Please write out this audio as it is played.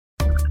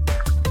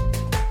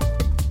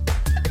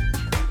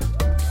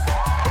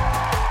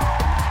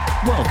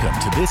Welcome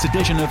to this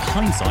edition of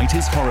Hindsight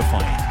is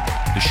Horrifying,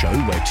 the show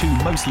where two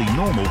mostly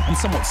normal and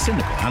somewhat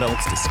cynical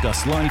adults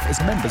discuss life as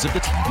members of the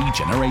TV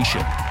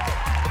generation.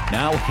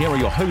 Now, here are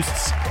your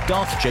hosts,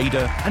 Garth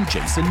Jada and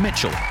Jason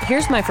Mitchell.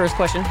 Here's my first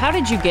question. How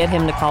did you get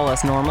him to call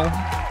us normal?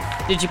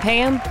 Did you pay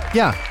him?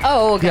 Yeah.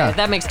 Oh, okay. Yeah.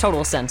 That makes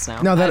total sense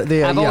now. No,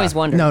 I've always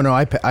wondered. No,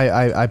 I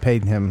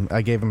paid him.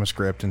 I gave him a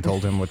script and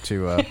told him what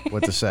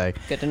to say.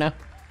 Good to know.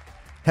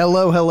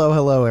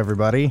 Hello,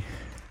 everybody.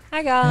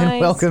 Hi, guys.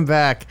 And welcome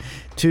back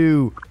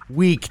to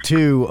week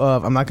 2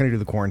 of... I'm not going to do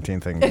the quarantine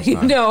thing this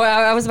time. No,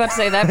 I was about to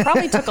say that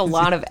probably took a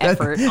lot of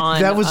effort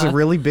on... That was a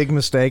really big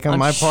mistake on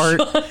my part.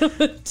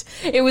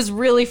 It was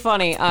really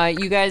funny.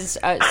 You guys,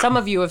 some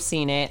of you have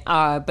seen it,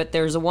 but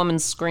there's a woman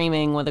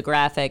screaming with a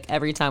graphic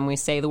every time we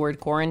say the word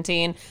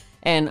quarantine.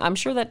 And I'm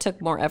sure that took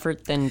more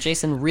effort than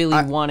Jason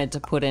really wanted to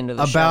put into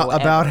the show.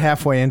 About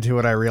halfway into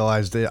it, I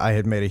realized that I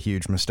had made a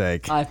huge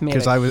mistake.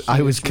 Because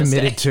I was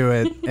committed to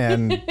it,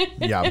 and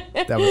yeah,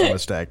 that was a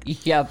mistake.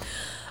 Yep.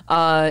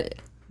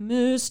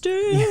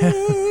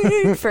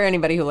 Mistake for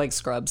anybody who likes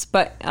Scrubs.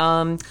 But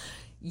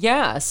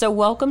yeah, so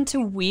welcome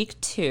to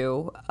week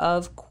 2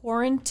 of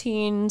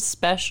quarantine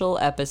special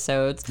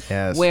episodes.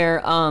 Yes.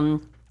 Where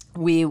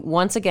we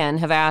once again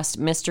have asked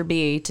Mr.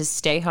 B to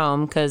stay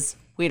home because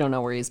we don't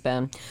know where he's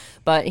been.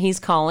 But he's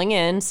calling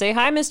in. Say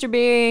hi, Mr.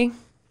 B.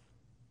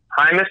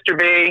 Hi, Mr.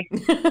 B.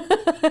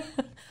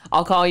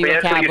 I'll call you a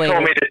That's cab what you later.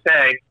 told me to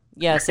say.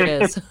 Yes, it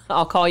is.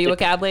 I'll call you a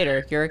cab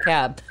later. You're a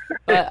cab.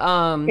 But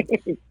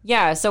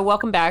yeah, so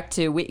welcome back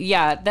to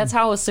that's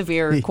how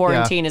severe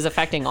quarantine is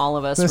affecting all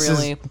of us,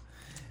 really.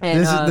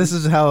 This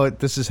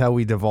is how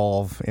we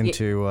devolve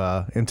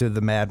into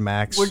the Mad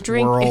Max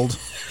world.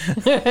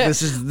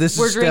 This is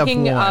we're step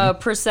drinking one.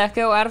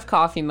 Prosecco out of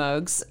coffee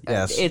mugs.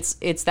 Yes.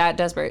 It's that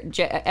desperate.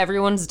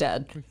 Everyone's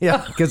dead.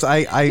 Yeah, because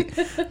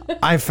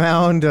I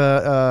found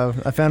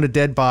a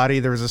dead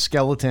body. There was a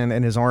skeleton,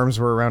 and his arms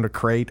were around a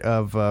crate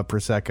of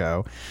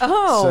Prosecco.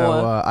 Oh,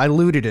 so I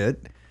looted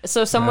it.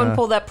 So someone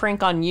pulled that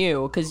prank on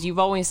you because you've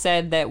always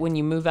said that when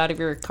you move out of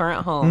your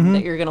current home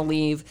that you're going to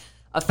leave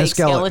a fake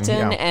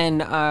skeleton yeah. and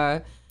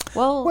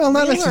well,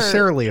 not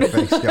necessarily a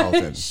fake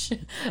skeleton.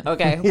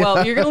 Okay,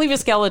 well, you're going to leave a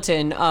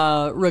skeleton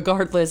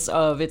regardless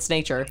of its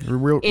nature.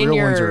 Real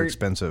ones are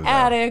expensive.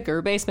 Attic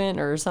or basement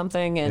or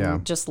something,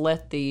 and just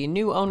let the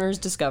new owners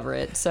discover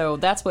it. So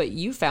that's what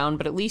you found,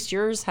 but at least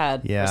yours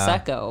had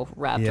Prosecco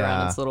wrapped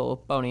around its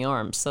little bony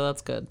arms, so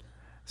that's good.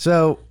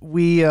 So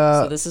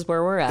so this is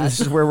where we're at.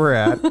 This is where we're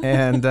at,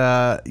 and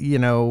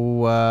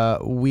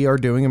we are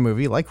doing a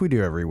movie like we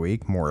do every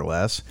week, more or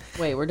less.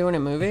 Wait, we're doing a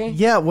movie?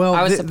 Yeah, well,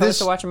 I was supposed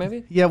to watch a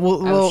movie. Yeah,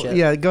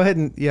 yeah. Go ahead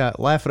and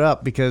laugh it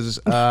up because.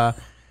 So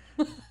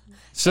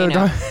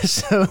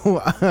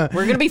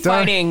we're gonna be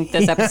fighting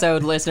this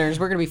episode, listeners.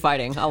 We're gonna be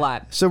fighting a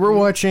lot. So we're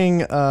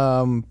watching.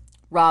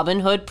 Robin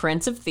Hood,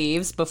 Prince of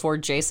Thieves, before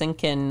Jason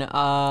can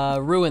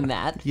ruin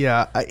that.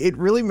 Yeah, it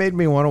really made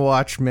me want to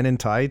watch Men in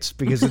Tights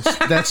because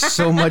that's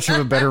so much of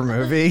a better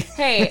movie.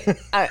 Hey,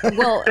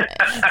 well,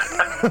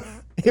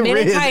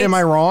 am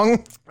I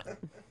wrong?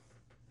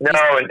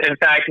 No, in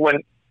fact,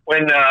 when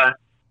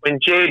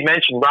Jade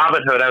mentioned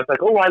Robin Hood, I was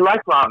like, oh, I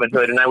like Robin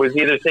Hood, and I was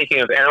either thinking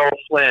of Errol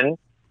Flynn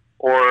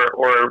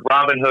or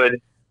Robin Hood,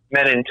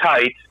 Men in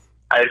Tights.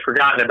 I had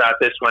forgotten about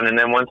this one, and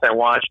then once I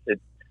watched it,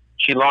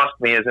 she lost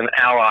me as an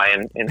ally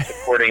in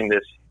supporting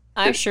this.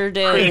 I sure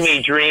did.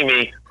 Creamy,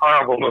 dreamy,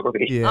 horrible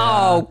movie. Yeah.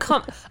 Oh,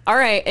 come. All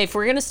right, if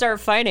we're going to start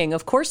fighting,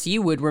 of course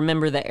you would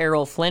remember the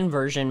Errol Flynn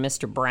version,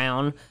 Mr.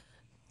 Brown.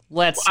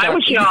 Let's start. I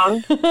was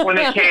young when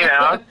it came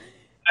out.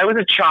 I was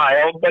a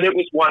child, but it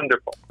was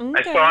wonderful.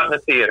 Okay. I saw it in the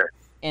theater.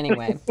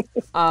 Anyway,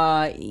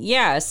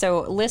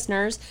 so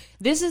listeners,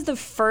 this is the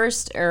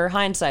first, or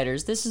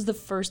hindsighters, this is the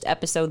first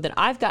episode that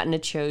I've gotten to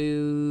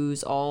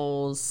choose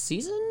all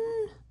season?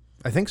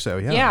 I think so,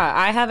 yeah. Yeah,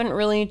 I haven't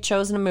really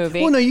chosen a movie.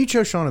 Well, no, you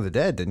chose Shaun of the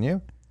Dead, didn't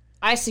you?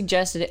 I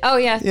suggested it. Oh,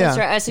 yeah, that's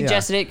right. I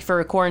suggested it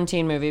for a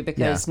quarantine movie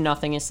because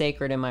nothing is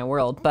sacred in my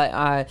world.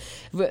 But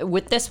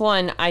with this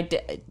one,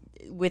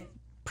 with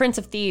Prince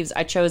of Thieves,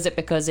 I chose it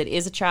because it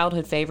is a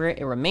childhood favorite.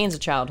 It remains a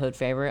childhood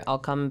favorite. I'll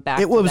come back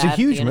to that. It was a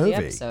huge at the end movie.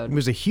 of the episode. It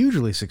was a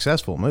hugely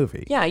successful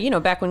movie. Yeah,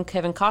 back when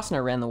Kevin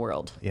Costner ran the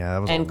world. Yeah,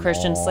 that was and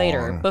Christian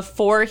Slater.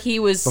 Before he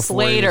was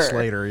Slater.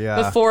 Slater,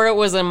 yeah. Before it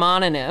was a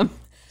mononym.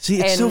 See,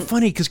 it's so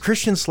funny because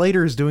Christian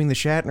Slater is doing the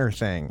Shatner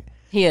thing.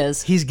 He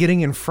is. He's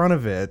getting in front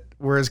of it,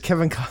 whereas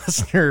Kevin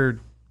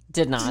Costner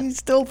did not. He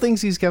still thinks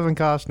he's Kevin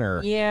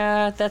Costner.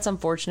 Yeah, that's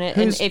unfortunate.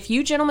 And if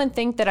you gentlemen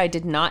think that I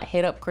did not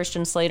hit up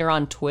Christian Slater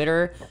on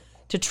Twitter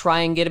to try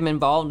and get him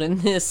involved in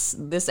this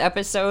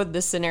episode,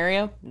 this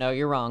scenario, no,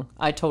 you're wrong.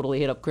 I totally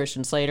hit up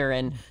Christian Slater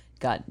and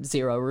got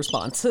 0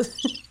 response.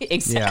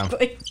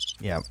 Exactly.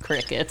 Yeah.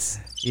 Crickets.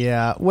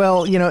 Yeah.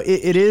 Well,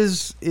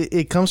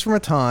 it comes from a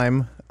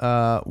time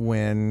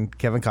when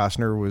Kevin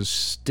Costner was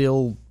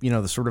still,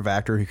 the sort of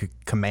actor who could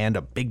command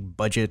a big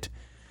budget.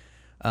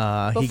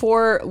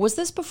 Was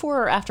this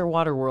before or after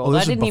Waterworld? Oh,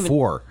 this was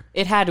before.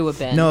 It had to have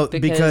been. No,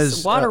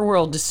 because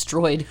Waterworld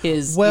destroyed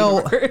his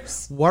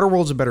universe.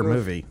 Waterworld's a better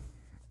movie.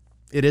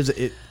 It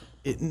is.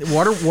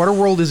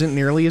 Waterworld isn't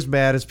nearly as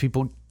bad as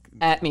people.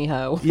 At me,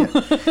 ho. Yeah.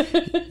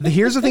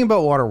 Here's the thing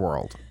about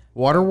Waterworld.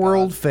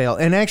 Waterworld failed,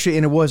 and actually,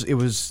 it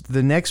was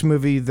the next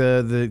movie.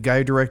 The guy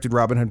who directed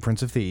Robin Hood,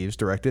 Prince of Thieves,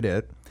 directed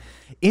it.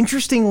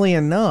 Interestingly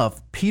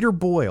enough, Peter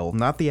Boyle,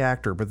 not the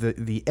actor, but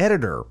the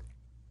editor,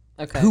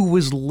 who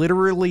was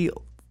literally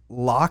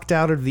locked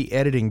out of the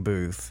editing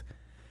booth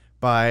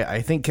by,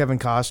 I think, Kevin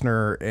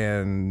Costner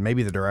and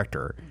maybe the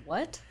director.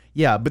 What?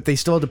 Yeah, but they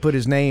still had to put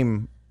his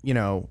name,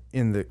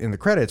 in the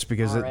credits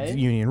because of the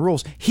union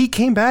rules. He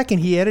came back and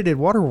he edited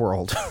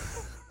Waterworld.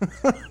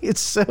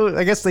 It's so.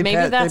 I guess maybe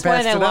that's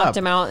why they locked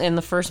him out in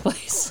the first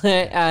place.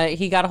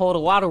 He got a hold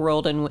of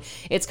Waterworld, and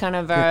it's kind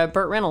of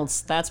Burt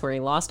Reynolds. That's where he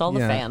lost all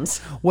the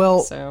fans.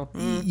 Well, the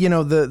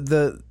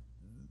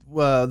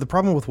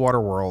problem with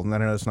Waterworld, and I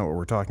know that's not what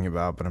we're talking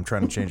about, but I'm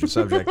trying to change the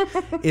subject,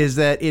 is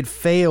that it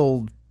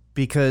failed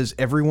because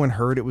everyone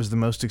heard it was the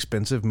most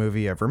expensive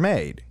movie ever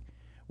made,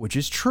 which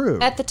is true.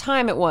 At the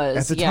time, it was.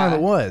 At the time,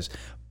 it was.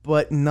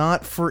 But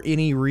not for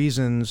any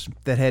reasons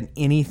that had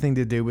anything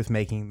to do with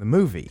making the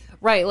movie.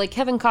 Right, like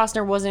Kevin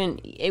Costner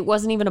wasn't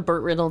even a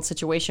Burt Reynolds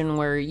situation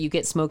where you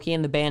get Smokey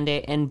and the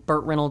Bandit and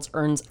Burt Reynolds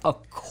earns a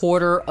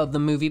quarter of the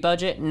movie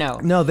budget. No,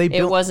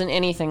 it wasn't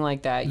anything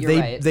like that. You're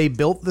right. They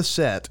built the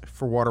set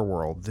for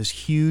Waterworld, this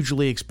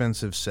hugely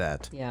expensive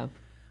set. Yeah.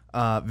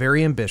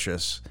 Very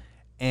ambitious.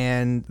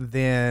 And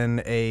then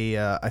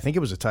I think it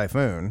was a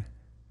typhoon.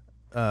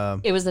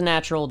 It was a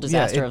natural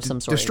disaster of some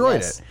sort.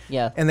 Destroyed it.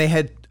 Yeah. And they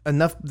had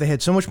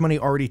so much money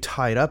already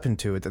tied up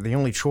into it that the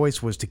only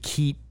choice was to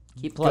keep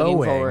plugging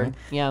going. Forward.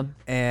 Yeah.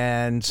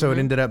 And so it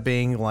ended up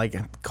being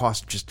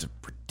cost just a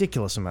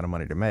ridiculous amount of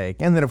money to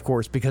make. And then, of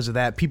course, because of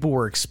that, people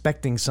were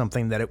expecting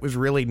something that it was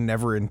really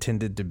never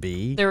intended to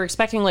be. They were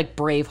expecting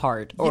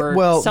Braveheart or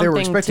something. They were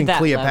expecting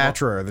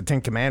Cleopatra or the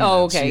Ten Commandments.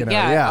 Oh, okay.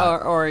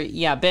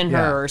 Or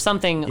Ben-Hur or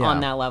something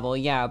on that level.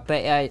 Yeah.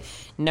 But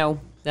no.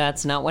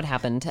 That's not what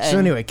happened. So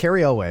anyway,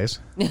 Carrie Elways.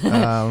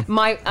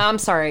 I'm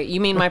sorry.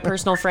 You mean my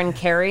personal friend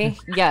Carrie?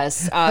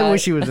 Yes. I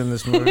wish he was in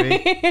this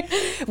movie.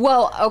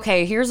 Well,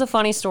 okay. Here's a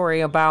funny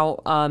story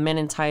about Men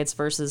in Tights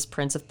versus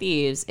Prince of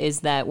Thieves. Is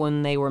that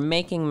when they were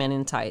making Men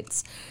in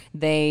Tights,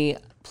 they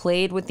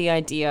played with the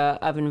idea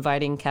of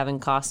inviting Kevin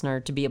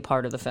Costner to be a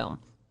part of the film.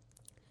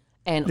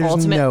 And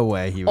there's no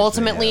way he was.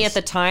 Ultimately, at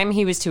the time,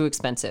 he was too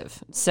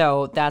expensive.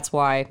 So that's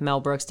why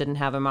Mel Brooks didn't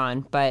have him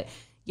on. But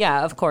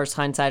yeah, of course,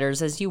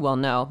 hindsighters, as you well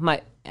know,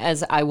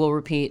 as I will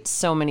repeat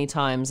so many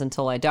times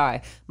until I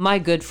die, my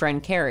good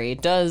friend Carrie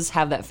does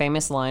have that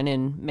famous line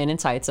in Men in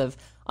Tights of,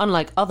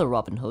 unlike other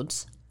Robin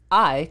Hoods,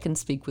 I can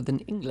speak with an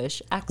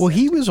English accent. Well,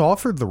 he was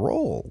offered the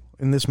role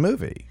in this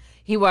movie.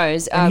 He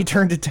was. And he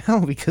turned it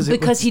down because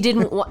he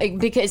didn't.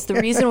 Because the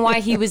reason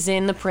why he was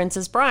in The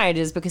Princess Bride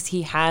is because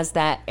he has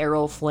that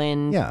Errol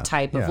Flynn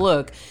type of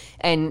look.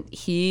 And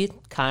he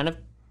kind of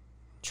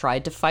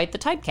tried to fight the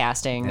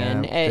typecasting,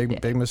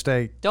 and big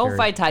mistake. Don't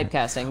fight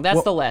typecasting.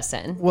 That's the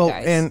lesson. Well,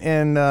 guys.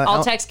 and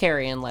I'll text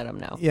Carrie and let him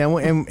know. Yeah,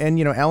 and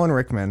Alan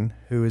Rickman,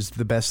 who is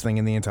the best thing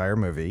in the entire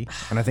movie,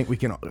 and I think we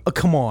can. Oh,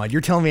 come on,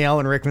 you're telling me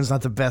Alan Rickman's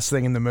not the best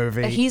thing in the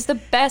movie? He's the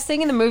best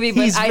thing in the movie,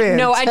 but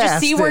I just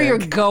see where you're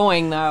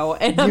going though.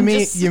 And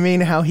you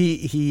mean how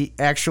he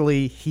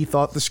actually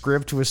thought the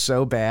script was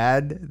so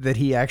bad that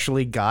he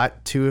actually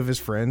got two of his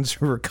friends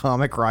who were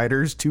comic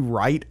writers to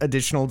write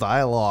additional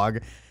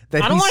dialogue.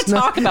 I don't want to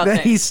talk about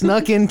that. He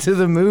snuck into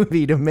the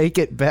movie to make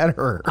it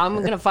better. I'm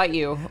going to fight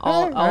you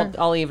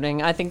all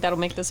evening. I think that'll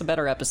make this a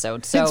better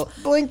episode. So it's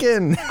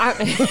Blinken.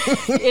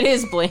 It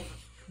is Blink.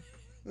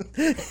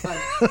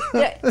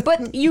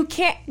 But you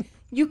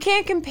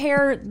can't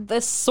compare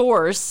the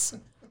source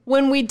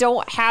when we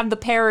don't have the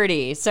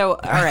parody. So,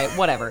 all right,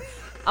 whatever.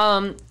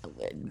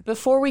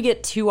 Before we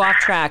get too off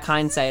track,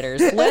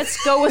 hindsighters,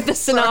 let's go with the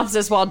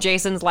synopsis while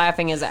Jason's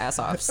laughing his ass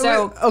off.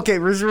 So, okay,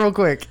 real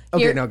quick.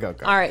 Okay, go.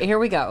 All right, here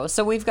we go.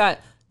 So we've got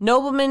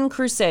nobleman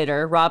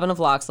crusader Robin of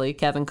Locksley,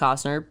 Kevin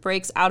Costner,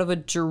 breaks out of a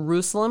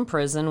Jerusalem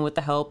prison with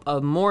the help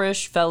of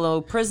Moorish fellow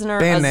prisoner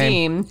band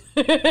Azim.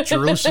 Name.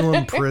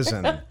 Jerusalem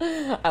Prison.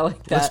 I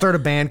like that. Let's start a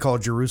band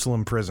called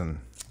Jerusalem Prison.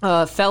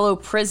 Fellow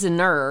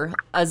prisoner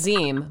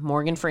Azim,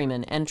 Morgan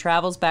Freeman, and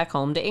travels back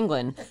home to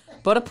England.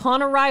 But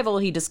upon arrival,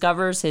 he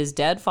discovers his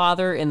dead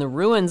father in the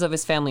ruins of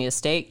his family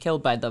estate,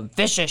 killed by the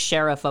vicious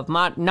sheriff of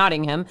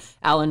Nottingham,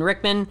 Alan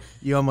Rickman.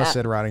 You almost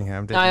said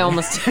Rottingham, didn't you? I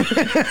almost did.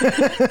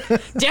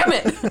 Damn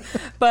it!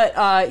 But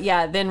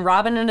then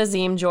Robin and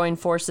Azim join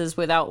forces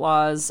with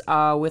outlaws,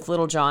 with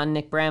Little John,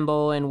 Nick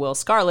Bramble, and Will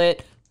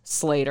Scarlet,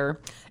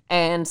 Slater,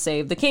 and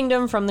save the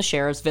kingdom from the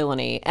sheriff's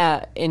villainy,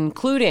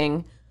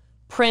 including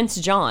Prince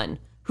John,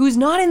 who's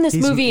not in this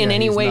movie in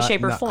any way,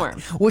 shape, or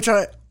form. Which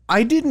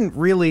I didn't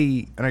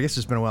really, and I guess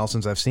it's been a while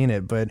since I've seen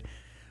it, but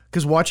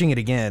because watching it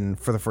again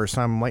for the first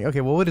time, I'm like,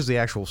 okay, well, what is the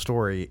actual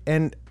story?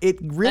 And it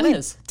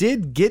really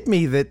did get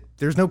me that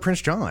there's no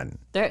Prince John.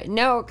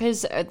 No,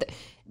 because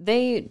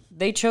they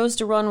chose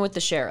to run with the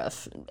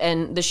sheriff,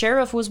 and the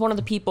sheriff was one of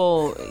the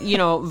people,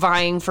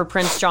 vying for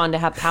Prince John to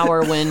have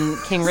power when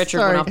King Richard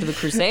went off to the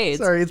Crusades.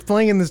 Sorry, it's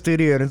playing in the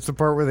studio, and it's the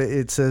part where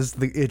it says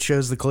it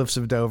shows the cliffs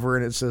of Dover,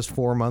 and it says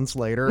 4 months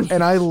later,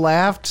 and I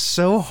laughed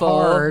so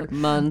hard 4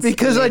 months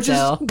because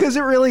later. because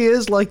it really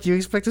is like you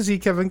expect to see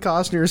Kevin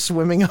Costner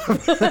swimming up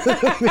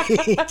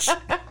the beach.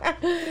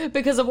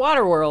 Because of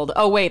Waterworld.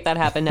 Oh wait, that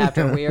happened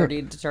after. We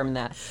already determined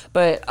that.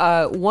 But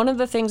one of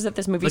the things that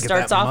this movie Look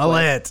starts at that off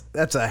mullet. with.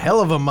 That's a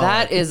hell of a mullet.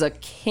 That is a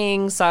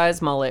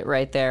king-size mullet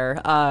right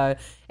there.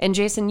 And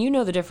Jason, you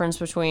know the difference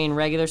between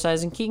regular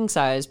size and king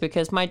size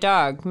because my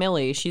dog,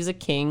 Millie, she's a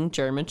king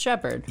German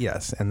Shepherd.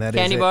 Yes, and that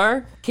candy is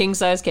bar,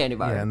 king-size candy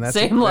bar. Yeah, and that's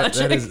Same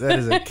logic. That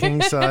is a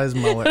king-size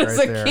mullet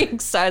right there. It's a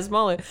king-size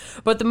mullet.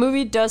 But the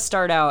movie does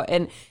start out,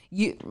 and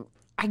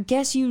I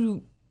guess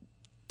you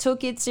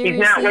took it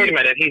seriously. Wait a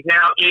minute. He's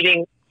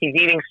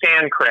eating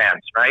sand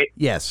crabs, right?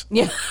 Yes.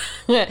 Yeah.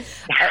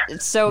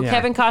 So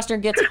Kevin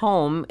Costner gets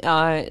home.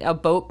 A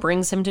boat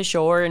brings him to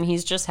shore, and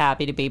he's just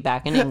happy to be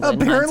back in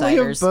England. Apparently,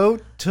 a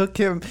boat took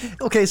him.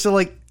 Okay, so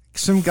like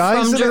some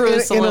guys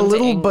in a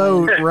little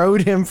boat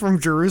rowed him from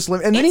Jerusalem,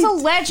 and then it's a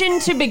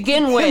legend to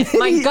begin with.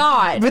 My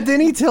God! But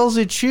then he tells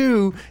a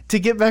Chew to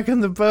get back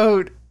on the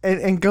boat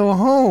and go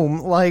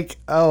home. Like,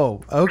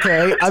 oh,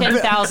 okay.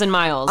 10,000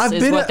 miles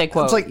is what they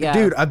quote. It's like,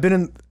 dude,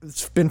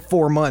 it's been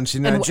 4 months,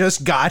 I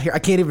just got here. I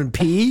can't even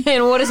pee.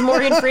 And what does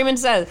Morgan Freeman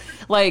say?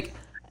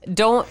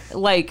 Don't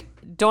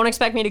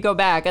expect me to go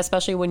back,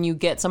 especially when you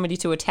get somebody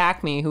to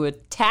attack me who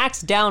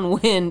attacks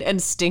downwind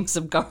and stinks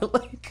of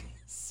garlic.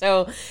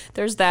 So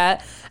there's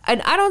that.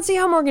 And I don't see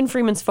how Morgan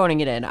Freeman's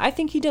phoning it in. I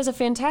think he does a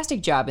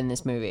fantastic job in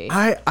this movie.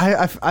 I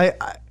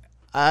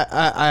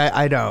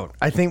don't.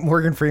 I think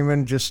Morgan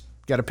Freeman just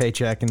got a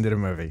paycheck and did a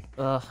movie.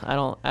 Ugh, I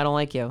don't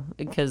like you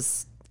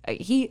because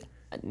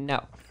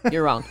no,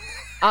 you're wrong.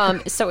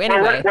 So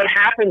anyway, well, what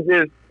happens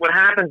is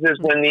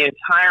when the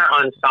entire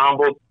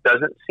ensemble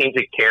doesn't seem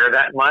to care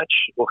that much,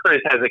 or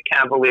has a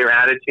cavalier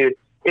attitude,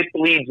 it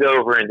bleeds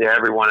over into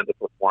every one of the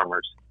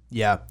performers.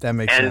 Yeah, that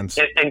makes sense.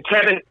 And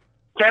Kevin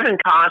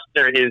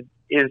Costner is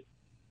the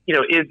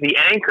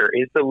anchor,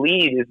 is the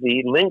lead, is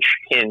the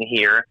linchpin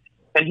here.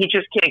 And he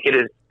just can't get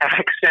his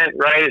accent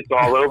right. It's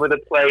all over the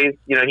place.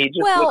 He just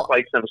looks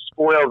like some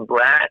spoiled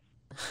brat.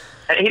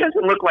 And he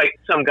doesn't look like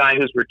some guy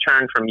who's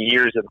returned from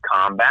years of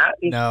combat.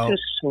 He's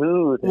just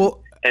smooth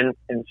and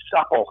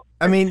supple.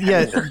 I mean,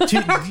 yeah.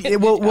 Give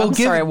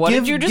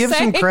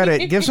some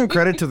credit. Give some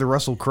credit to the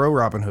Russell Crowe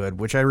Robin Hood,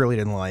 which I really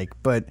didn't like.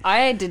 But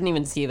I didn't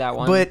even see that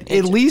one. But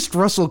at least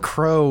Russell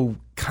Crowe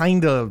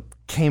kind of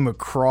came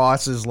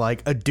across as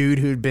like a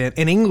dude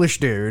an English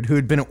dude who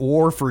had been at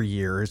war for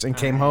years and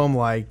came home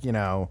like,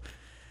 I'm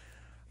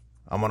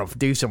gonna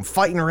do some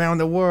fighting around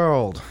the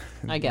world.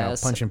 I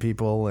guess punching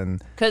people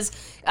because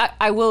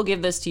I will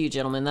give this to you,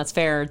 gentlemen. That's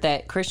fair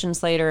that Christian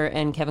Slater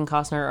and Kevin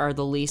Costner are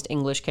the least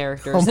English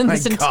characters in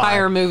this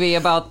entire movie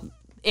about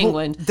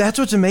England. Well, that's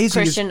what's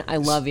amazing. Christian, I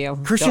love you.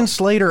 Christian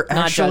Slater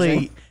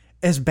actually,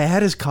 as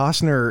bad as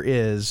Costner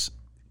is,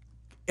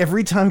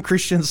 every time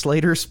Christian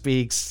Slater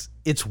speaks,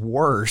 it's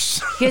worse.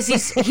 Because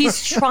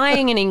he's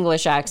trying an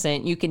English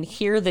accent. You can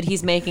hear that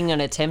he's making an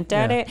attempt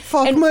at it.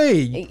 Fuck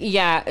me.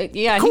 Yeah, cool,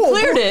 he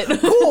cleared it.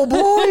 Cool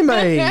boy,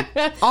 mate.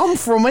 I'm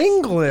from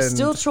England.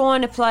 Still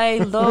trying to play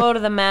Lord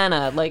of the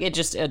Manor. Like, it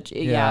just,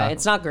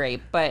 it's not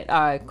great.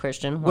 But,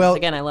 Christian, once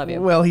again, I love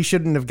you. Well, he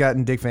shouldn't have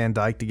gotten Dick Van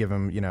Dyke to give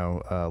him,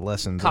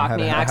 lessons.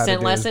 Cockney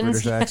accent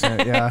lessons. British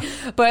accent, yeah.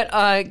 But,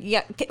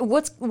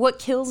 what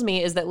kills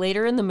me is that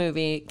later in the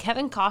movie,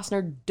 Kevin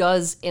Costner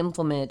does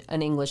implement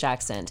an English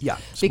accent. Yeah,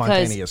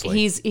 because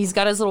he's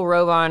got his little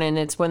robe on, and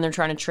it's when they're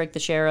trying to trick the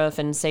sheriff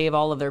and save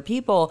all of their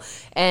people,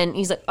 and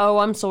he's like, "Oh,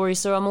 I'm sorry,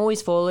 sir, I'm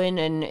always falling,"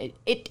 and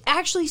it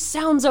actually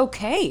sounds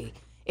okay.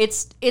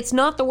 It's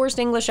not the worst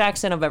English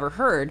accent I've ever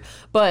heard,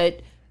 but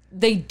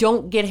they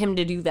don't get him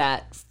to do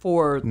that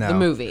for the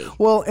movie.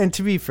 Well, and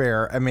to be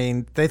fair, I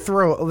mean,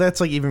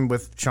 that's like even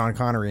with Sean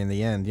Connery in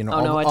the end.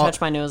 I touched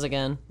my nose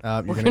again.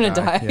 We're gonna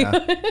die. Yeah.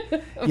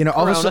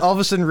 all of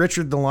a sudden,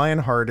 Richard the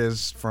Lionheart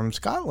is from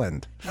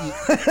Scotland.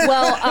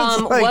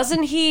 Well,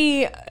 wasn't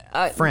he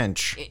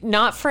French?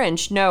 Not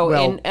French. No,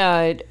 well, in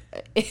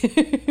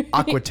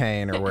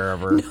Aquitaine or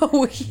wherever.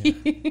 No,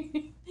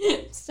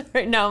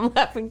 sorry, no, I'm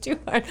laughing too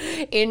hard.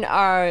 In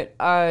our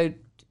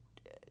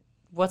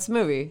what's the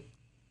movie?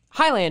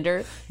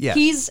 Highlander. Yes.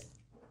 He's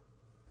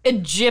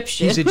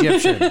Egyptian. He's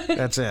Egyptian.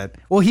 That's it.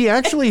 Well, he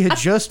actually had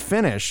just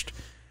finished.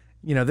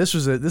 This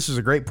was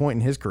a great point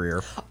in his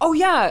career. Oh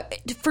yeah,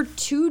 for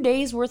 2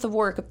 days worth of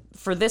work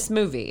for this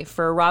movie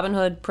for Robin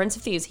Hood, Prince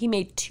of Thieves, he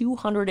made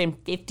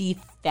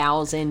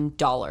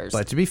 $250,000.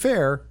 But to be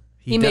fair,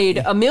 he made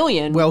 $1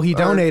 million. Well, he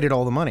donated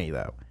all the money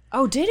though.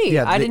 Oh, did he?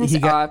 Yeah, I didn't see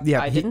that.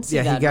 Yeah, he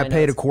got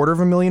paid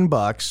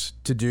 $250,000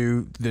 to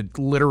do the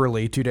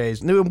literally 2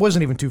 days. No, it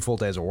wasn't even 2 full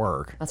days of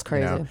work. That's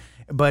crazy.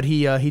 But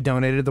he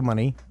donated the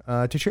money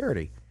to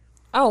charity.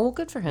 Oh, well,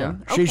 good for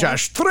him. Yeah. She's a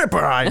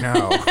stripper, I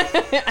know.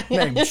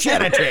 Named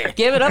Charity.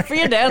 Give it up for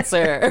your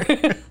dancer.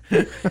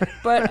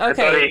 But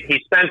okay, he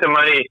spent the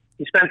money.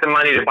 He spent the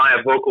money to buy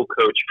a vocal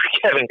coach for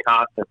Kevin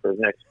Costner for his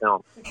next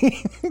film.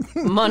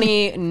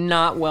 Money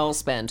not well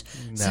spent.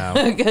 No.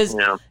 Because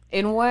No.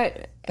 in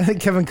what? I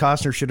think Kevin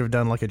Costner should have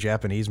done like a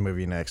Japanese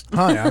movie next.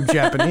 Hi, I'm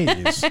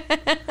Japanese.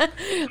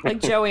 Like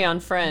Joey on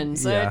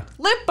Friends. Yeah.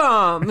 Lip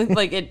balm.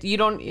 Like you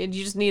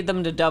just need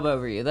them to dub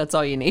over you. That's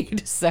all you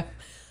need. So,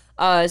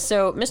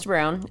 Mr.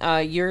 Brown,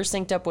 you're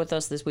synced up with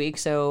us this week.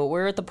 So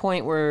we're at the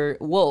point where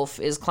Wolf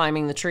is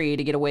climbing the tree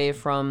to get away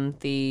from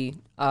the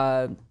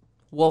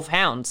wolf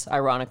hounds,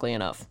 ironically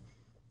enough.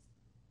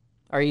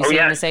 Are you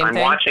seeing the same thing?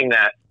 I'm watching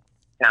that.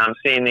 Yeah, I'm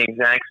seeing the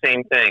exact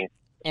same thing.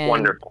 And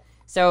wonderful.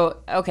 So,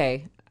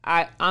 okay,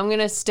 I'm going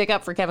to stick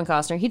up for Kevin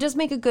Costner. He does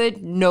make a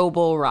good,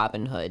 noble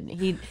Robin Hood.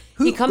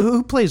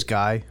 Who plays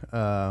Guy?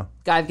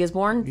 Guy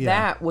Gisborne? Yeah.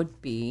 That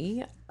would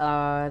be the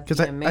I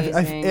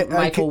amazing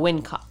Michael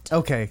Wincott.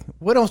 Okay,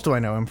 what else do I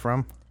know him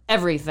from?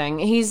 Everything.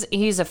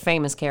 He's a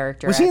famous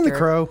character. Was he in The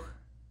Crow?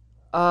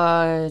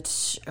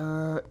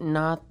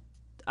 Not.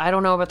 I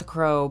don't know about The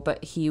Crow,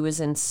 but he was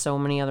in so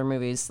many other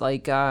movies.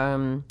 Like,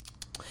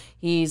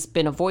 he's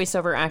been a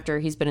voiceover actor.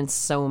 He's been in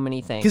so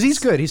many things. Because he's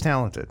good. He's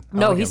talented.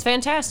 No, he's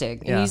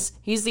fantastic. Yeah.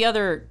 He's the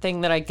other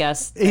thing that I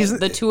guess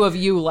the two of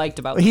you liked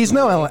about this He's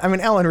movie. no Alan. I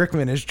mean, Alan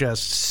Rickman is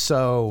just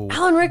so.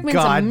 Alan Rickman's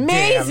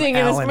amazing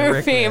in this Alan movie.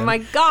 Rickman. My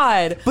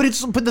God.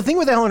 But the thing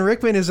with Alan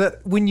Rickman is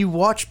that when you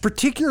watch,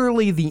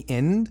 particularly the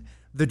end,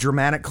 the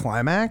dramatic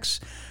climax,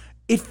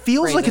 it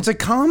feels like it's a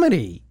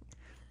comedy.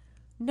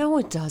 No,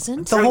 it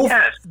doesn't.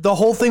 The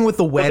whole thing with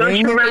the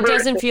wedding. It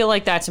doesn't feel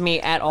like that to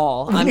me at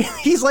all.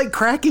 He's like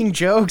cracking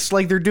jokes,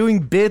 like they're doing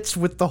bits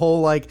with the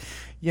whole like,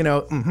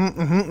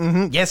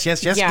 yes,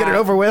 get it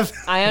over with.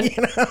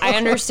 I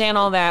understand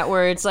all that,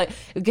 where it's like,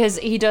 because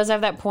he does have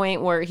that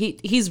point where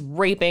he's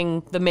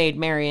raping the maid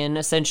Marion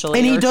essentially,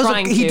 and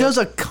he does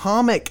a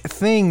comic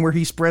thing where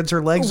he spreads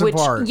her legs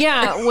apart.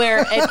 Yeah,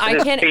 where I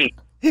can't.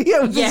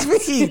 Yeah, with his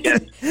feet.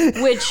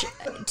 Which,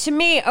 to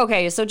me,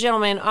 okay, so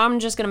gentlemen,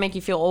 I'm just going to make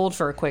you feel old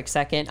for a quick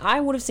second.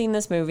 I would have seen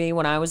this movie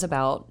when I was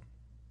about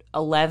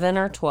 11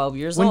 or 12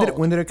 years old.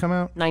 When did it come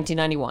out?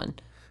 1991.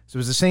 So it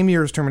was the same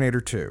year as Terminator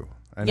 2.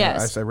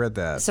 Yes. I read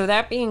that. So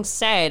that being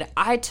said,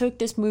 I took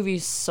this movie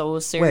so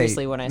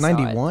seriously when I saw it.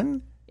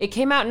 91? It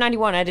came out in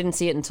 91. I didn't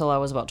see it until I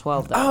was about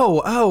 12,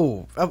 though.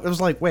 Oh. I was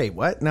like, wait,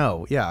 what?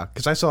 No, yeah,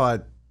 because I saw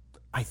it.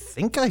 I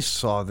think I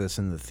saw this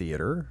in the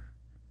theater.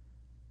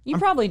 You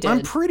probably did.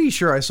 I'm pretty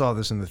sure I saw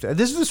this in the theater.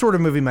 This is the sort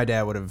of movie my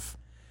dad would have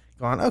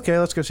gone, okay,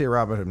 let's go see a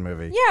Robin Hood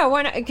movie. Yeah,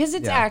 why not? Because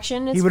it's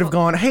action. He would have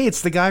gone, hey,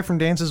 it's the guy from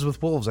Dances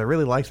with Wolves. I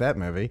really like that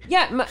movie.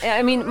 Yeah,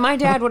 I mean, my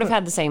dad would have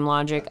had the same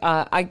logic.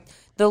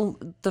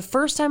 The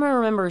first time I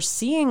remember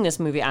seeing this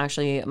movie,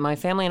 actually, my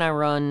family and I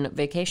were on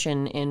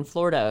vacation in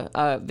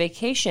Florida.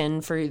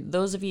 Vacation, for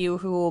those of you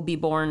who will be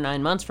born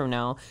 9 months from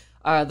now,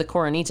 the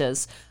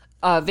Coronitas.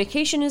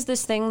 Vacation is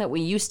this thing that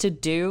we used to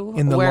do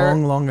in the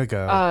long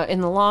ago.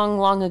 In the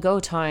long ago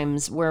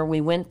times where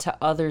we went to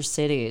other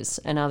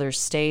cities and other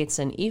states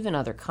and even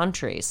other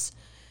countries.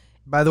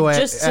 By the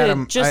way,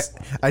 Adam,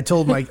 I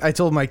told my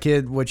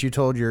kid what you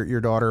told your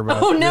daughter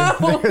about. Oh no!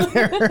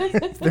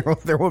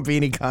 there won't be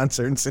any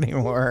concerts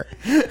anymore.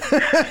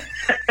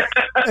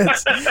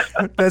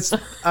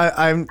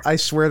 I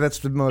swear that's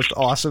the most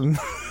awesome.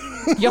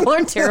 Y'all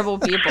are terrible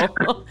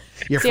people.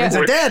 Your friends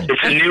are dead.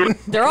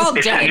 They're all dead.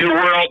 It's a new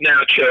world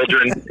now,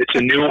 children. It's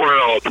a new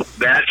world.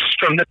 That's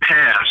from the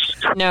past.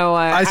 No,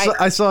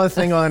 I saw a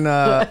thing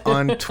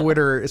on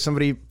Twitter.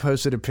 Somebody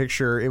posted a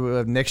picture. It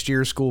was next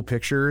year's school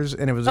pictures,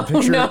 and it was a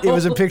picture. No. It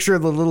was a picture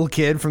of the little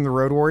kid from the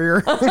Road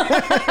Warrior.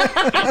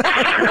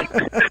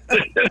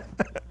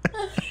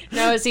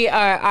 No, see,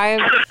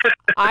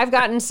 I've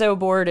gotten so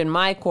bored in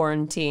my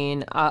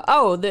quarantine.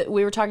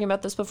 We were talking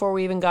about this before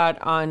we even got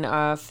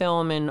on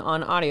film and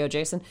on audio,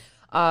 Jason.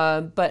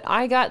 But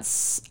I've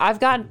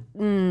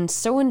gotten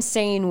so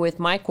insane with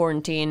my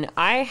quarantine.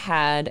 I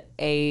had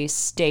a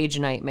stage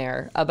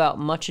nightmare about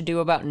Much Ado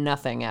About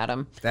Nothing,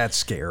 Adam. That's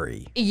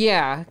scary.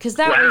 Yeah, because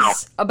that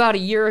was about a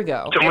year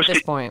ago at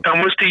this point.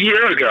 Almost a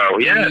year ago,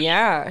 yeah.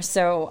 Yeah,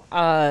 so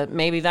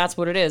maybe that's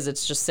what it is.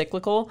 It's just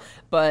cyclical.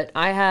 But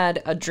I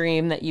had a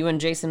dream that you and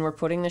Jason were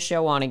putting the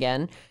show on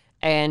again,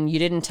 and you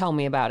didn't tell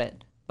me about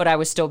it. But I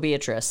was still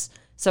Beatrice.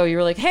 So you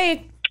were like,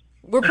 hey,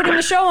 we're putting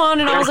the show on,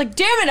 and I was like,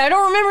 damn it, I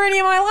don't remember any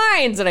of my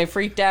lines, and I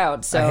freaked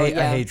out. So I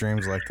hate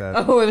dreams like that.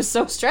 Oh, it was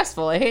so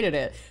stressful. I hated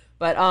it.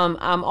 But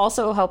I'm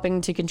also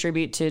helping to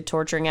contribute to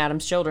torturing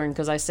Adam's children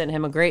because I sent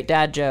him a great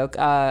dad joke.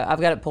 I've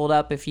got it pulled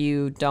up if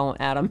you don't,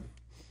 Adam.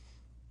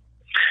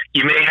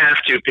 You may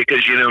have to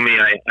because you know me.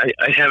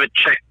 I haven't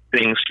checked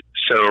things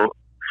so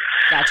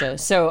Gotcha.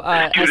 So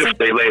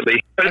beautifully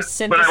lately. But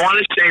I want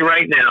to say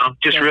right now,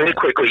 just really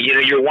quickly,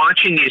 you're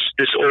watching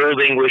this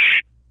old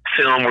English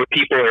film where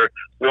people are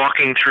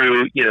walking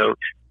through, the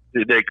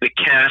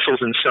castles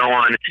and so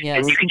on,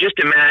 and you can just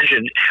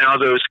imagine how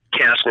those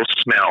castles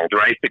smelled,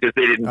 right? Because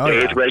they didn't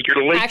bathe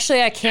regularly.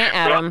 Actually, I can't,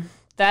 Adam.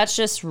 That's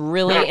just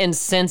really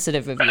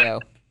insensitive of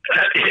you.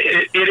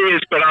 It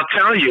is, but I'll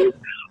tell you,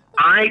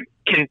 I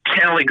can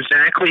tell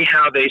exactly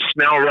how they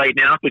smell right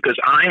now because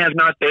I have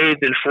not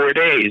bathed in 4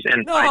 days,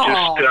 and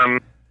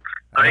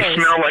I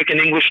smell like an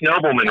English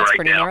nobleman That's right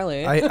pretty now.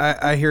 gnarly.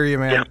 I hear you,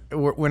 man. Yeah.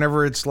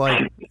 Whenever it's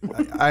like,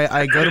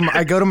 I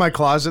go to my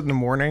closet in the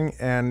morning,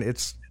 and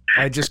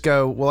I just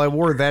go, well, I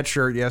wore that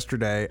shirt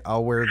yesterday.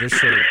 I'll wear this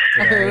shirt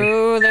today.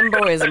 Ooh, them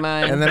boys of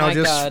mine. And then My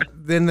God.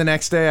 then the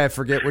next day I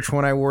forget which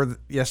one I wore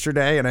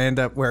yesterday, and I end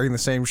up wearing the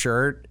same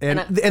shirt.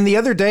 And the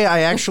other day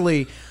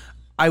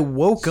I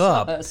woke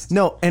up.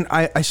 No, and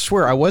I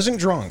swear I wasn't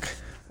drunk.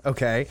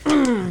 Okay,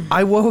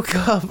 I woke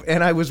up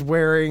and I was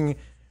wearing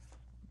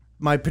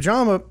my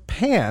pajama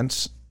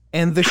pants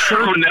and the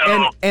shirt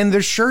and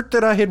the shirt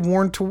that I had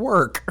worn to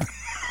work.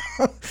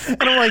 And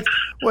I'm like,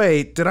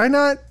 wait, did I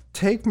not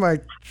take my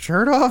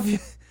shirt off?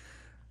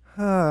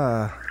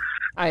 I'm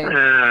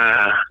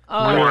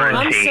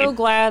so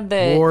glad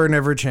that war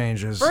never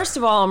changes. First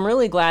of all, I'm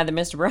really glad that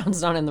Mr.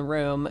 Brown's not in the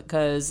room,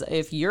 because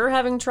if you're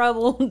having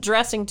trouble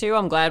dressing too,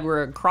 I'm glad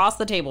we're across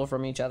the table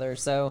from each other.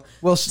 So,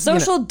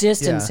 social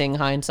distancing,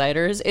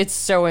 hindsighters, it's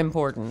so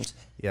important.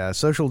 Yeah,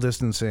 social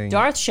distancing.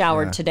 Darth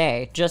showered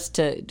today, just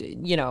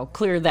to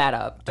clear that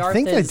up.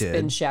 Darth has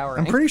been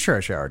showering. I'm pretty sure I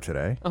showered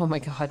today. Oh my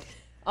God.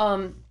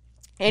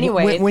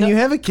 Anyway, when you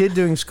have a kid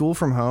doing school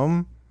from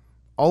home,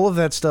 all of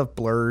that stuff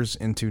blurs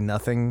into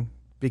nothing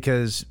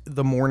because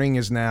the morning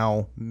is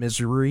now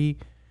misery.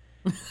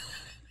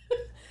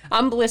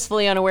 I'm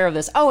blissfully unaware of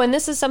this. Oh, and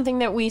this is something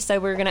that we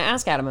said we were going to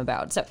ask Adam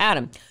about. So,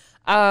 Adam,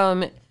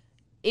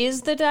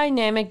 is the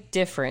dynamic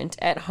different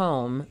at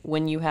home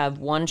when you have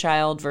one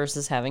child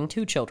versus having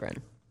two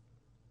children?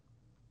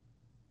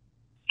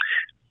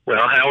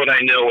 Well, how would I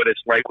know what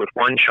it's like with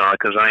one child?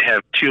 Because I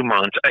have 2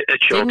 months.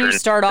 Children. Didn't you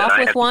start off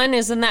with one?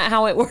 Isn't that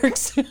how it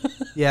works?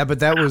 Yeah, but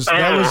that's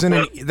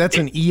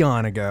an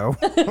eon ago.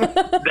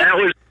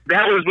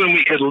 That was when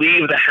we could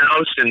leave the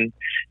house and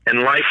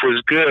life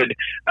was good.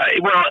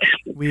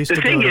 We used to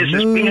go to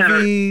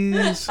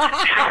movies.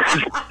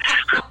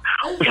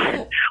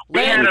 We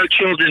had our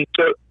children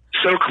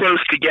so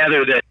close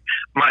together that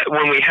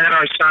when we had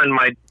our son,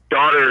 my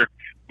daughter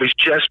was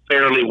just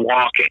barely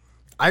walking.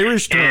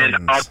 Irish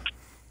twins.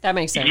 That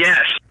makes sense.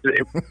 Yes,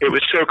 it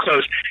was so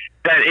close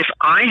that if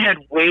I had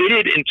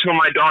waited until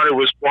my daughter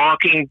was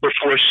walking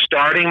before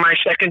starting my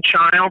second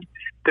child,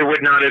 there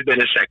would not have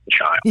been a second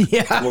child.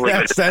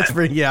 Yeah, that's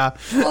pretty. Yeah.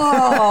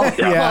 Oh,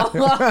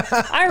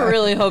 yeah. I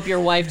really hope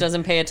your wife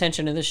doesn't pay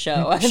attention to the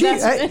show.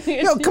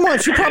 No, come on.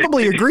 She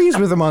probably agrees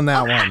with him on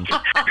that one.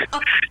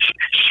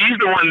 She's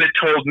the one that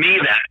told me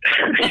that.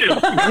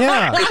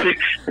 Yeah.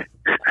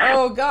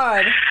 Oh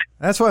God.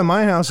 That's why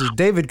my house is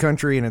David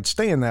country, and it's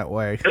staying that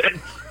way.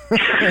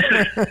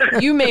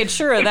 You made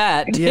sure of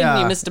that, didn't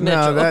you, Mr.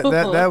 Mitchell?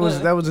 No,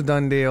 that was a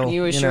done deal.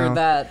 You assured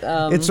that.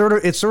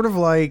 It's sort of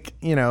like,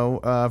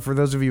 for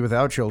those of you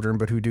without children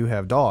but who do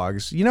have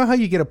dogs, you know how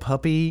you get a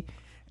puppy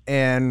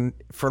and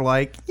for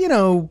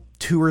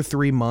 2 or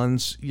 3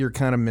 months you're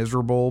kind of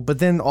miserable, but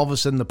then all of a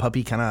sudden the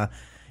puppy kind of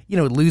it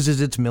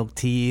loses its milk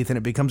teeth and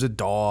it becomes a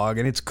dog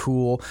and it's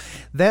cool.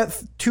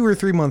 That 2 or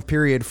 3 month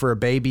period for a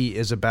baby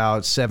is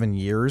about 7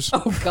 years.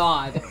 Oh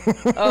God.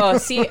 Oh,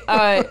 see,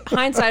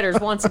 hindsighters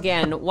once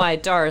again, why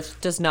Darth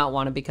does not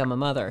want to become a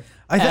mother.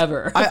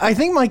 Ever. I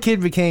think my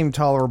kid became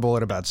tolerable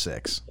at about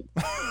 6.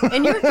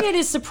 And your kid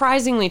is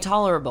surprisingly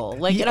tolerable.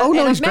 He's I've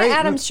met great.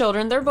 Adam's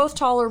children; they're both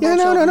tolerable. Yeah,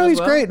 no, he's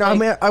great. Like, I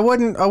mean, I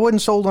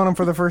wasn't sold on him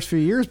for the first few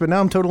years, but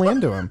now I'm totally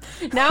into him.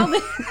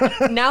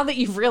 Now that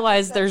you've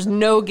realized there's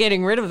no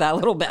getting rid of that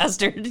little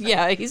bastard,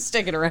 yeah, he's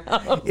sticking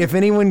around. If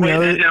anyone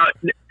knows.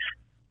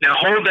 Now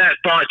hold that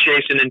thought,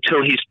 Jason,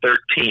 until he's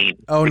 13.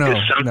 Oh, no.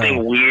 Because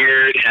something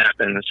weird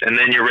happens, and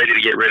then you're ready to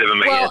get rid of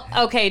him again. Well,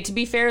 okay, to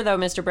be fair, though,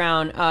 Mr.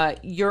 Brown,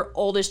 your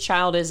oldest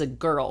child is a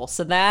girl,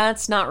 so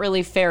that's not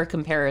really fair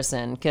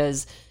comparison,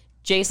 because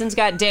Jason's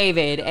got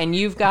David, and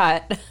you've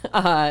got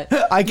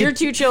your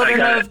two children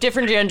of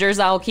different genders.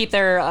 I'll keep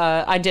their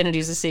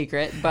identities a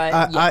secret, but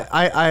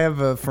I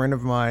have a friend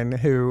of mine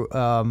who,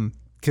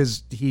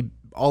 because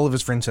all of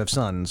his friends have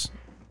sons.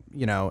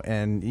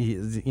 And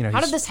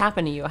how did this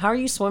happen to you? How are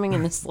you swimming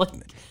in this but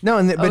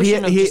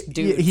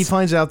he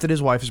finds out that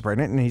his wife is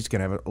pregnant and he's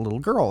gonna have a little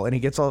girl, and he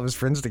gets all of his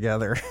friends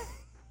together,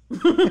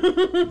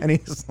 and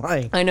he's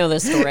like, I know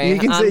this story. You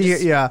can say,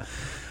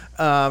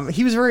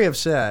 he was very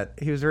upset.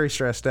 He was very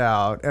stressed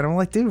out, and I'm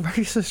like, dude, why are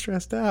you so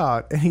stressed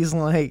out? And he's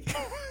like,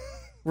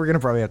 we're gonna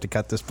probably have to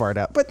cut this part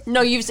out, but no,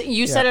 you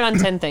said it on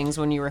 10 things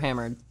when you were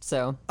hammered.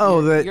 So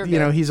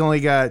he's only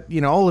got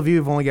all of you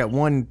have only got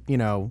one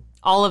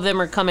All of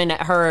them are coming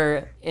at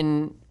her,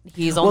 and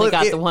he's only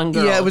got the one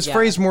girl. Yeah, it was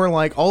phrased more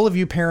like, all of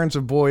you parents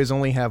of boys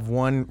only have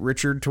one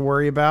Richard to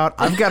worry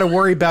about. I've got to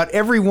worry about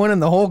everyone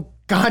in the whole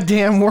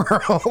goddamn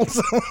world.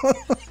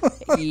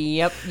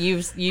 Yep,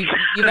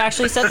 you've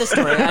actually said this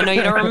story. I know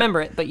you don't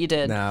remember it, but you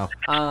did. No.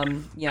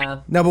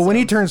 Yeah. No, but when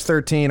he turns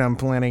 13, I'm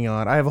planning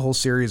on. I have a whole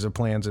series of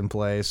plans in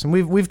place, and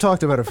we've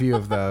talked about a few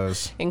of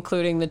those,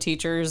 including the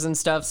teachers and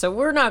stuff. So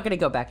we're not going to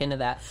go back into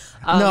that.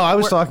 No, I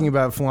was talking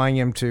about flying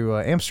him to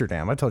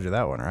Amsterdam. I told you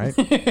that one, right?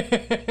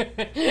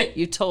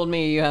 You told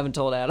me, you haven't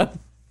told Adam.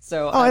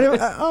 So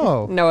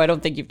No, I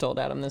don't think you've told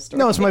Adam this story.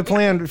 No, it's my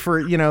plan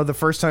for the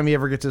first time he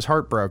ever gets his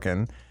heart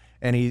broken,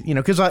 and he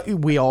because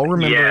we all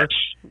remember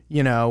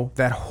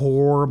that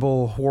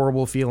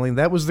horrible feeling.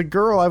 That was the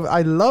girl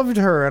I loved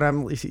her,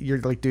 and you're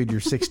like, dude, you're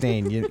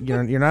 16.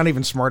 You're not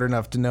even smart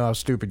enough to know how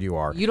stupid you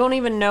are. You don't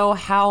even know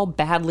how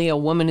badly a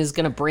woman is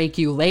going to break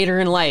you later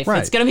in life. Right.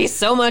 It's going to be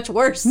so much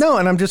worse. No,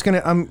 and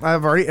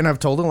I've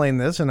told Elaine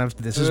this, and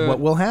this is what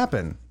will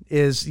happen.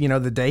 Is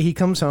the day he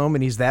comes home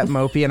and he's that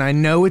mopey, and I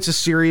know it's a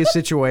serious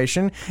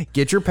situation.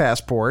 Get your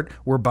passport.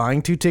 We're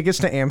buying 2 tickets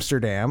to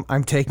Amsterdam.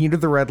 I'm taking you to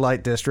the red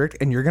light district,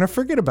 and you're gonna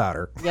forget about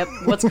her. Yep.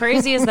 What's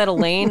crazy is that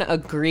Elaine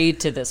agreed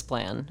to this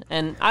plan,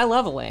 and I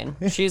love Elaine.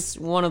 She's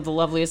one of the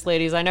loveliest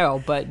ladies I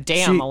know. But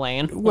damn,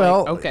 Elaine.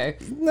 Well, okay.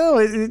 No,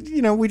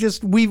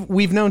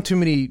 we've known too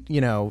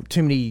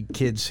many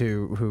kids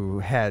who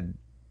had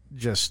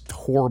just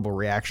horrible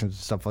reactions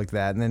and stuff like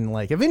that, and then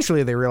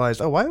eventually they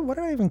realized, why do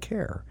I even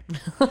care?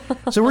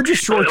 So we're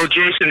just short. So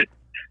Jason,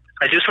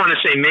 I just want to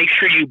say, make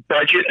sure you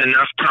budget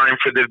enough time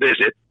for the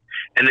visit,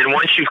 and then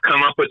once you've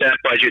come up with that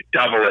budget,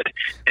 double it,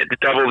 and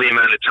double the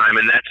amount of time,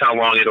 and that's how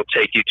long it'll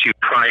take you to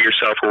pry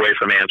yourself away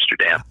from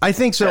Amsterdam. I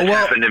think so. That's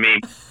happened to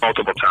me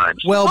multiple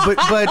times. Well,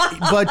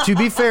 but to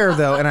be fair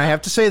though, and I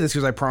have to say this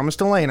because I promised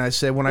Elaine, I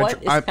said when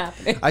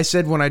I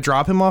said when I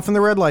drop him off in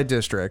the red light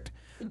district.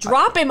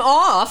 Drop him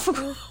off.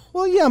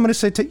 Well, yeah, I'm going to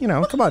say,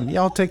 come on,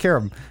 y'all take care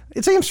of them.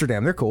 It's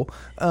Amsterdam. They're cool.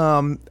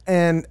 But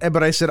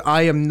I said,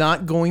 I am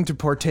not going to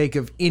partake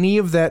of any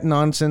of that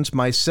nonsense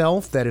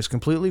myself. That is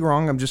completely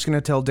wrong. I'm just going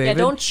to tell David.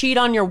 Yeah, don't cheat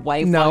on your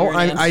wife. No,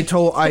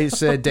 I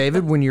said,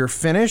 David, when you're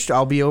finished,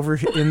 I'll be over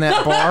in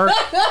that bar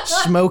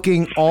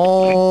smoking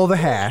all the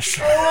hash.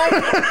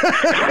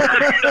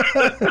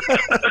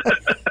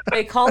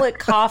 They call it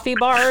coffee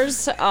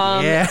bars.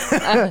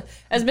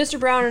 As Mr.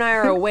 Brown and I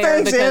are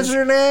aware,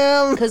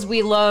 because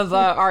we love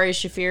Ari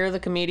Shaffir, the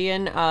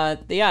comedian.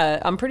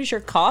 I'm pretty sure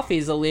coffee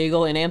is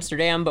illegal in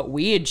Amsterdam, but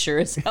weed sure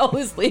as hell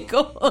is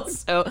legal.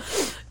 So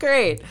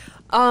great.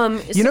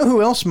 You know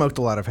who else smoked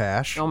a lot of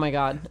hash? Oh my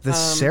God, the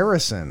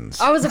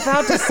Saracens. I was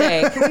about to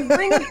say, can we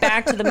bring it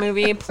back to the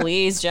movie,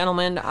 please,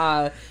 gentlemen?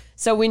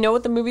 So we know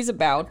what the movie's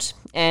about,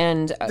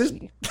 and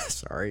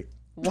sorry.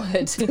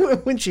 What?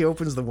 When she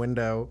opens the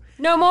window.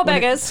 No more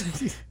beggars.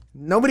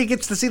 Nobody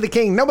gets to see the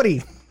king.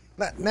 Nobody.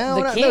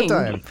 No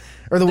time.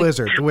 Or the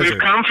wizard. We've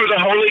come for the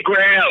Holy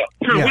Grail.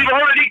 Yeah. We've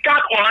already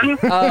got one.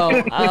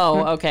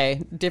 Oh,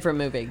 okay. Different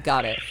movie.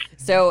 Got it.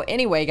 So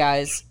anyway,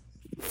 guys.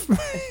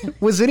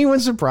 Was anyone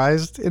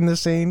surprised in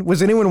this scene?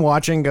 Was anyone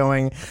watching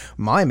going,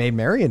 my Maid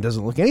Marian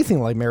doesn't look anything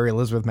like Mary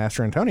Elizabeth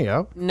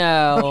Mastrantonio?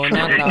 No,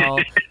 not at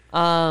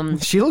all.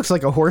 She looks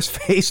like a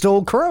horse-faced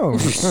old crone.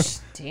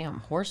 Damn,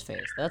 horse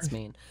face. That's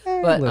mean.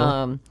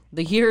 But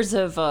the years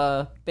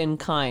have been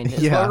kind,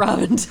 is what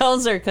Robin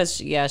tells her, because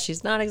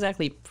she's not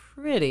exactly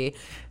pretty.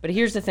 But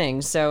here's the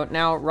thing. So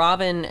now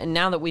Robin,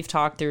 now that we've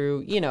talked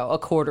through, a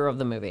quarter of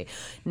the movie,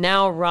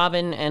 now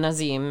Robin and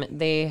Azim,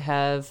 they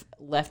have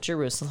left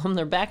Jerusalem.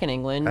 They're back in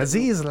England.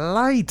 Aziz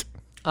Light.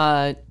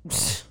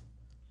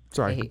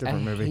 Sorry,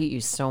 different movie. I hate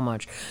you so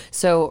much.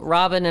 So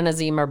Robin and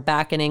Azim are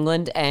back in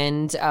England,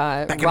 and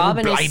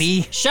Robin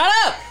is... Shut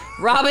up!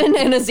 Robin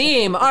and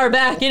Azim are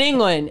back in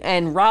England,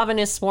 and Robin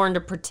is sworn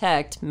to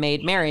protect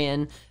Maid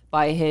Marian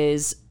by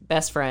his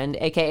best friend,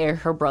 a.k.a.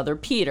 her brother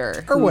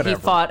Peter, or who whatever.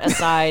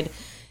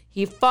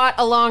 He fought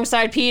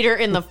alongside Peter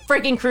in the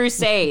freaking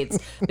Crusades,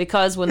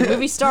 because when the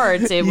movie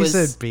starts, You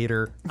said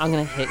Peter. I'm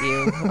gonna hit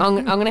you.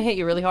 I'm gonna hit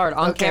you really hard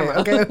on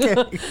camera.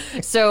 Okay.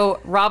 So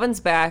Robin's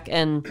back,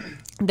 and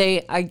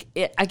I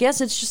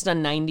guess it's just a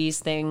 90s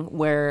thing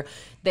where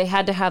they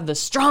had to have the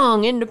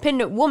strong,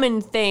 independent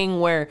woman thing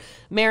where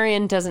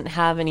Marian doesn't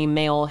have any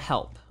male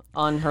help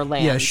on her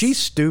land. Yeah, she's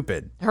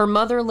stupid. Her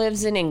mother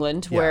lives in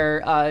England,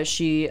 where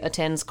she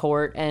attends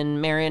court,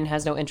 and Marian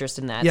has no interest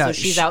in that. So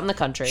she's out in the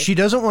country. She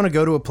doesn't want to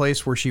go to a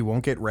place where she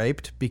won't get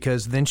raped,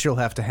 because then she'll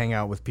have to hang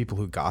out with people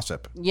who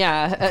gossip.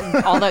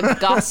 Yeah, all that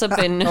gossip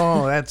and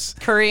that's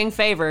currying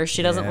favor.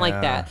 She doesn't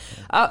like that.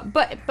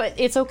 But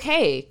it's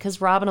okay,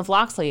 because Robin of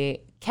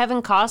Locksley,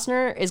 Kevin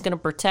Costner is going to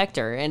protect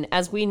her. And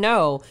as we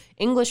know,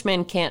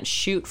 Englishmen can't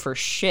shoot for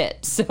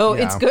shit. So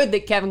it's good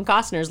that Kevin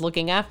Costner is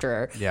looking after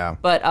her. Yeah.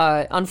 But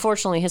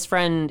unfortunately, his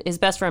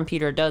best friend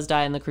Peter does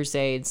die in the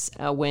Crusades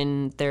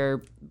when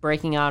they're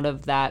breaking out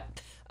of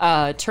that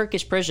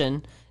Turkish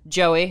prison.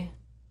 Joey,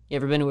 You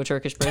ever been to a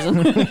Turkish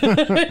prison?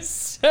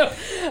 So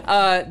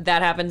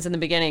that happens in the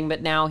beginning,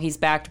 but now he's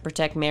back to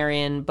protect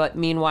Marion. But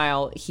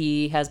meanwhile,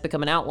 he has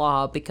become an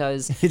outlaw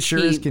because it sure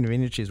is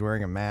convenient she's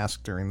wearing a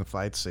mask during the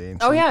fight scene.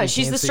 So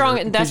she's the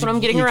strong. That's what I'm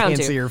getting around to.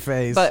 Can't see her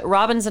face. But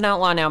Robin's an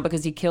outlaw now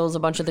because he kills a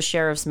bunch of the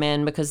sheriff's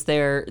men because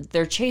they're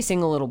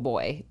chasing a little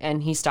boy,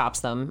 and he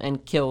stops them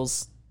and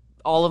kills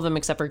all of them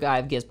except for Guy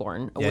of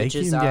Gisborne, which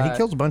is he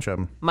kills a bunch of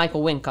them.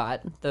 Michael Wincott,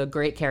 the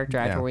great character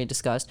actor we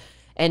discussed.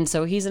 And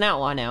so he's an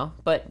outlaw now.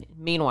 But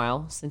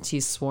meanwhile, since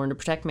he's sworn to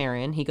protect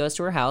Marion, he goes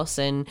to her house,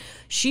 and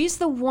she's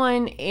the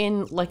one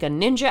in like a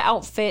ninja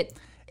outfit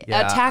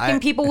attacking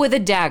people with a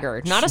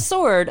dagger. Not a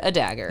sword, a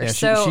dagger.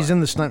 Yeah, she's in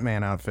the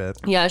stuntman outfit.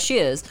 Yeah, she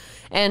is.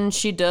 And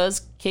she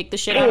does kick the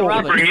shit out of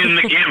Robin. Bring in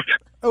the gimp.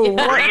 Bring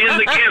in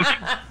the gimp.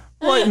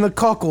 Right in the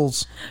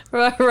cockles.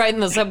 Right in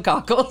the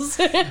subcockles.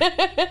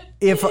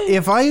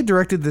 If I had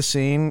directed this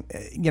scene,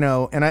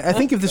 and I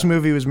think if this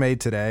movie was made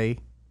today,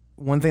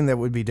 one thing that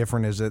would be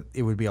different is that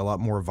it would be a lot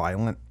more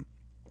violent.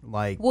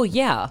 Well,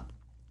 yeah.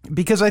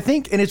 Because I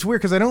think, and it's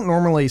weird because I don't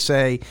normally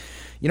say,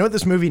 you know what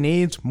this movie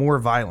needs? More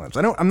violence.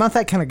 I'm not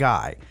that kind of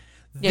guy.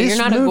 Yeah, you're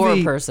not a gore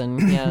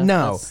person. Yeah,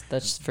 no.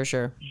 That's for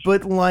sure.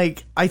 But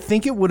I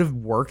think it would have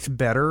worked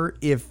better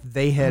if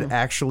they had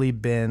actually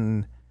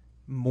been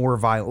more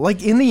violent.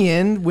 Like in the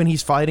end, when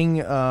he's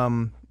fighting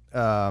Alan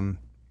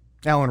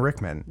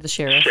Rickman. The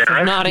sheriff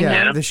of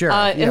Nottingham. Yeah, the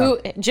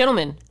sheriff.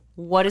 Gentlemen,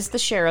 what is the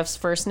sheriff's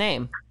first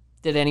name?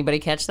 Did anybody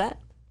catch that?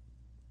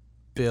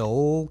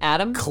 Bill.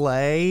 Adam?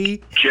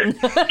 Clay. Joe?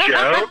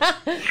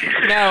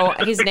 No,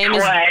 his name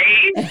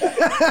Clay? is...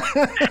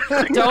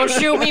 Don't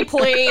shoot me,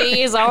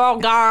 please. Oh,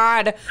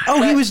 God.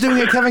 Oh, he was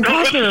doing a Kevin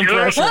Costner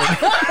impression.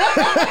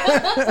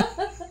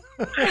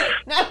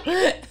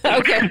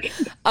 Okay.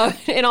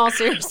 In all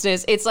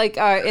seriousness, it's like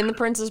in The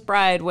Princess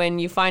Bride when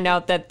you find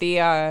out that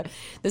the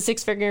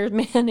six-figure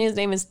man, his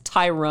name is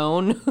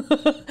Tyrone.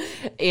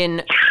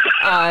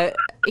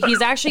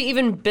 He's actually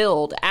even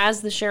billed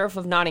as the Sheriff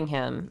of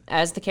Nottingham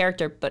as the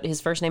character, but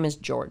his first name is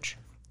George.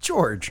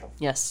 George.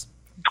 Yes.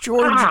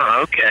 George.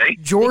 Oh, okay.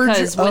 George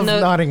of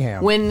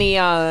Nottingham. When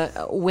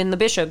the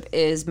bishop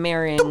is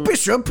marrying the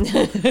bishop,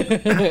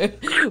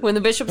 when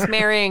the bishop's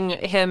marrying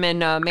him and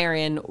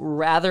Marion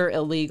rather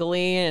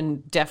illegally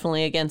and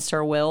definitely against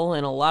her will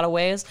in a lot of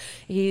ways,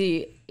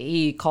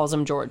 he calls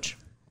him George.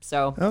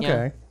 So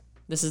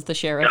this is the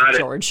sheriff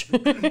George.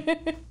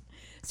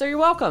 So you're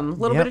welcome. A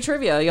little bit of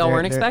trivia y'all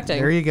weren't expecting.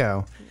 There you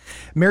go.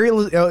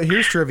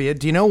 Here's trivia.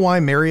 Do you know why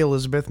Mary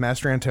Elizabeth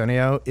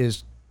Mastrantonio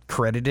is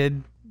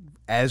credited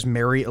as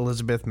Mary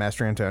Elizabeth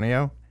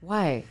Mastrantonio?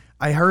 Why?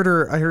 I heard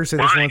her say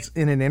this once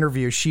in an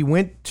interview. She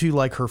went to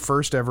like her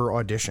first ever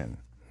audition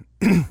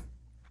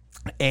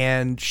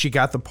and she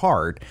got the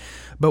part.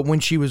 But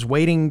when she was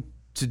waiting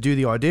to do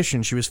the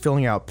audition, she was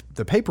filling out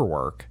the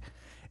paperwork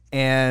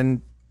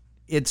and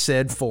it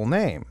said full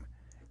name.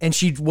 And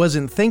she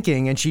wasn't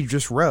thinking and she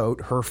just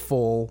wrote her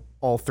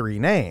all three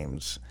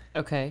names.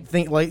 Okay.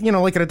 Think like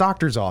at a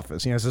doctor's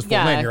office, it says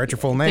full name. You write your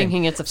full name.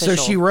 Thinking it's official.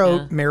 So she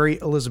wrote Mary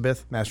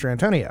Elizabeth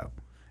Mastrantonio.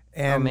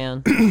 And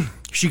man.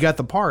 She got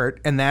the part,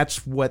 and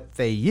that's what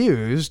they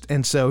used,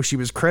 and so she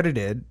was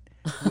credited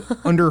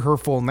under her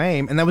full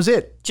name, and that was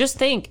it. Just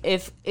think,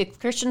 if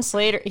Christian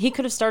Slater, he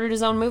could have started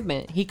his own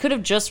movement. He could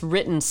have just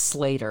written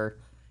Slater.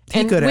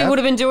 We would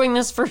have been doing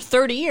this for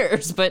 30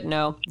 years, but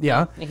no.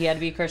 Yeah. He had to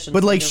be a Christian.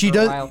 But like she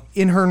does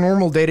in her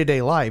normal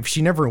day-to-day life,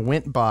 she never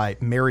went by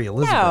Mary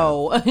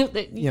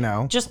Elizabeth.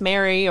 No. Just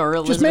Mary or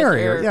Elizabeth just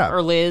Mary,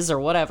 or Liz or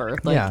whatever.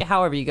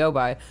 However you go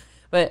by.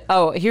 But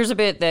here's a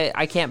bit that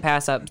I can't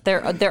pass up.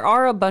 There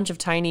are a bunch of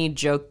tiny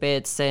joke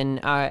bits,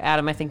 and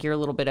Adam, I think you're a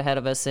little bit ahead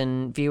of us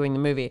in viewing the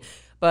movie.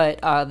 But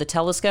the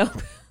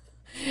telescope.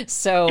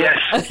 So,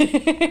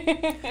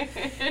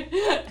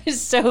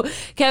 so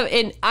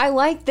Kevin, I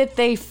like that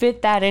they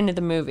fit that into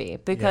the movie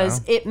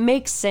because it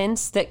makes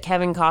sense that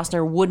Kevin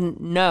Costner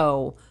wouldn't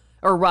know,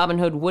 or Robin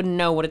Hood wouldn't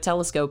know what a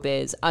telescope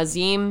is.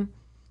 Azim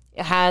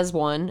has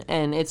one,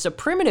 and it's a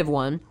primitive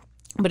one.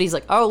 But he's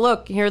like, oh,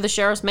 look, here are the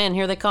sheriff's men.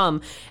 Here they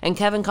come. And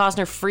Kevin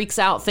Costner freaks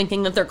out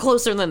thinking that they're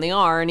closer than they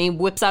are. And he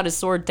whips out his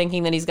sword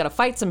thinking that he's got to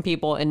fight some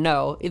people. And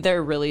no,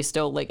 they're really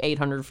still like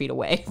 800 feet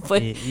away.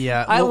 But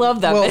I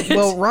love that bit.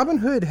 Well, Robin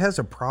Hood has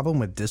a problem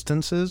with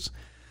distances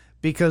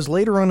because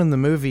later on in the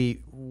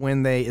movie,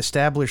 when they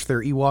establish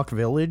their Ewok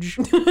village,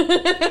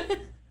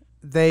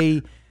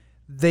 they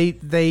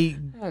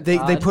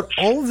put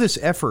all of this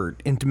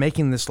effort into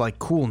making this like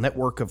cool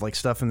network of like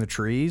stuff in the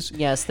trees.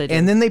 Yes, they do.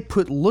 And then they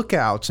put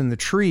lookouts in the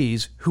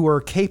trees who are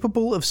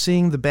capable of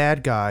seeing the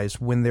bad guys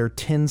when they're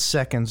 10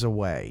 seconds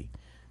away.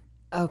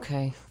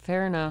 Okay,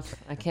 fair enough.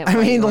 I can't. I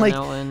mean, like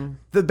that one.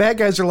 The bad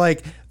guys are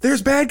like,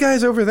 "There's bad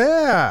guys over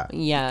there."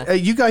 Yeah,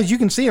 you guys, you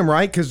can see them,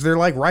 right? Because they're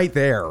like right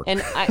there.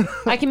 And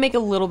I can make a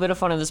little bit of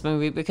fun of this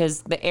movie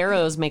because the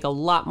arrows make a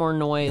lot more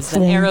noise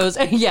than arrows.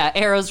 Yeah,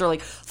 arrows are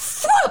like,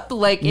 up!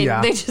 Like,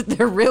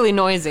 they're really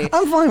noisy.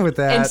 I'm fine with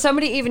that. And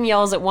somebody even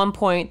yells at one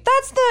point,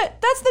 that's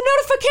the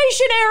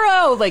notification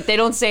arrow! Like, they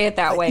don't say it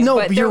that way. No,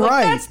 but you're like,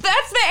 right. That's the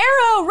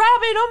arrow, Robin,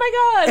 oh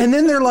my God. And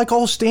then they're like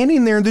all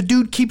standing there, and the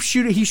dude keeps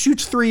shooting. He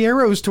shoots 3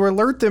 arrows to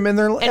alert them, and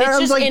they're and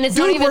it's like, it's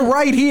dude, not even, we're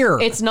right here.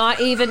 It's not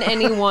even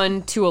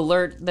anyone to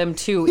alert them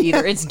to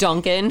either. It's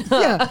Duncan.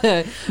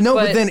 Yeah. No,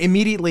 but then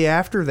immediately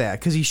after that,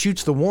 because he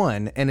shoots the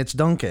one, and it's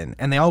Duncan,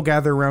 and they all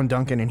gather around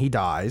Duncan, and he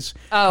dies.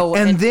 Oh,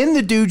 and then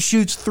the dude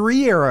shoots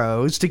 3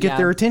 arrows to get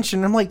their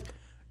attention. I'm like,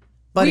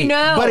 buddy,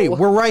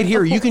 we're right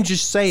here. You can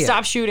just say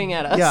Stop shooting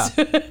at us.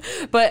 Yeah.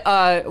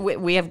 But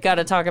we have got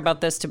to talk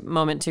about this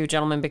moment too,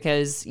 gentlemen,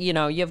 because, you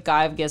have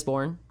Guy of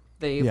Gisborne,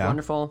 the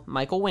wonderful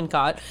Michael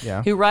Wincott,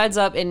 who rides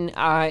up, and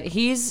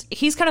he's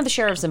kind of the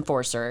sheriff's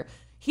enforcer.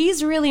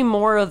 He's really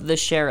more of the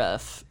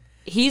sheriff.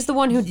 He's the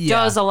one who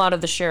does a lot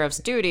of the sheriff's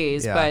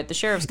duties, but the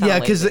sheriff's kind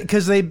of lazy.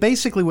 because they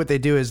basically, what they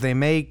do is they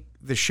make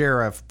the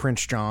sheriff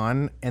Prince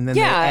John, and then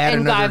they add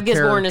and another Guy of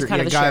Gisborne character. is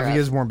kind of the Guy sheriff. of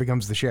Gisborne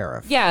becomes the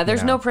sheriff. Yeah,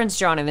 there's no Prince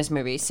John in this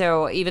movie,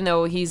 so even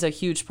though he's a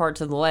huge part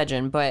to the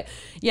legend, but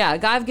yeah,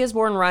 Guy of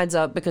Gisborne rides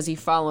up because he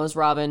follows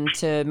Robin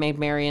to Maid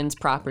Marian's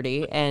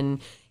property,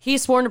 and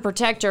he's sworn to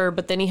protect her,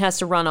 but then he has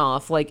to run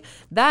off. Like,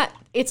 that,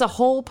 it's a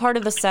whole part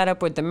of the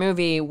setup with the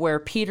movie where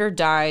Peter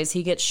dies.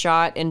 He gets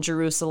shot in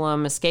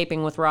Jerusalem,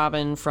 escaping with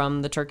Robin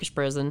from the Turkish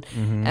prison,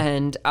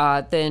 and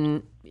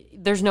then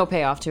there's no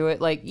payoff to it.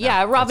 Like,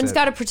 Robin's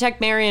got to protect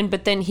Marion,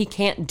 but then he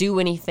can't do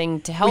anything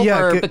to help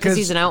her because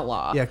he's an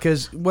outlaw. Yeah,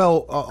 because,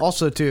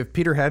 also, too, if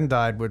Peter hadn't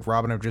died, would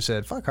Robin have just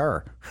said, fuck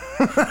her?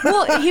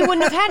 Well, he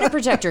wouldn't have had to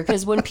protect her,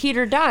 because when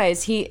Peter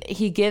dies,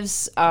 he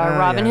gives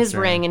Robin his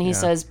ring, and he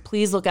says,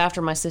 please look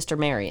after my sister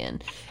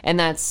Marion. And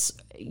that's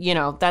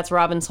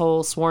Robin's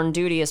whole sworn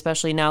duty,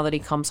 especially now that he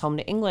comes home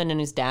to England and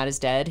his dad is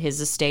dead.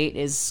 His estate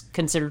is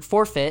considered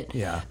forfeit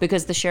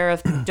because the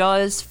sheriff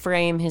does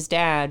frame his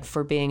dad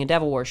for being a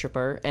devil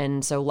worshiper,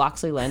 and so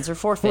Loxley lands are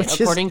forfeit,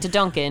 according to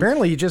Duncan.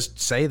 Apparently you just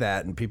say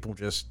that and people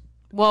just...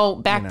 Well,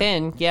 back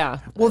then,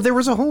 yeah. Well, there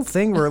was a whole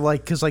thing where, like,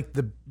 because like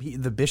the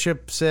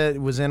bishop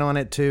was in on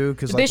it too,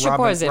 because like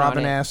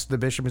Robin asked the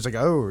bishop, he's like,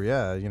 oh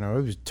yeah, it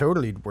was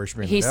totally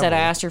worshiping. He the said, devil.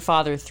 I asked your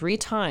father 3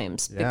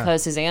 times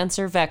because his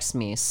answer vexed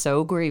me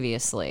so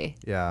grievously.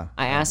 Yeah,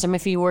 I asked him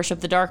if he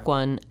worshipped the Dark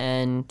One,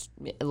 and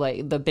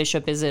like the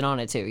bishop is in on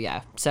it too.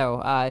 Yeah,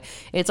 so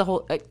it's a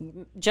whole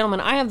gentlemen.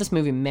 I have this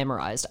movie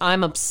memorized.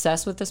 I'm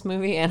obsessed with this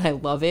movie, and I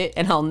love it,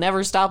 and I'll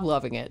never stop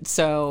loving it.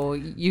 So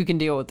you can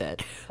deal with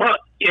it. Well,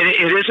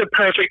 it is a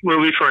perfect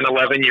movie for an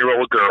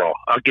 11-year-old girl.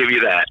 I'll give you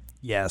that.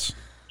 Yes.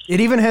 It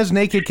even has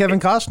naked Kevin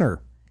Costner.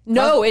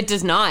 No, it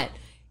does not.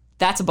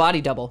 That's a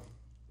body double.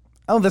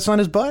 Oh, that's on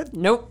his butt?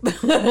 Nope.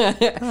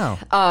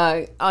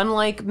 Oh.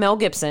 Unlike Mel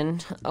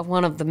Gibson,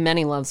 one of the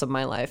many loves of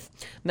my life,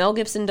 Mel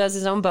Gibson does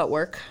his own butt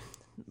work.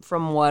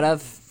 From what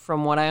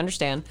I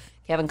understand,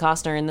 Kevin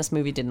Costner in this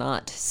movie did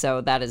not.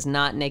 So that is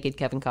not naked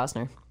Kevin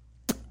Costner.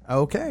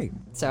 Okay.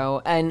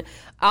 So, and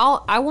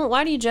I won't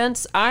lie to you,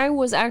 gents. I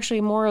was actually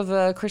more of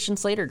a Christian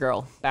Slater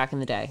girl back in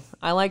the day.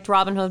 I liked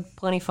Robin Hood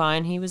plenty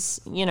fine. He was,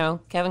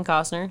 Kevin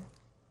Costner.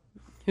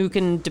 Who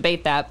can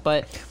debate that?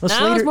 But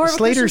now I was more of a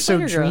Slater's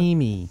Christian Slater so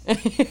dreamy.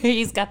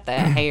 He's got the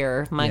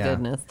hair. My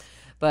goodness.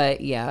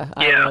 But yeah,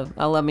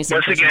 I love me some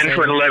Once Christian again,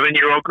 Slater. for an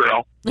 11-year-old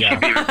girl,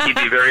 he'd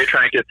be very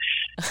attractive.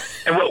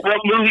 And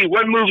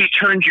what movie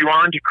turned you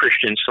on to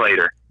Christian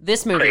Slater?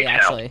 This movie,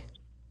 actually.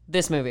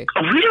 This movie.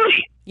 Oh,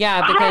 really?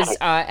 Yeah, because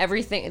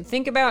everything.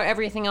 Think about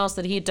everything else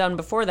that he'd done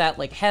before that,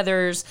 like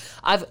Heathers.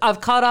 I've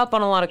caught up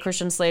on a lot of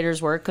Christian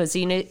Slater's work because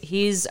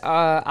he's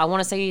I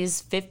want to say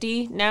he's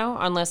 50 now,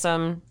 unless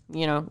I'm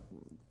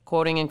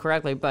quoting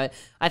incorrectly, but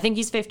I think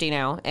he's 50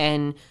 now,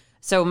 and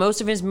so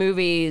most of his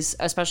movies,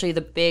 especially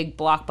the big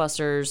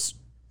blockbusters,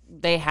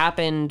 they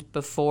happened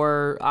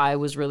before I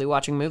was really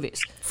watching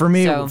movies. For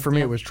me,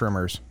 it was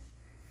Tremors.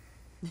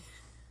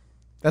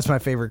 That's my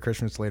favorite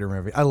Christian Slater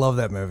movie. I love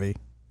that movie.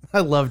 I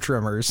love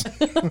Tremors.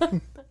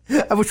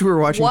 I wish we were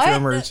watching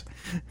Tremors.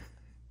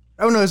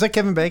 Oh no, is that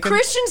Kevin Bacon?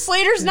 Christian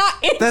Slater's not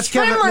in That's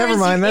Tremors. Kevin. Never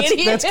mind.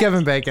 That's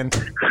Kevin Bacon.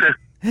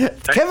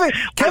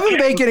 Kevin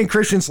Bacon and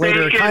Christian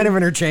Slater are kind of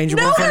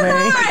interchangeable for me.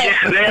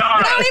 Yeah, they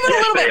are. Not even a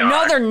little bit. They No,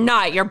 are. they're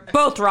not. You're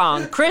both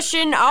wrong.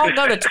 Christian, I'll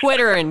go to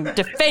Twitter and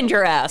defend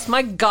your ass.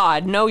 My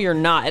God, no, you're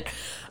not.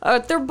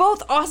 They're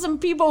both awesome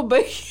people,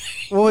 but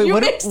you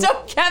mixed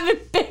up Kevin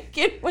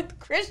Bacon with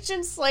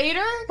Christian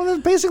Slater? Well, they're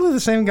basically the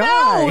same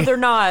guy. No, they're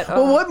not.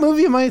 Well, what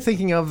movie am I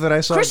thinking of that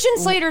I saw? Christian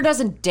Slater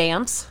doesn't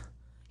dance.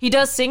 He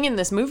does sing in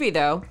this movie,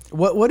 though.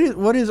 What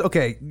is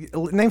okay?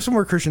 Name some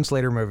more Christian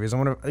Slater movies. I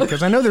want to,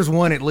 because I know there's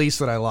one at least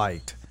that I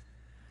liked.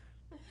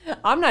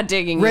 I'm not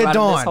digging Red you out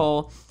Dawn. of this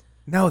hole.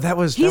 No, that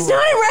was. He's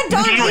not in Red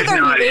Dawn He was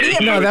either, not you in- idiot.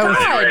 he No, was that not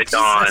was- in Red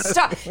Dawn.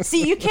 Stop.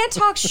 See, you can't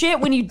talk shit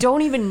when you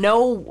don't even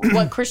know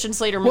what Christian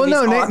Slater Well,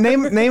 movies no, are.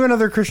 name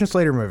another Christian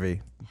Slater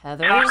movie.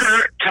 Heathers?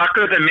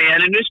 Tucker, the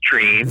Man in His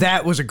Dream.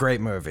 That was a great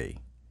movie.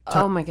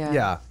 Oh my God.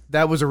 Yeah,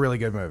 that was a really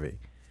good movie.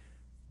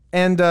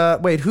 And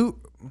wait, who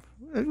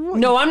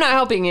No, I'm not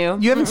helping you.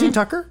 You haven't seen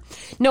Tucker?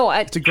 No,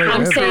 a great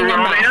I'm movie. saying I'm not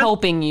Romance?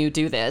 helping you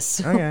do this.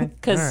 Okay.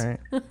 Because All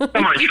right.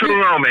 Come on,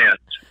 True Romance.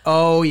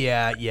 Oh,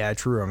 yeah,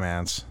 True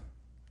Romance.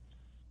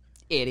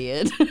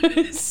 idiot.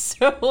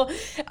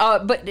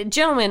 But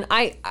gentlemen,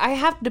 I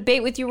have to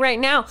debate with you right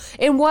now.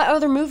 In what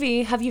other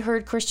movie have you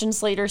heard Christian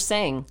Slater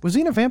sing? Was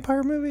he in a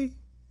vampire movie?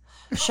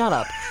 Shut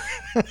up.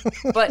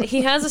 But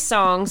he has a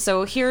song,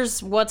 so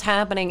here's what's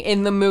happening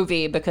in the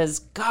movie, because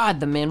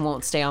God, the men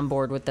won't stay on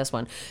board with this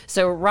one.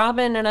 So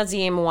Robin and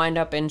Azim wind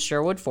up in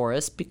Sherwood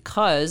Forest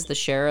because the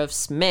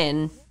sheriff's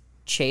men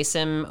chase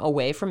him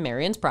away from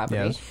Marion's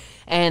property. Yes.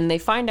 And they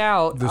find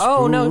out, The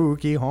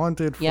spooky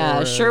haunted forest.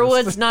 yeah,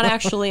 Sherwood's not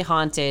actually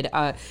haunted.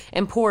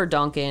 And poor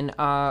Duncan,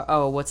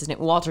 what's his name?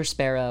 Walter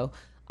Sparrow.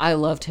 I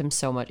loved him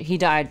so much. He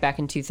died back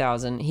in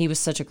 2000. He was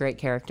such a great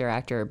character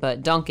actor.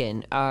 But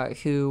Duncan,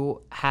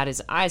 who had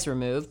his eyes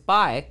removed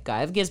by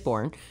Guy of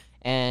Gisborne,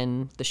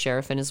 and the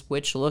sheriff and his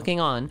witch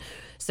looking on.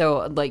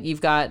 So, like, you've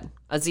got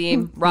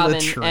Azim, Robin,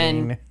 Latrine.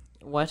 and...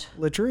 What?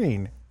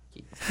 Latrine.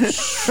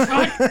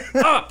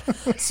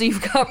 So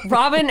you've got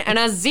Robin and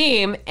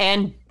Azim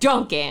and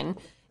Duncan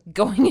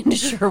going into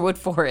Sherwood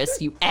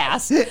Forest, you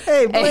ass.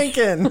 Hey,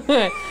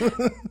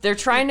 Blinken. They're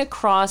trying to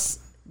cross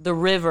the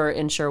river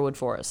in Sherwood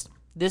Forest.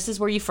 This is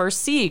where you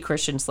first see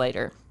Christian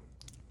Slater,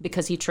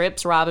 because he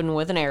trips Robin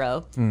with an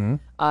arrow. Mm-hmm.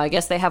 I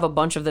guess they have a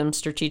bunch of them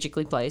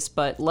strategically placed,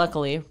 but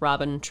luckily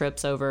Robin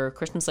trips over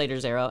Christian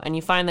Slater's arrow, and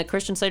you find that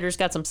Christian Slater's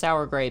got some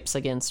sour grapes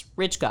against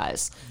rich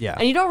guys. Yeah.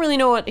 And you don't really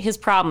know what his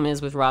problem is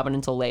with Robin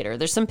until later.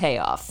 There's some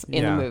payoff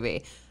in the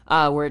movie,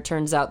 where it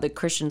turns out that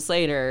Christian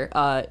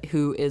Slater,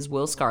 who is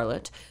Will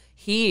Scarlet,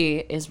 he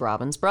is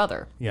Robin's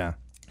brother. Yeah.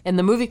 And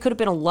the movie could have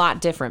been a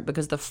lot different,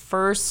 because the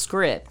first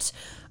script,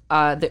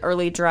 the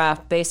early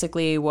draft,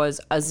 basically was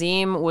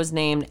Azim was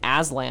named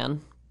Aslan,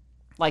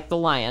 like the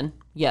lion,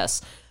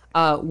 yes.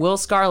 Will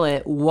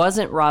Scarlet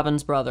wasn't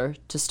Robin's brother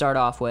to start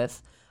off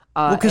with.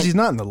 Well, because he's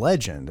not in the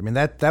legend. I mean,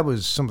 that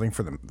was something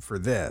for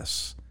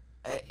this.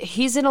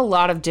 He's in a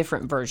lot of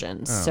different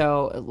versions. Oh.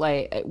 So,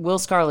 like, Will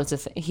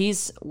Scarlet's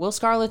Will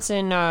Scarlet's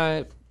in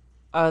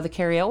the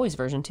Carrie Elwes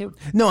version too.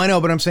 No, I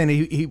know, but I'm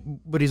saying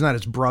but he's not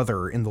his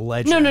brother in the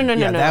legend. No.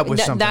 Yeah, that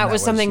was something. That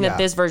was something that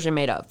this version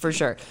made up, for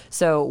sure.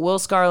 So Will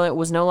Scarlet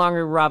was no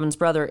longer Robin's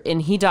brother,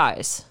 and he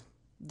dies.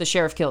 The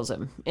sheriff kills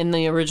him in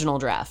the original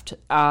draft.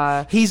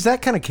 He's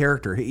that kind of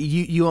character.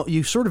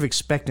 You sort of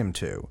expect him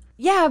to.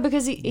 Yeah,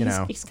 because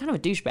he's kind of a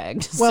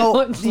douchebag.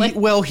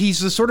 Well, he's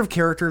the sort of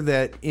character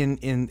that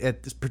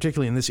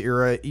particularly in this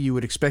era, you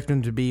would expect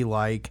him to be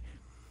like.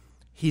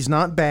 He's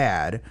not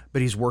bad,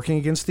 but he's working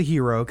against the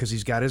hero because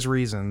he's got his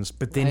reasons.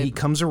 But then he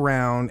comes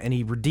around and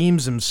he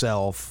redeems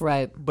himself.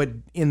 Right. But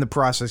in the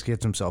process,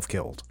 gets himself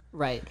killed.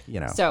 Right. You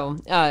know. So,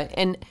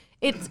 and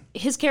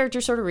his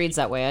character sort of reads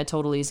that way. I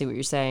totally see what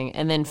you're saying.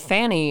 And then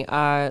Fanny,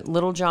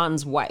 Little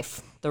John's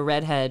wife, the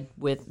redhead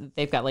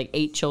they've got like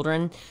 8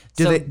 children.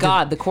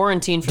 The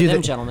quarantine for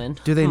them, gentlemen.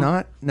 Do they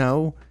not?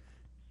 No.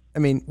 I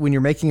mean, when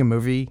you're making a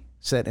movie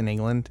set in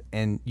England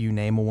and you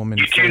name a woman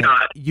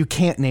you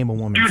can't name a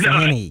woman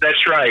Fanny.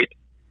 That's right.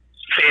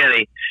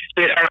 Fanny.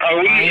 Are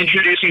we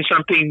introducing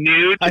something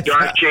new to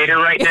Darth Jader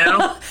right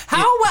now?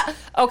 How?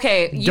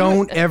 Okay.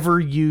 Don't ever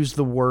use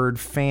the word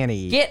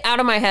Fanny. Get out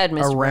of my head,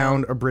 Mr.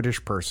 Around Brown. a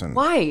British person.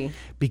 Why?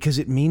 Because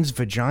it means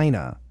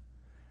vagina.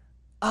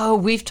 Oh,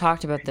 we've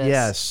talked about this.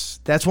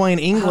 Yes. That's why in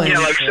England. Yeah,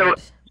 like so.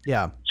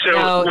 Yeah.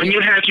 So when you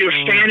have your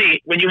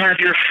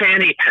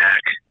fanny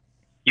pack,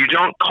 you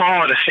don't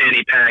call it a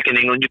fanny pack in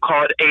England. You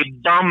call it a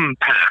bum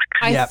pack.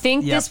 I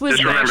think this was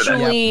Just remember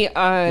that.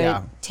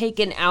 actually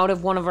taken out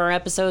of one of our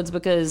episodes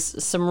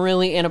because some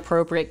really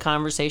inappropriate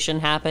conversation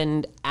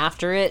happened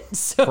after it.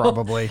 So,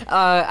 Probably.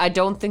 I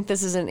don't think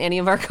this is in any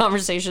of our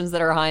conversations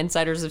that our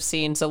hindsiders have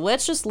seen. So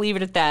let's just leave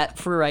it at that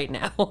for right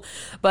now.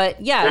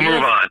 But yeah, We'll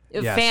move on.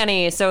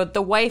 Fanny. So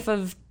the wife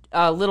of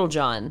Little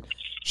John,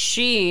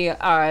 she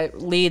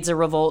leads a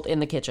revolt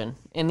in the kitchen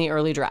in the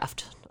early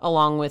draft,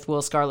 along with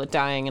Will Scarlet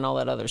dying and all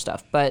that other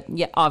stuff. But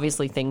yeah,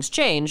 obviously things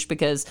changed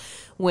because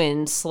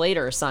when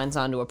Slater signs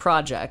on to a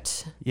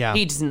project,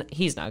 he's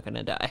not going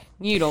to die.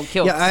 You don't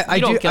kill. Yeah, I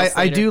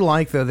Slater. do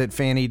like though that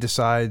Fanny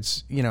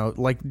decides,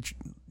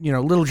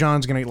 Little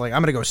John's I'm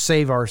gonna go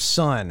save our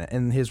son,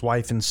 and his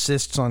wife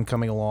insists on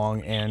coming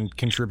along and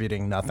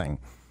contributing nothing.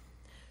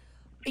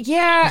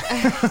 Yeah,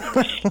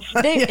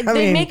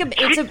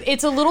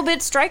 it's a little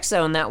bit Strike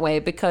Zone that way,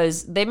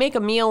 because they make a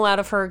meal out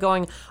of her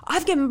going,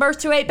 I've given birth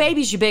to 8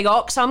 babies, you big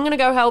ox. I'm gonna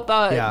go help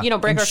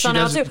break our son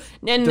out too.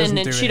 And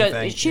then she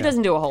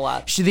doesn't do a whole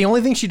lot. The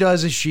only thing she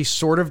does is she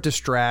sort of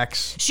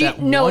distracts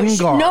one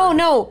guard.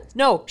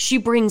 No, she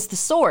brings the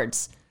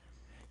swords.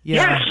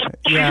 Yeah.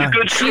 She's a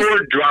good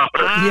sword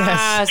dropper.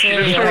 Yes. She's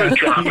a sword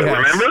dropper,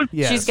 remember?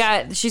 Yes.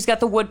 She's got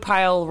the wood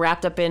pile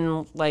wrapped up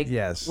in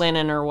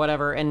linen or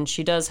whatever, and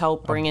she does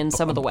help bring in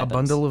some of the weapons. A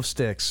bundle of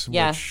sticks.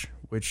 Yeah.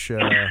 Which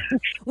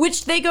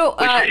they go.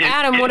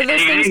 Adam, what are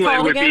those things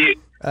called again?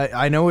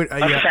 I know it. A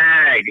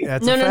fag.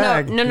 That's No. a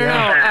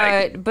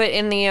fag. But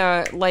in the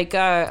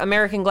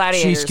American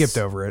Gladiators, she skipped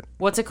over it.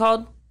 What's it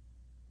called?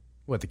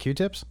 What, the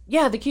Q-tips?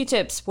 Yeah, the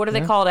Q-tips. What are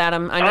they called,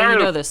 Adam? I know you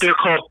know this. They're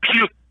called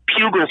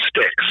pugil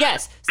sticks.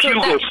 Yes.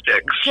 Pugil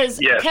sticks.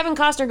 Because yes. Kevin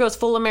Costner goes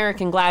full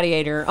American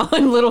Gladiator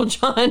on Little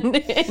John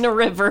in a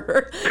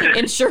river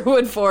in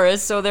Sherwood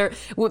Forest, so they're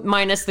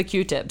minus the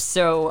Q-tips.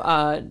 So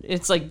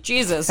it's like,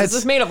 Jesus, is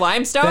this made of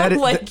limestone?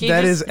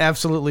 That is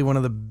absolutely one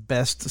of the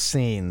best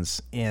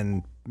scenes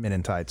in Men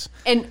in Tights.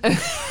 And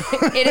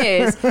it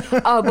is.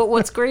 But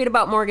what's great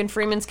about Morgan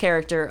Freeman's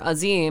character,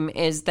 Azim,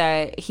 is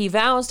that he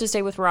vows to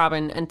stay with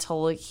Robin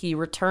until he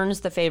returns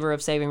the favor of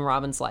saving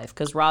Robin's life,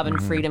 because Robin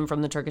freed him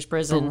from the Turkish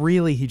prison. But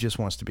really, he just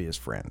wants to be his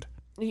friend.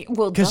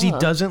 Well, because he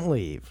doesn't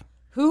leave.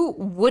 Who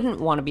wouldn't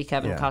want to be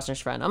Kevin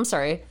Costner's friend? I'm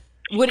sorry.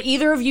 Would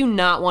either of you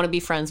not want to be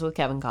friends with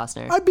Kevin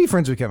Costner? I'd be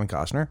friends with Kevin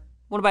Costner.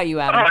 What about you,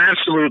 Adam? Oh,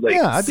 absolutely.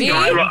 Yeah, I'd be.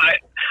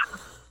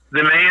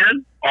 The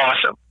man,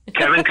 awesome.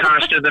 Kevin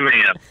Costner, the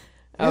man.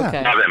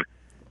 Okay. Love him.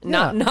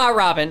 Not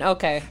Robin.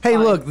 Okay. Hey,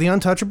 fine. look, The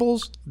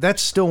Untouchables,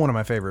 that's still one of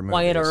my favorite movies.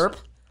 Wyatt Earp.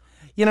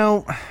 You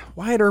know,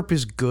 Wyatt Earp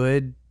is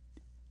good.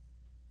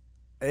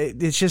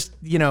 It's just,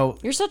 you know.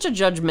 You're such a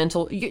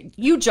judgmental.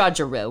 You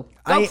judgeroo.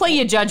 Go play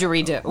your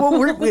judgery-do. Well,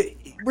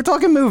 we're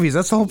talking movies.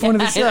 That's the whole point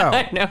of the show.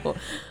 I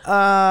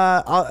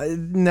know.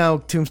 No,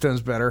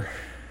 Tombstone's better.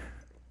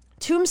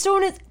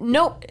 Tombstone is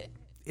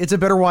It's a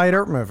better Wyatt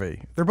Earp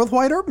movie. They're both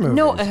Wyatt Earp movies.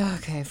 No,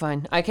 okay,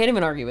 fine. I can't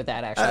even argue with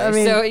that, actually. I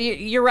mean, so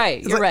you're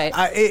right. You're right.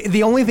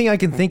 The only thing I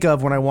can think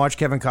of when I watch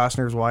Kevin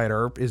Costner's Wyatt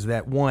Earp is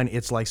that, one,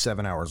 it's like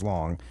 7 hours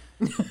long.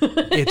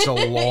 It's a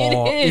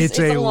long, it's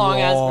a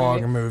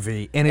long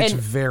movie, and it's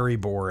very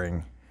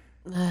boring.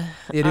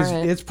 It is.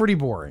 Right. It's pretty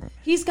boring.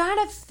 He's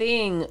got a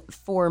thing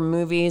for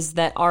movies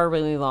that are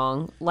really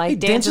long, like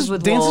Dances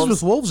with Wolves. Dances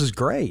with Wolves is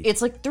great.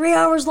 It's like 3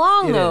 hours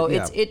long, though.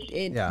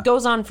 It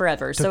goes on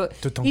forever. So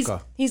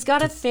he's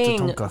got a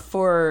thing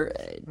for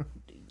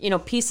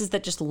pieces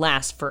that just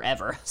last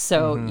forever.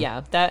 So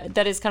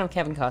that is kind of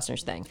Kevin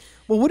Costner's thing.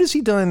 Well, what has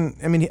he done?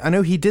 I mean, I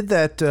know he did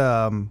that.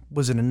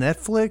 Was it a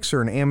Netflix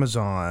or an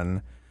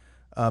Amazon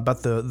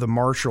about the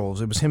Marshalls?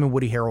 It was him and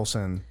Woody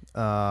Harrelson.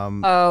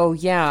 Where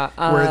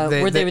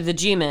they were the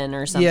G-men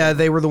or something. Yeah,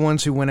 they were the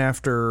ones who went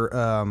after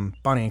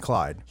Bonnie and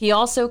Clyde. He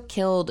also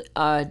killed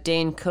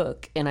Dane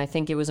Cook, and I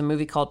think it was a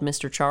movie called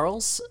Mr.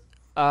 Charles.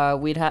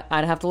 I'd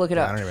have to look it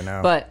up. I don't even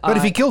know. But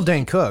if he killed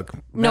Dane Cook,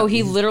 no,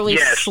 he literally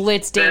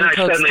slits Dane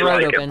Cook's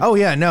throat open. Oh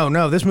yeah,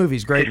 no, this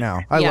movie's great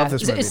now. I love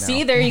this movie now.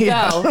 See, there you go.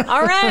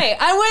 All right,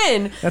 I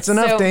win. That's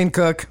enough, Dane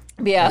Cook.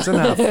 Yeah, that's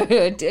enough.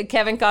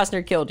 Kevin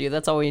Costner killed you.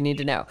 That's all you need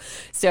to know.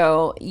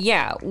 So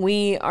yeah,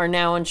 we are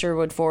now in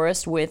Sherwood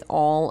Forest with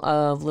all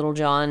of Little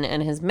John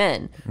and his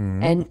men,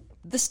 and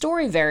the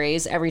story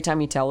varies every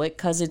time you tell it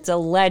because it's a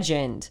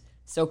legend.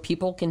 So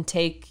people can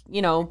take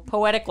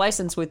poetic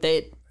license with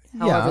it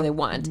however they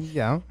want.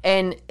 Yeah.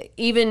 And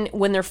even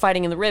when they're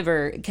fighting in the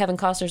river, Kevin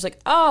Costner's like,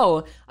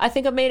 "Oh, I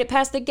think I made it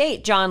past the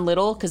gate, John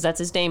Little," because that's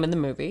his name in the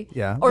movie.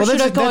 Yeah. Or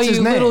should I call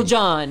you Little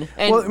John?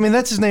 And well, I mean,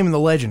 that's his name in the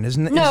legend,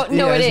 isn't it? No,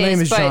 his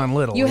name is John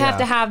Little. You have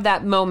to have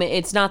that moment.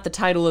 It's not the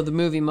title of the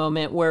movie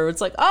moment where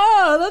it's like,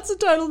 "Oh, that's the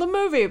title of the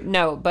movie."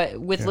 No,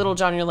 but with Little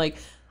John, you're like,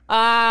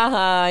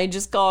 I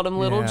just called him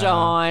Little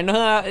John.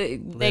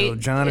 Little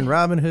John and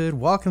Robin Hood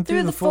walking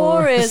through the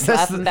forest,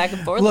 laughing back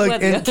and forth.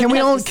 Look, and can we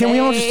all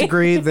just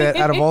agree that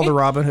out of all the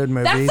Robin Hood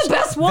movies, that's the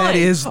best one.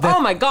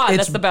 Oh my God,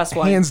 that's the best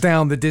one. Hands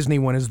down, the Disney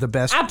one is the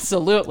best.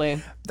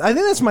 Absolutely. I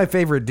think that's my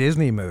favorite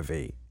Disney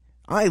movie.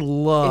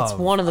 It's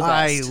one of the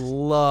best. I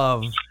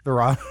love the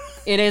Robin.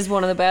 It is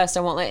one of the best. I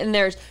won't let. And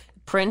there's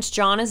Prince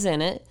John is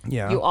in it.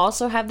 Yeah. You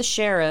also have the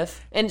sheriff,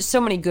 and so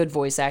many good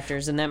voice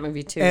actors in that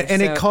movie too.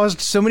 And it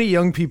caused so many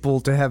young people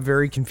to have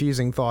very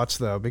confusing thoughts,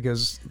 though,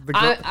 because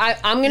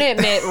I'm going to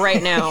admit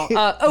right now.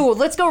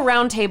 Let's go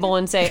round table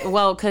and say,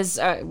 because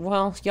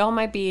y'all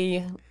might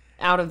be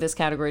out of this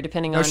category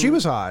depending on. Oh, she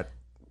was hot.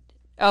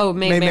 Oh,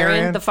 Maid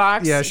Marian, the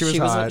fox. Yeah, she was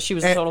hot. She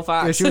was a total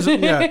fox. Yeah, she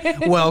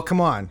was. Well, come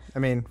on. I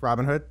mean,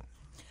 Robin Hood.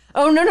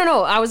 Oh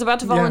no! I was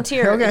about to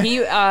volunteer.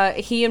 Yeah,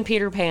 okay. He and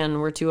Peter Pan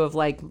were two of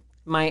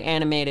my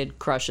animated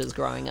crushes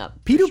growing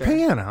up. Peter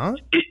Pan, huh?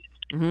 Did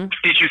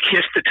you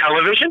kiss the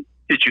television?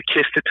 Did you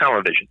kiss the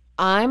television?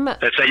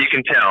 That's how you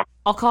can tell.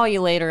 I'll call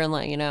you later and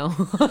let you know.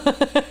 All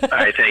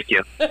right, thank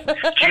you.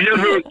 Do you know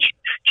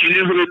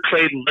who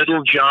played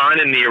Little John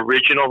in the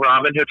original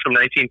Robin Hood from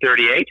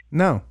 1938?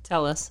 No.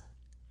 Tell us.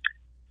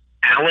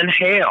 Alan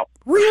Hale.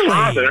 Really?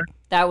 Father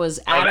that was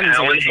Alan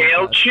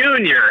Hale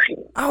Jr.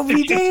 I'll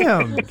be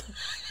damned.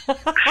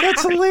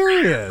 That's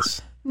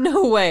hilarious.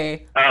 No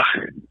way.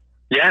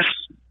 Yes.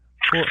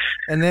 Cool.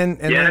 And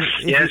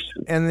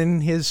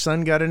then his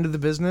son got into the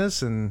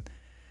business, and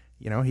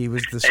he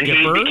was the skipper.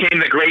 And he became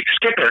the great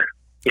skipper.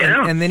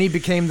 Yeah. And then he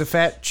became the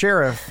fat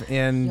sheriff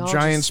in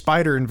Giant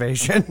Spider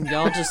Invasion.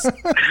 Y'all just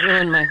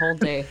ruined my whole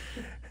day.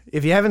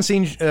 If you haven't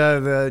seen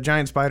the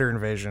Giant Spider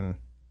Invasion,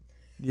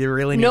 you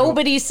really need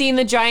Nobody's seen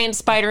the Giant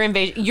Spider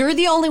Invasion. You're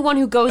the only one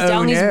who goes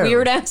down these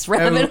weird ass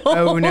rabbit holes.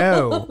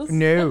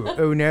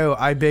 Oh no!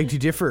 I beg to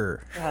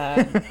differ.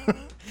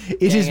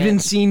 It has been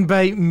seen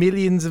by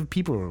millions of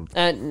people.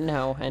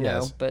 No, I know,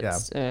 yes,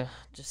 but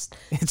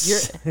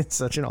It's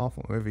such an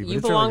awful movie. But You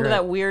it's belong really to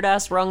great. that weird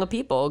ass rung of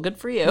people. Good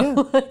for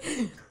you.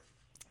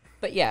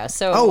 But yeah,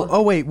 so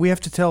Oh wait, we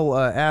have to tell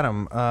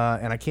Adam,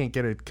 and I can't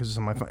get it because it's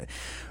on my phone.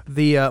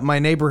 My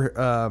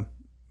neighbor,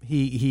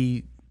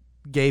 he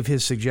gave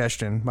his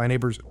suggestion. My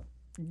neighbor's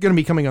going to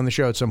be coming on the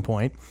show at some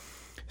point,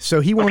 so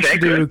he wants to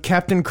do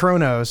Captain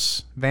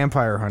Kronos,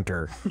 Vampire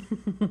Hunter,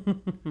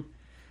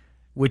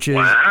 which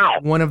is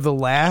one of the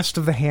last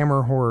of the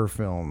Hammer horror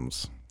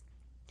films.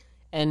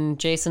 And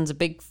Jason's a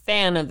big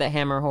fan of the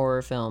Hammer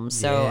horror films,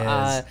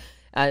 so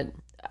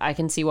I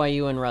can see why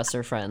you and Russ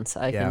are friends.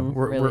 I can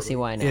really see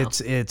why now.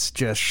 It's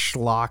just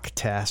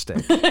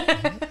schlocktastic.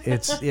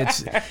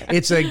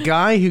 it's a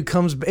guy who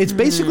comes. It's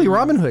basically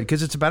Robin Hood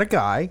because it's about a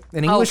guy,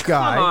 an English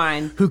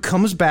guy who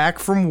comes back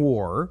from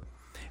war.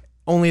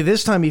 Only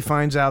this time he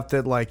finds out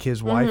that like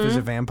his wife is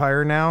a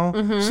vampire now,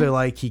 so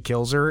like he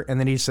kills her, and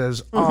then he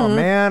says, "Oh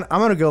man, I'm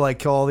gonna go like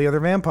kill all the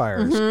other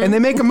vampires," and they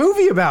make a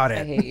movie about it.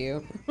 I hate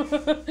you.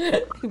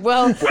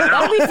 Well,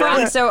 that'll be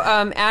fun. So,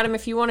 Adam,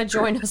 if you want to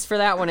join us for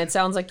that one, it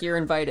sounds like you're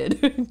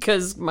invited.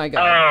 Because my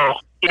God,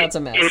 that's a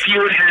mess. If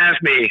you would have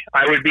me,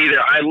 I would be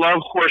there. I love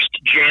Horst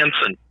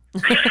Jansen,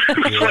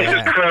 who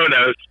plays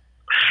Kronos.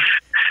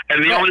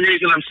 And the only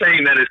reason I'm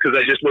saying that is because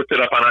I just looked it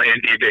up on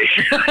IMDb.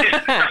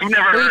 I've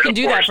never heard you can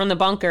do Horst. that from the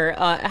bunker.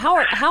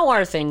 How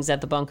are things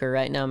at the bunker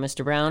right now,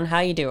 Mr. Brown?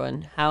 How you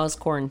doing? How's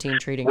quarantine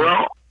treating you?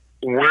 Well,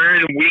 we're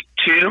in week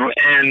 2,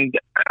 and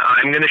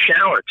I'm going to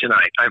shower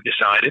tonight. I've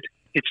decided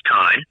it's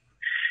time.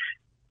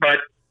 But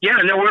yeah,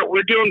 no,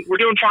 we're doing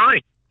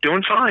fine.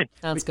 Doing fine.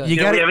 Sounds good. We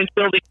haven't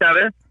killed each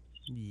other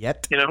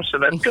yet. So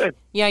that's good.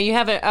 Yeah, you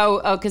have it.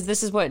 Oh, because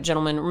this is what,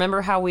 gentlemen.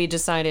 Remember how we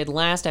decided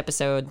last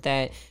episode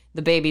that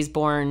the babies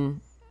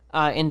born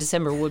in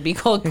December would be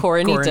called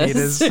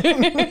Coronitas.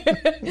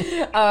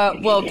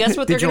 Well, guess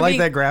what? Did you like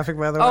that graphic,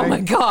 by the way? Oh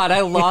my God, I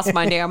lost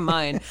my damn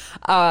mind.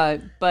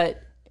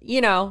 But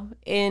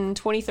in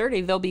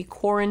 2030 they'll be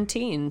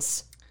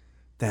quarantines.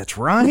 That's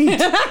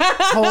right.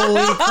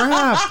 Holy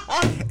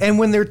crap. And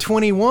when they're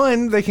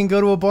 21, they can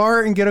go to a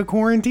bar and get a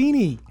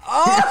quarantini.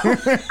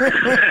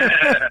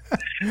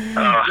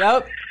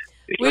 Yep.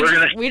 We're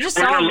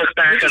gonna look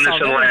back on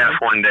this and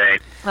laugh one day.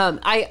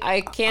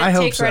 I can't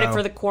take credit so.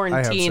 for the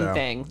quarantine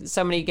thing.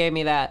 Somebody gave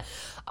me that.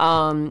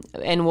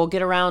 And we'll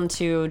get around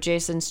to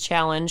Jason's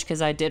challenge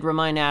because I did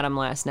remind Adam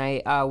last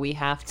night we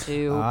have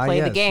to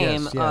play the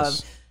game of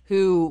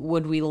who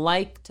would we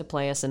like to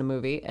play us in a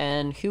movie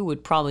and who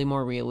would probably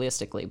more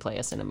realistically play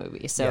us in a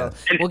movie. So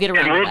we'll get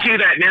around to that. And we'll do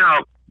that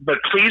now, but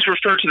please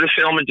refer to the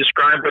film and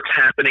describe what's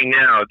happening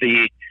now.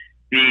 The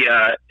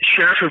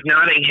Sheriff of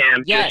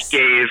Nottingham just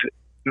gave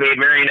Maid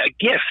Marian a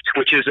gift,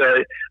 which is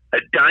a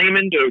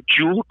diamond or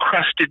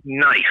jewel-crusted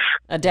knife.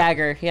 A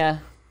dagger, yeah.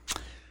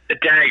 A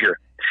dagger.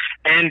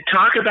 And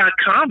talk about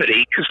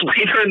comedy, because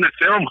later in the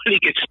film, when he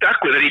gets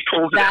stuck with it, he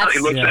pulls it out, he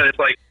looks at it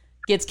like...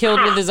 Gets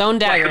killed with his own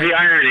dagger. Like the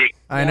irony.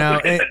 I know.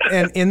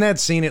 And in that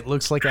scene, it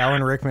looks like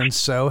Alan Rickman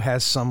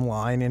has some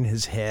line in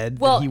his head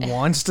that he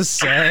wants to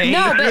say.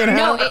 No,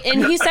 but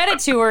and he said it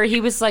to her. He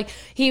was like,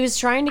 he was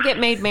trying to get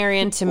Maid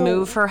Marian to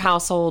move her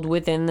household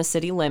within the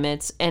city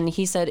limits. And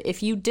he said,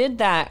 if you did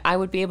that, I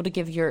would be able to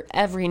give your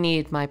every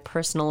need my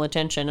personal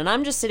attention. And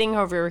I'm just sitting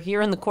over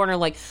here in the corner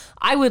like,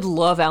 I would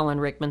love Alan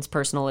Rickman's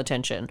personal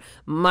attention.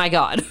 My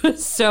God.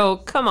 So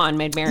come on,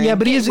 Maid Marian. Yeah,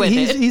 but he's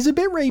a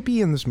bit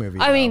rapey in this movie.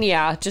 I mean,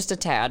 yeah, just a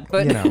tad.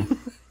 But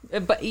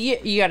but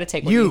you got to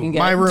take what you can get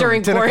my room,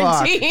 during 10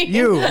 quarantine.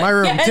 My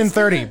room,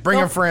 10:30. Bring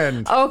a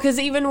friend. Oh, because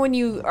even when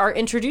you are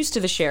introduced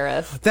to the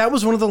sheriff, that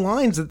was one of the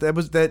lines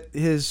that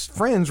his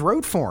friends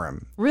wrote for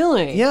him.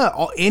 Really?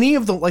 Yeah. Any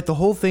of the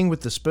whole thing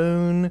with the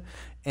spoon.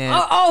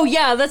 And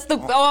yeah, that's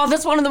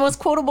one of the most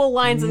quotable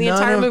lines in the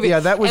entire movie. Yeah,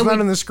 that was not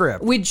in the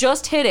script. We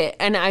just hit it,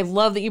 and I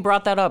love that you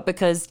brought that up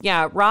because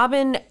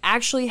Robin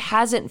actually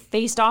hasn't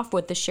faced off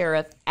with the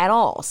sheriff at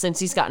all since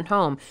he's gotten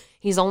home.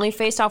 He's only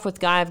faced off with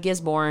Guy of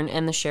Gisborne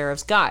and the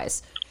sheriff's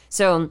guys.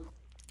 So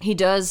he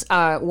does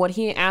what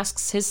he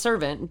asks his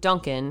servant,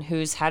 Duncan,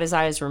 who's had his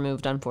eyes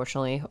removed,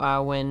 unfortunately,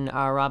 when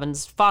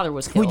Robin's father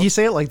was killed. When you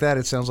say it like that,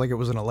 it sounds like it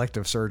was an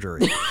elective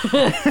surgery.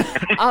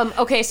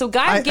 Okay, so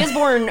Guy of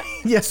Gisborne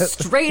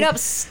straight up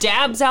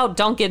stabs out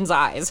Duncan's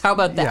eyes. How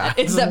about that?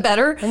 Yeah. Is that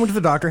better? I went to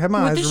the doctor, had my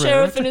eyes removed. With the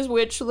sheriff and his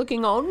witch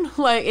looking on.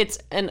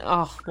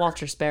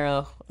 Walter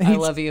Sparrow. I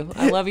love you.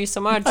 I love you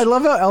so much. I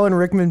love how Alan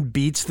Rickman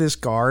beats this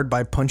guard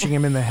by punching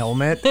him in the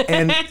helmet.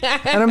 And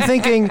I'm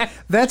thinking,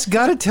 that's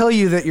got to tell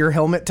you that your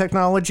helmet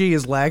technology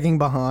is lagging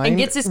behind. And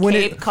gets his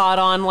cape caught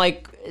on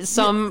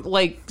some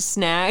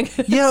snag.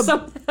 Yeah,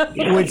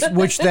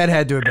 which that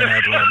had to have been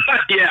Edwin.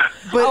 Yeah.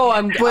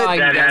 I'm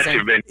that had to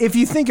have been. If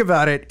you think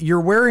about it, you're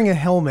wearing a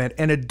helmet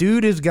and a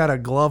dude has got a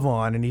glove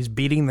on and he's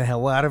beating the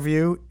hell out of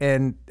you.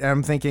 And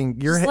I'm thinking,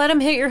 just let him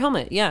hit your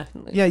helmet. Yeah.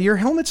 Yeah, your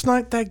helmet's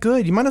not that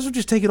good. You might as well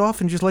just take it off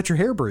and just let your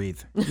hair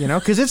breathe.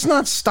 Because it's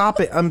not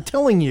stopping. I'm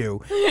telling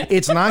you,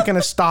 it's not going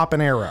to stop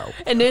an arrow.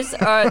 And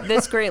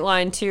this great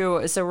line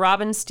too. So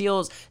Robin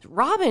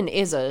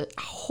is a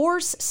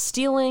horse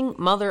stealing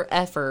mother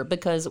effing Jennifer,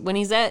 because when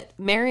he's at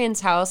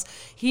Marion's house,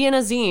 he and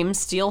Azim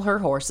steal her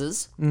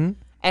horses, and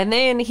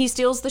then he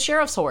steals the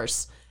sheriff's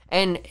horse.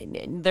 And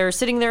they're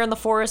sitting there in the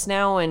forest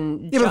now,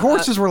 and Yeah, but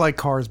horses were like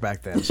cars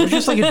back then. So it's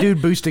just like a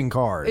dude boosting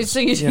cars. So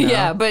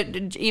yeah,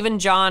 but even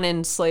John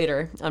and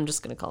Slater, I'm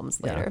just gonna call him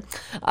Slater.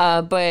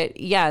 Yeah. But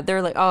yeah,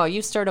 they're like, "Oh,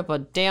 you start up a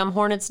damn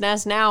hornet's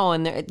nest now,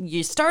 and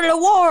you started a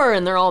war,"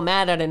 and they're all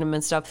mad at him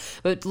and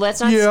stuff. But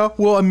let's not. Yeah,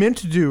 well, I meant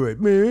to do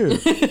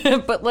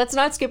it. But let's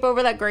not skip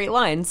over that great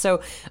line. So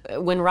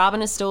when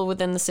Robin is still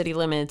within the city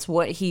limits,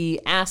 what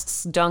he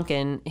asks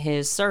Duncan,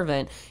 his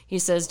servant, he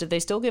says, "Did they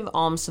still give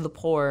alms to the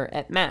poor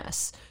at Mass?"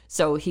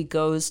 So he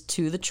goes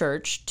to the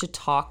church to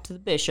talk to the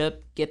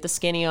bishop, get the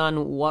skinny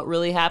on what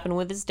really happened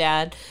with his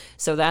dad.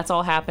 So that's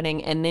all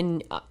happening. And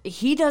then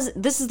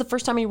this is the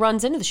first time he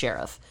runs into the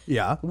sheriff.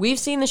 Yeah. We've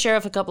seen the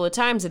sheriff a couple of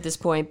times at this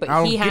point, but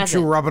I'll he get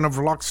hasn't. you, Robin of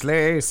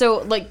Locksley. So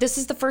like this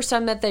is the first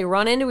time that they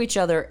run into each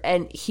other,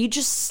 and he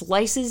just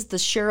slices the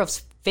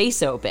sheriff's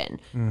face open.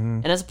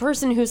 And as a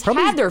person who's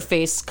had their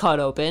face cut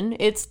open,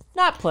 it's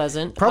not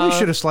pleasant. Probably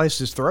should have sliced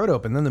his throat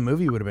open. Then the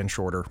movie would have been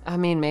shorter. I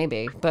mean,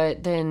 maybe,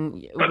 but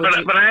then.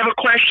 But I have a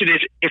question: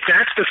 if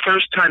that's the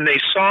first time they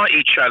saw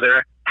each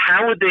other,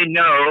 how would they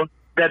know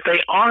that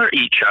they are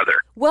each other?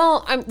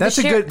 Well,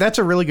 that's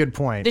a really good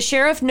point. The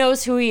sheriff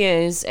knows who he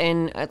is,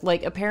 and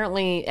like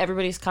apparently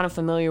everybody's kind of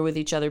familiar with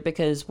each other,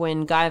 because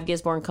when Guy of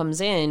Gisborne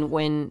comes in,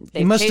 when they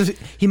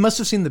he must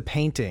have seen the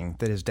painting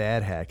that his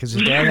dad had, because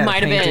his dad had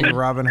a painting of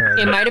Robin Hood.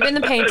 It might have been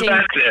the painting.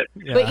 That's it.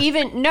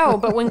 Yeah.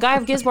 But when Guy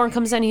of Gisborne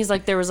comes in, he's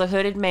like, there was a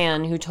hooded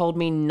man who told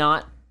me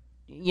not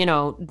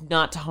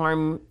to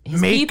harm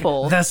his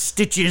people. Make the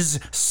stitches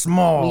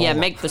small. Yeah,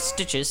 make the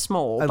stitches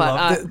small.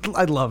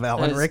 I love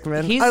Alan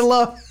Rickman. I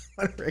love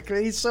Alan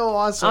Rickman. He's so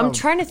awesome. I'm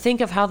trying to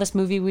think of how this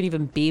movie would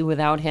even be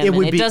without him.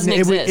 It doesn't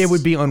exist. It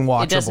would be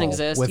unwatchable. It doesn't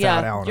exist.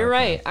 Without Alan you're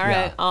Rickman. right. All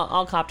right,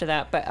 I'll cop to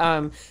that.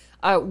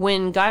 But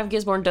when Guy of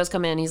Gisborne does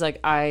come in, he's like,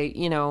 I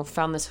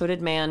found this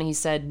hooded man. He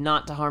said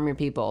not to harm your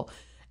people,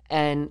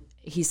 and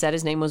he said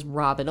his name was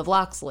Robin of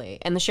Locksley.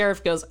 And the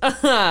sheriff goes,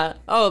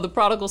 "Oh, the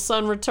prodigal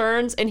son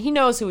returns," and he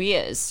knows who he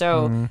is.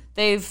 So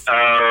they've.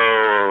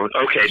 Oh,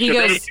 okay. So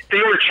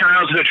they were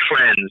childhood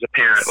friends,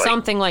 apparently.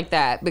 Something like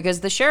that, because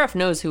the sheriff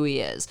knows who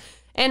he is.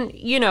 And,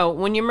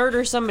 when you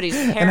murder somebody's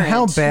parents... And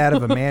how bad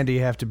of a man do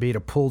you have to be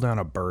to pull down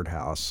a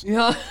birdhouse?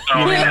 Yeah. Oh,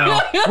 I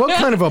know. What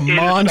kind of a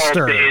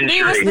monster?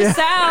 Leave us the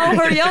sow.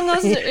 Her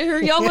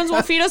young ones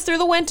will feed us through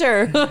the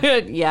winter.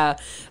 Yeah.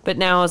 But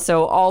now,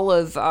 so all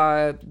of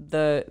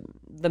the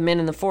men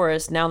in the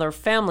forest, now their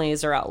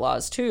families are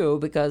outlaws too,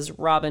 because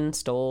Robin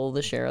stole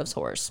the sheriff's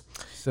horse.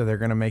 So they're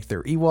going to make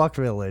their Ewok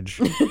village,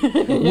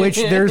 which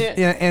there's,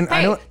 and hey,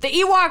 I don't. The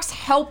Ewoks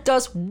helped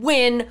us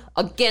win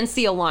against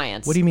the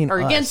Alliance. What do you mean, or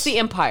us? against the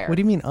Empire? What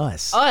do you mean,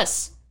 us?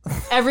 Us,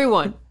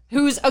 everyone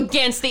who's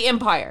against the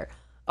Empire.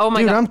 Oh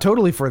my God, I'm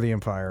totally for the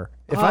Empire.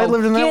 If I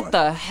lived in that, get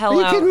the hell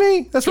out. Are you kidding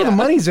me? That's where the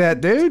money's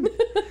at, dude.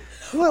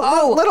 Let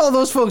all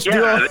those folks do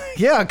it.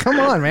 Yeah, come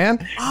on, man.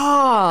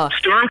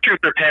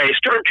 Stormtrooper pay.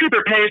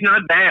 Stormtrooper pay is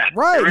not bad.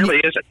 Right. It really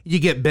isn't. You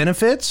get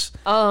benefits.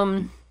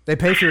 They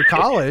pay for your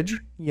college,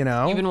 You've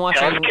been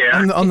watching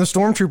healthcare. on the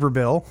Stormtrooper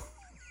bill.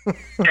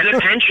 And a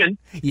pension.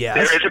 Yes.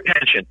 There is a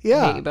pension.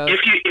 Yeah.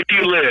 If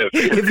you live.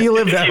 If you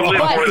live that long.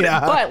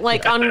 But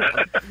like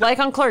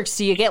on Clerks,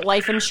 do you get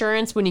life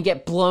insurance when you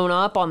get blown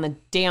up on the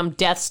damn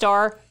Death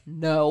Star?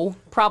 No,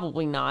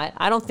 probably not.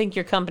 I don't think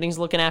your company's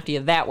looking after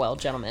you that well,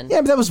 gentlemen. Yeah,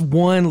 but that was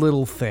one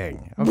little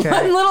thing. Okay.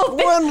 One little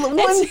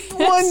thing.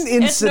 One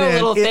incident. It's no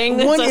little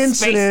thing. One It's a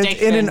space incident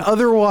station. in an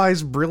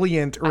otherwise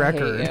brilliant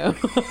record. I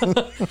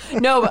hate you.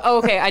 No, but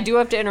okay, I do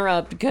have to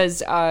interrupt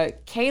because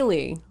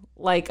Kaylee,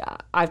 like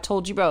I've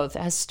told you both,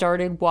 has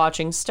started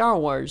watching Star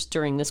Wars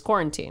during this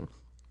quarantine.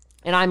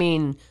 And I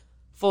mean,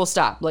 full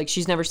stop. Like,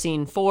 she's never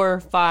seen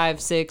 4,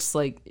 5, 6.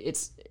 Like,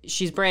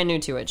 she's brand new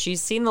to it.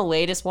 She's seen the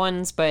latest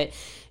ones, but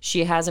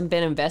she hasn't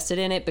been invested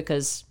in it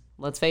because,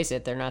 let's face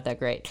it, they're not that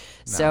great. No.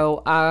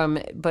 So,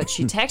 but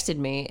she texted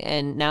me,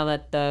 and now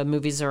that the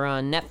movies are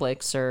on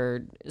Netflix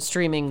or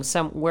streaming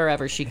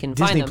wherever she can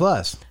find them. Disney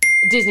Plus.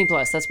 Disney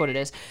Plus, that's what it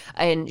is.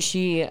 And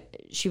she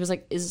was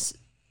like, is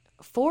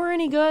 4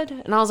 any good?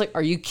 And I was like,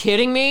 are you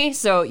kidding me?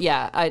 So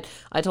yeah,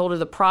 I told her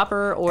the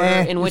proper order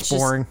in which it's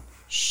boring.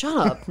 Shut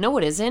up. No,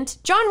 it isn't.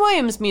 John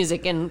Williams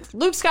music and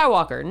Luke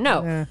Skywalker.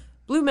 No.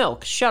 Blue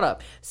milk. Shut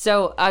up.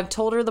 So I've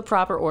told her the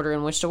proper order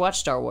in which to watch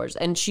Star Wars,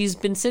 and she's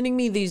been sending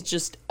me these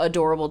just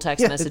adorable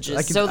text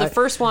messages. The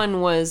first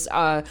one was,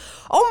 oh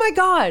my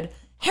God,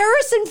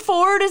 Harrison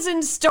Ford is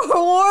in Star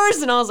Wars,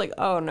 and I was like,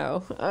 oh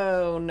no.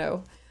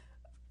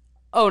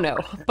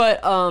 But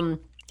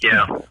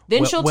yeah.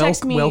 Then she'll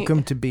text me.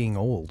 Welcome to being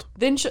old.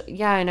 Then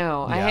I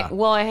know. Yeah.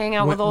 I hang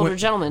out with older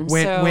gentlemen.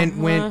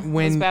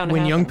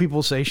 When young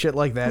people say shit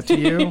like that to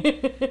you,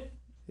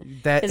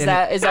 is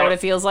that what it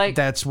feels like?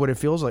 That's what it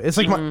feels like. It's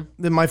like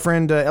my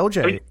friend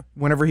LJ.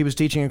 Whenever he was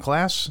teaching a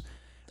class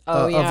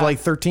of like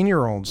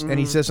 13-year-olds, and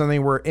he said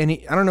something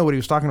I don't know what he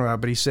was talking about,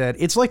 but he said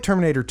it's like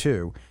Terminator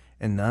 2,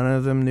 and none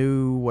of them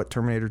knew what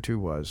Terminator 2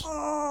 was.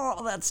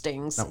 Oh, that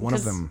stings. Not one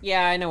of them.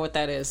 Yeah, I know what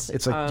that is.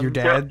 It's like your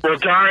dad. Well,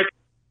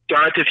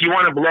 Garth, if you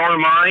want to blow her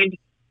mind,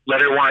 let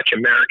her watch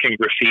American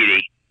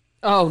Graffiti.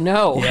 Oh,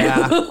 no.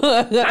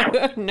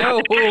 Yeah.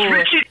 No.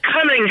 Richard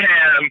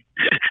Cunningham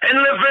and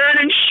Laverne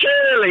and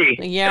Shirley.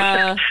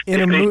 Yeah.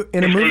 In a movie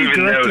even know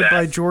directed that.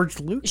 by George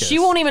Lucas. She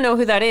won't even know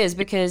who that is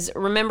because,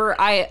 remember,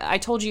 I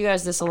told you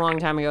guys this a long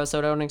time ago, so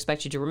I don't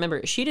expect you to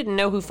remember. She didn't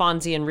know who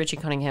Fonzie and Richie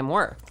Cunningham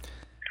were.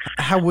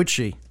 How would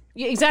she?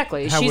 Yeah,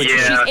 exactly. would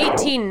She's she?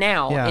 18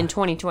 now Yeah. in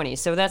 2020,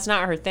 so that's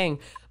not her thing.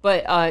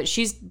 But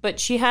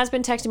she has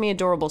been texting me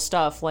adorable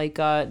stuff like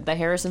the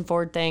Harrison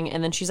Ford thing,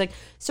 and then she's like,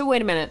 "So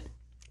wait a minute,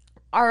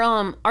 are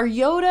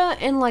Yoda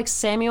and like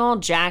Samuel L.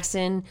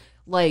 Jackson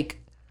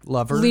like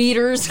Lovers?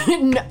 leaders?"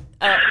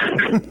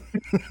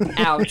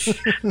 Ouch.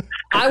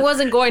 I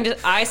wasn't going to.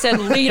 I said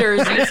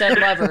leaders. You said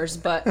lovers,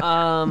 but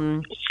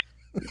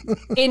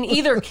in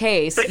either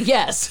case,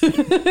 yes.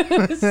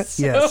 Yes,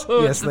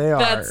 they are.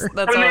 That's When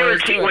all they there were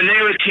is to it. when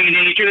they were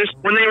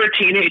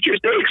teenagers,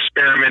 they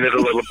experimented a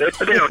little bit,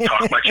 but they don't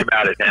talk much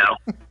about it now.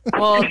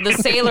 Well, the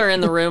sailor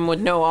in the room would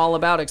know all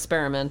about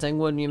experimenting,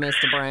 wouldn't you,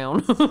 Mr.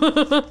 Brown?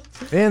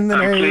 In the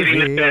I'm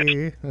pleading the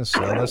Navy,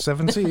 sail the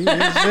seven seas in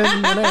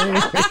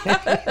the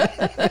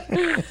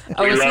Navy.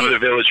 We love the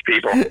Village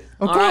people.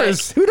 Of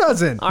course, who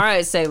doesn't? All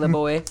right, sailor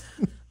boy.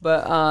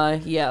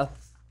 But, yeah.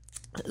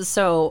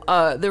 So,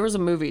 there was a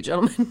movie,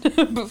 gentlemen.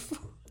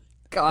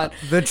 God.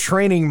 The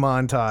training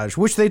montage,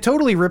 which they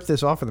totally ripped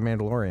this off of The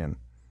Mandalorian.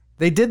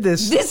 They did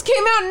this. This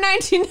came out in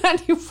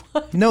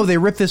 1991. No, they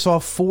ripped this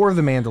off for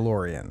The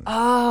Mandalorian.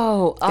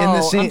 Oh, in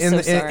the scene, I'm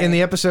so sorry. in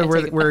the episode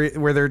I take it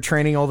back. where they're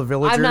training all the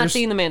villagers. I've not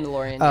seen The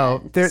Mandalorian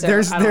Oh, yet, so I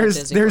don't have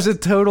Disney there's Plus. a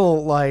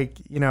total, like,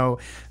 you know,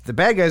 the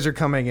bad guys are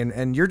coming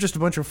and you're just a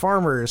bunch of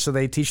farmers, so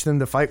they teach them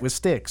to fight with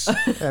sticks,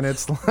 and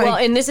it's like, Well,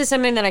 and this is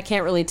something that I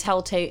can't really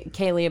tell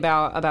Kaylee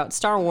about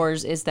Star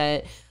Wars is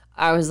that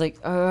I was like,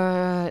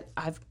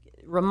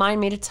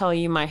 remind me to tell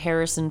you my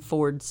Harrison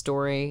Ford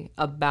story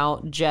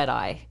about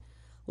Jedi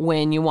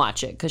when you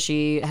watch it, because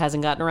she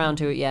hasn't gotten around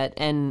to it yet.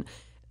 And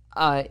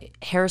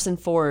Harrison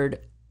Ford,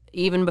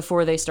 even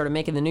before they started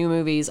making the new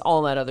movies,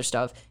 all that other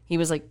stuff, he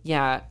was like,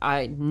 yeah,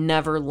 I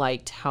never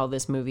liked how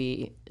this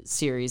movie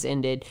series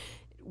ended.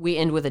 We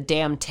end with a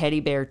damn teddy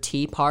bear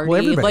tea party. Well,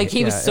 everybody- like,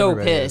 he was yeah, so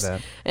everybody did pissed.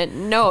 that.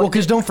 And no, well,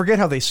 because don't forget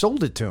how they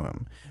sold it to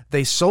him.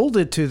 They sold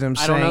it to them.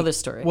 I saying, don't know this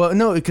story. Well,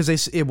 no, because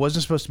it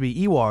wasn't supposed to be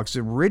Ewoks.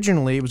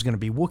 Originally, it was going to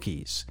be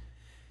Wookiees,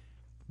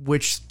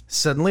 which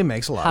suddenly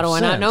makes a lot How of do I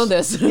sense. not know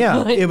this?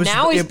 Yeah, it was.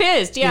 Now he's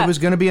pissed. Yeah, it was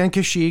going to be on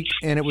Kashyyyk,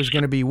 and it was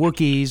going to be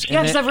Wookiees. yeah,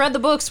 and because I've read the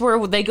books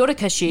where they go to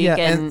Kashyyyk, yeah,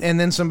 and and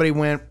then somebody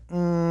went,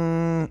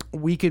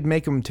 we could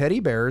make them teddy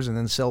bears and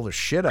then sell the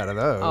shit out of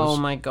those. oh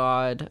my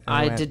god,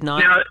 I went, did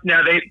not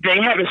Now they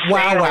have a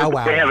sale.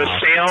 Wow, They have a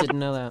sale. didn't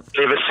know that.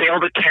 They have a sale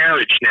to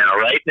carriage now,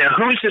 right? Now,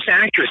 who's this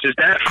actress? Is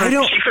that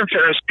is she from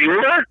Ferris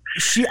Bueller?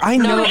 I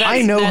know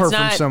her that's from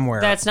not,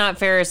 somewhere. That's not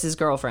Ferris's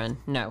girlfriend.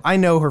 No. I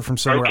know her from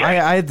somewhere. Okay.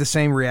 I had the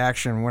same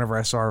reaction whenever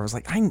I saw her. I was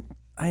like,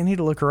 I need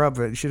to look her up,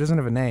 but she doesn't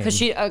have a name. Because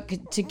she,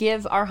 to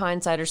give our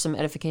hindsighters some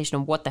edification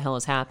of what the hell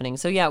is happening.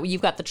 So yeah,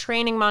 you've got the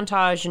training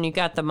montage, and you've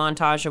got the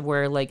montage of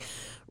where like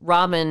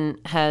Robin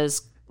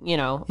has, you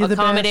know, You're the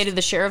accommodated best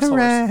the sheriff's horse.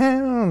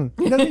 around.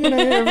 Nothing can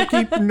ever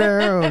keep you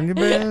down. You're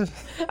best.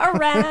 All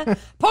right,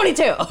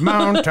 ponytail,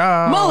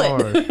 Montage.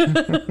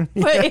 mullet.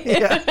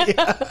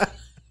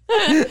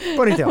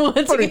 Ponytail.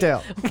 Once again-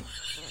 Ponytail.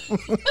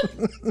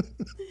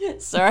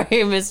 Sorry,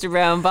 Mr.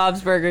 Brown.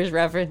 Bob's Burgers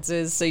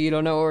references, so you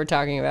don't know what we're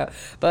talking about.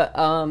 But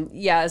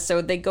yeah,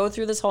 so they go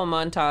through this whole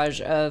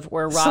montage of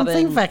where Robin.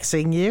 Something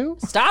vexing you?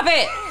 Stop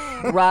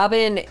it!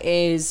 Robin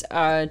is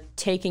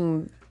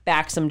taking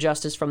back some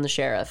justice from the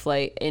sheriff,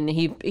 like, and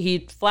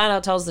he flat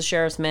out tells the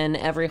sheriff's men,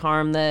 every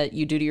harm that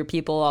you do to your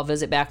people, I'll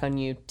visit back on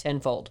you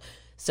tenfold.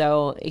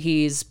 So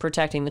he's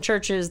protecting the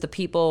churches, the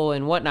people,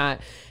 and whatnot.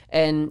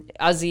 And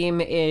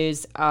Azim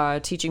is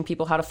teaching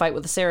people how to fight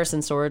with a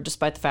Saracen sword,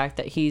 despite the fact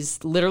that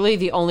he's literally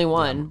the only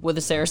one with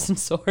a Saracen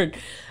sword.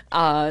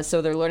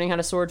 So they're learning how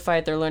to sword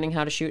fight. They're learning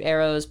how to shoot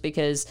arrows,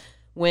 because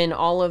when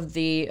all of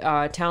the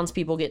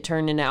townspeople get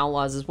turned into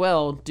outlaws as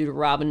well, due to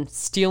Robin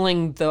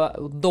stealing the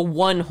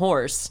one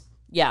horse.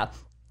 Yeah.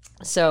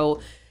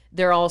 So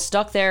they're all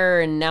stuck there,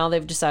 and now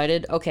they've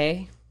decided,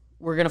 okay,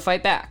 we're going to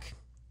fight back.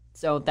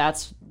 So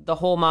that's the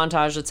whole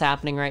montage that's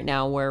happening right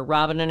now, where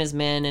Robin and his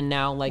men and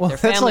now like their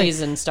that's families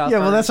like, and stuff. Yeah,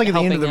 well, that's like at the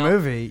end of the helping out.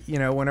 movie. You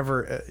know,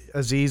 whenever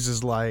Aziz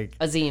is like,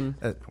 Azim.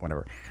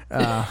 whatever.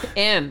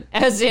 M,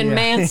 as in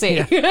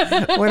Mancy.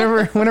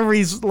 Whenever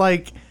he's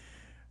like,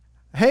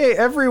 hey,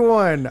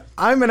 everyone,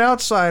 I'm an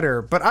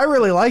outsider, but I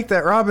really like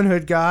that Robin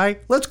Hood guy.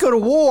 Let's go to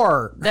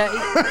war.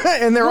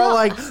 And they're all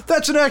like,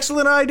 that's an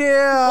excellent idea.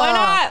 Why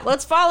not?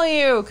 Let's follow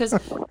you. Because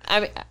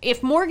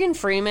if Morgan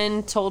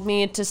Freeman told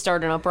me to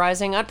start an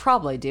uprising, I'd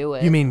probably do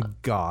it. You mean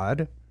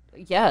God?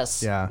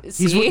 Yes. Yeah.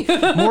 See?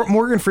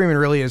 Morgan Freeman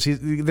really is.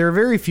 There are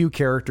very few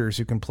characters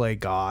who can play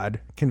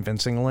God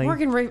convincingly.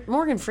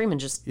 Morgan Freeman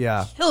just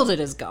killed it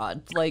as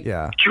God. Like,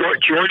 yeah.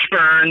 George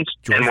Burns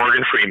and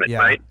Morgan Freeman, Yeah.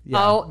 right? Yeah.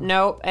 Oh,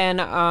 no.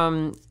 And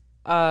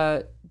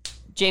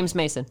James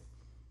Mason.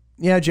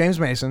 Yeah, James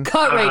Mason.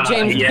 Cut rate,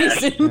 James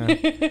yes.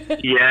 Mason.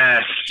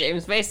 Yes.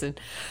 James Mason.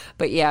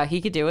 But yeah,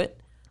 he could do it.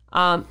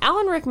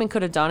 Alan Rickman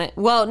could have done it.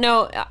 Well,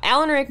 no,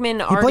 Alan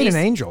Rickman He played an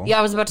angel. Yeah,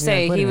 I was about to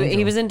say he played an he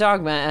angel. was in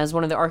Dogma as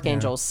one of the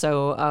archangels.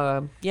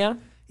 So yeah.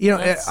 You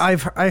know, I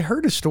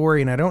heard a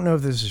story, and I don't know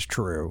if this is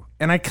true,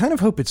 and I kind of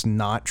hope it's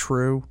not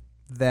true,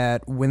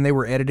 that when they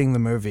were editing the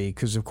movie,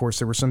 because of course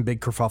there was some big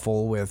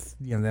kerfuffle with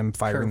them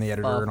firing the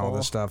editor and all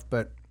this stuff,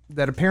 but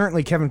that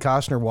apparently Kevin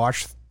Costner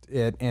watched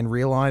it and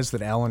realized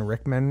that Alan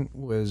Rickman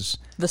was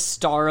the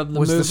star of the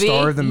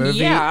movie.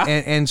 Yeah.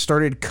 and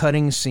started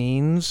cutting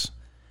scenes.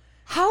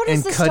 How does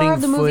and the star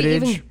of the movie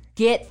footage. even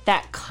get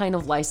that kind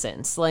of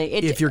license? Like,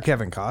 If you're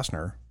Kevin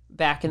Costner.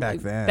 back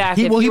then.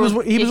 He He was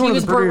Burt one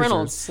of the producers.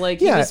 Reynolds. Like,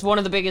 Yeah. he was one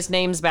of the biggest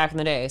names back in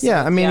the day. So,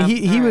 Yeah, I mean,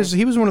 he all was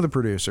one of the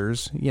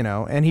producers,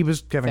 and he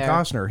was Kevin Fair.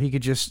 Costner. He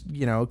could just,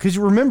 because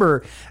you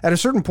remember, at a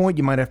certain point,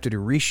 you might have to do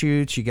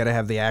reshoots. You got to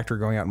have the actor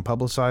going out and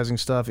publicizing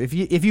stuff. If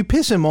you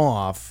piss him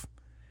off,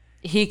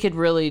 he could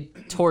really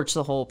torch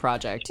the whole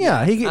project.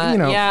 yeah, he could,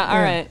 Yeah,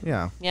 all right.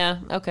 yeah. Yeah,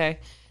 okay.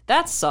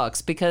 That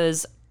sucks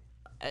because,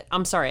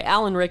 I'm sorry,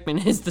 Alan Rickman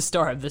is the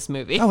star of this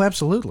movie. Oh,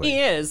 absolutely. He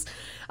is.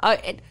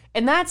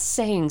 And that's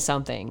saying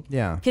something.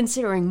 Yeah.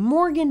 Considering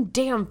Morgan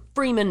damn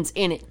Freeman's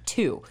in it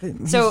too.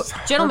 So,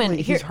 gentlemen,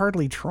 he's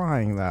hardly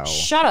trying though.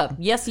 Shut up.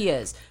 Yes, he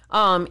is.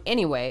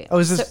 Anyway. Oh,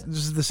 this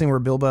is the scene where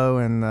Bilbo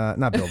and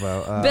not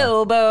Bilbo.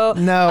 Bilbo.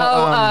 No,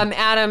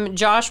 Adam,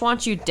 Josh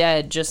wants you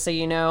dead, just so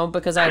you know,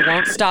 because I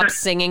won't stop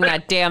singing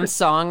that damn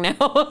song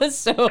now.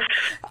 So,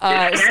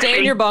 stay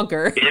in your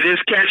bunker. It is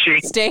catchy.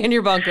 Stay in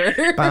your bunker.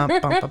 Bilbo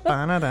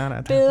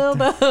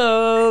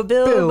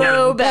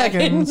Bilbo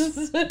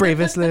Baggins.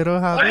 bravest little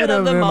hobbit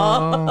of them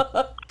all.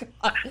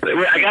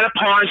 I got to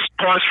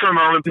pause for a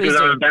moment because Please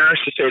do. I'm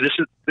embarrassed to say this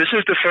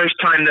is the first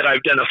time that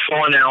I've done a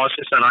full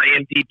analysis on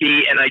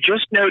IMDb, and I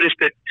just noticed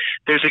that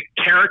there's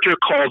a character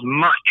called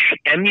Much,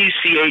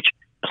 M-U-C-H,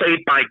 played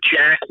by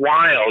Jack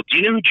Wilde. Do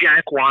you know who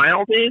Jack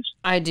Wilde is?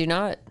 I do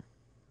not.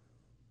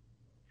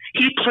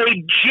 He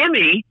played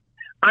Jimmy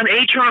on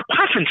H.R.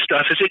 Puffin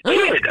stuff as a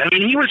kid. I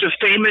mean, he was a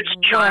famous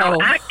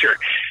child Wow. actor.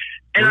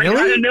 And Really?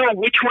 I got to know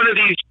which one of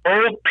these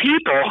old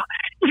people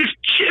is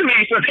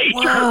Jimmy from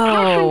H.R.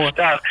 Wow. Puffin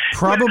stuff.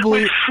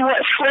 Probably- With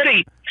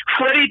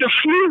Freddie the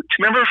flute.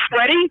 Remember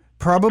Freddie?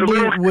 Probably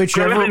The little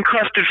whichever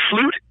gold-encrusted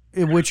flute?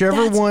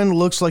 one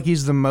looks like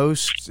has the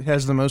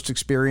most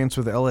experience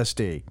with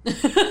LSD.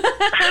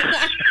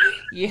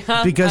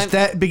 Yeah.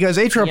 Because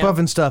H.R. Yeah.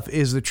 Puffin stuff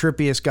is the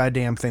trippiest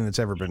goddamn thing that's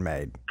ever been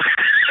made.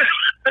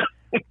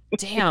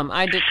 Damn,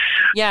 I did.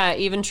 Yeah,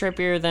 even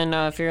trippier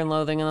than Fear and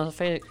Loathing in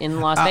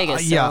Las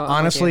Vegas. Yeah, so,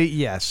 honestly,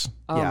 yes.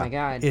 Oh Yeah. my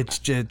God. It's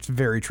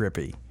very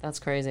trippy. That's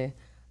crazy.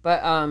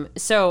 But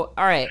so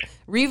all right,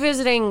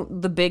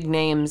 revisiting the big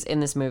names in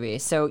this movie.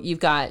 So you've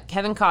got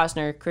Kevin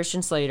Costner,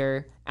 Christian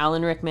Slater,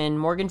 Alan Rickman,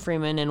 Morgan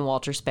Freeman, and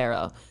Walter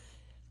Sparrow.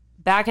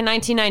 Back in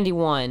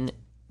 1991,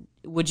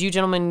 would you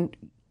gentlemen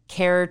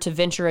care to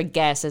venture a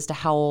guess as to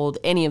how old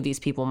any of these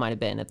people might have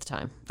been at the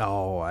time?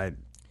 Oh,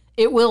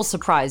 It will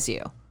surprise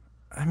you.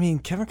 I mean,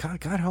 Kevin,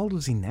 God, how old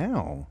is he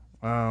now?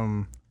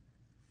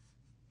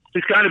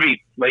 He's got to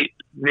be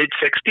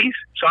mid-60s.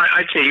 So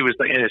I'd say he was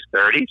in his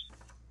 30s.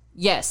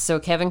 Yes, so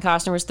Kevin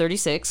Costner was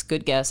 36.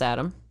 Good guess,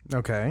 Adam.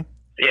 Okay.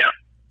 Yeah.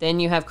 Then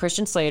you have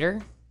Christian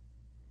Slater.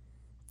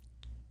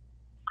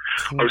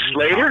 Oh,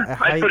 Slater?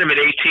 I'd put him at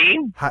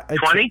 18,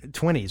 20.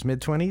 20s,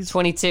 mid-20s?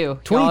 22.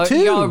 22?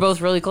 Y'all are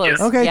both really close.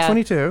 Okay, Yeah.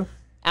 22.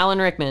 Alan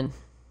Rickman.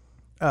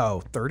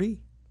 Oh, 30?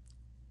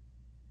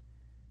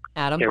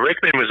 Adam. Yeah,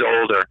 Rickman was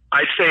older.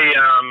 I'd say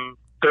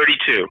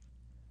 32.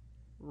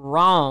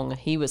 Wrong.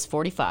 He was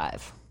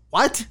 45.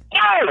 What?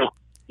 Oh!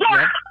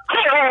 Yep.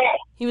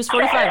 He was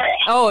 45.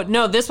 Oh,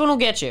 no, this one will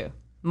get you.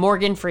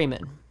 Morgan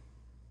Freeman.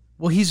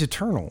 Well, he's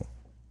eternal.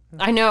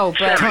 I know,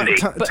 but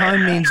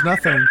Time means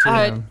nothing to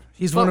him.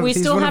 He's one but of we he's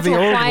still one have of to the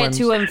old apply ones. it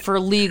to him for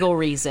legal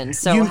reasons.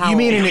 So You how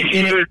mean old?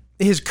 in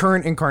his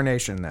current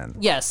incarnation then?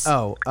 Yes.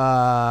 Oh,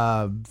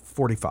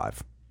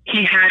 45.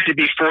 He had to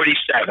be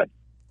 47.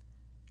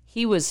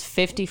 He was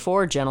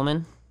 54,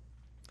 gentlemen.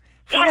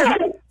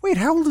 Wait,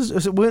 how old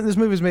is when this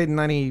movie was made in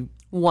 90?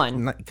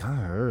 One.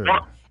 God.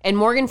 And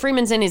Morgan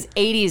Freeman's in his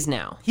 80s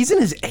now. He's in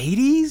his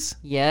 80s?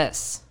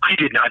 Yes. I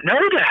did not know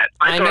that.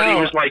 I thought know.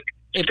 he was like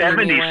It blew me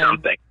 70 away.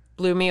 something.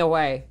 Blew me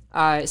away.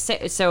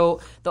 So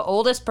the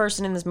oldest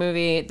person in this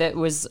movie that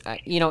was,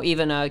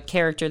 even a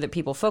character that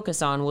people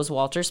focus on was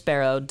Walter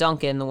Sparrow,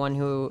 Duncan, the one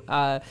who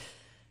had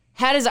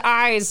his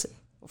eyes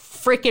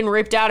freaking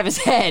ripped out of his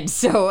head.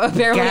 So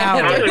apparently,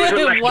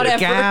 Gouged. whatever.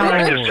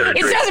 Gouged.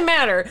 It doesn't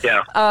matter.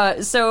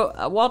 Yeah.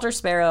 So Walter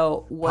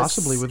Sparrow was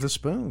Possibly with a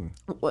spoon.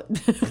 What?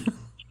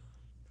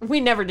 We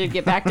never did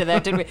get back to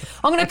that, did we?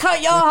 I'm gonna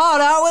cut your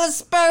heart out with a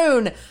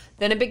spoon.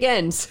 Then it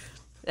begins,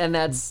 and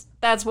that's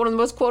That's one of the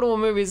most quotable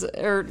movies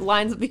or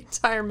lines of the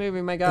entire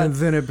movie. My God. And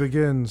then it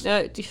begins.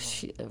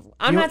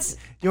 I'm not.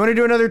 You want to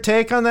do another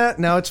take on that?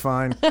 No, it's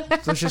fine.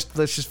 let's just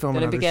film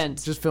Then it another.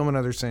 begins. Just film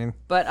another scene.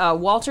 But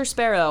Walter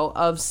Sparrow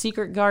of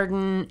Secret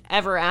Garden,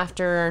 Ever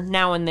After,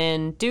 Now and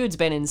Then, dude's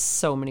been in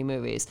so many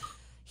movies.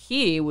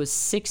 He was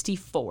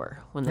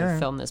 64 when they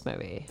filmed this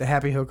movie. The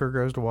Happy Hooker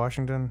Goes to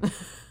Washington.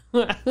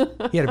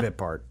 He had a bit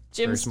part.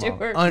 Jim Very small.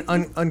 Stewart.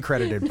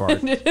 Uncredited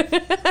part.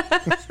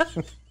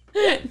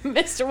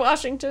 Mr.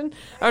 Washington.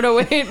 Oh, no,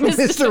 wait.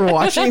 Mr.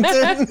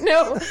 Washington?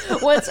 No.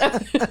 What's...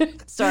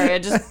 Sorry, I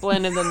just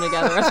blended them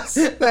together.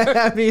 The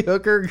Happy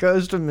Hooker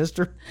Goes to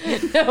Mr.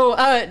 No,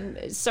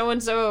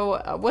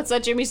 so-and-so... what's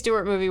that Jimmy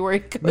Stewart movie where he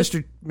goes...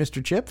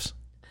 Mr. Chips?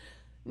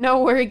 No,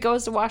 where he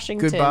goes to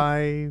Washington.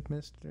 Goodbye,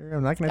 Mr.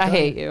 I'm not going to I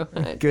hate you.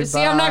 Goodbye.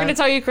 See, I'm not going to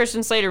tell you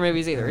Christian Slater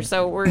movies either,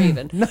 so we're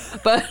even.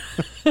 But,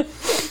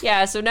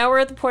 yeah, so now we're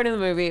at the point in the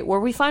movie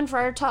where we find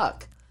Friar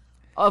Tuck,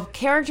 a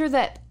character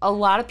that a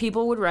lot of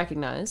people would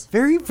recognize.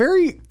 Very,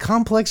 very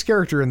complex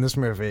character in this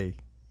movie,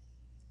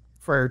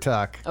 Friar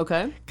Tuck.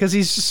 Okay. Because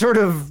he's sort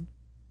of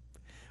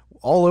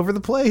all over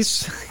the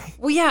place.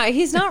 Well, yeah,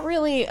 he's not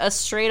really a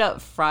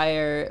straight-up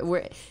friar.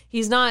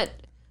 He's not...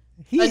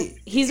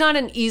 He's not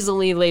an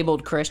easily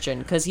labeled Christian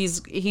because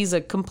he's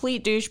a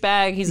complete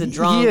douchebag. He's a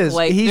drunk. He is.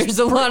 There's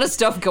a lot of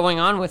stuff going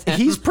on with him.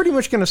 He's pretty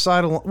much going to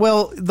side along.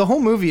 Well, the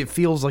whole movie, it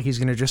feels like he's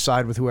going to just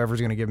side with whoever's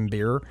going to give him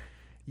beer.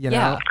 You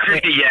know?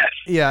 Yes.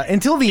 Yeah.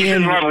 Until the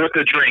end. In love with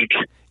the drink.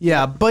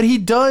 Yeah, but he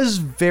does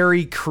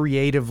very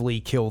creatively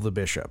kill the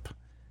bishop.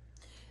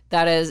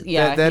 That is,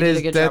 yeah. He did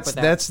a good job with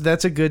that.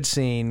 That's a good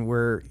scene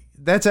where.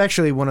 That's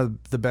actually one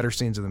of the better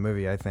scenes of the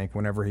movie, I think,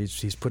 whenever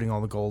he's putting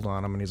all the gold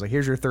on him and he's like,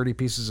 here's your 30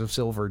 pieces of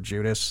silver,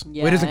 Judas.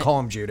 Yeah. Well, he doesn't call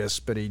him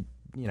Judas, but he,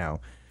 you know.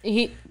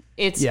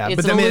 It's an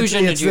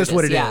allusion to Judas. That's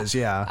what it is,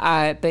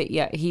 yeah. But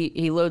yeah,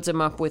 he loads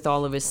him up with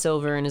all of his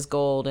silver and his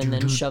gold and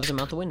then shoves him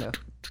out the window.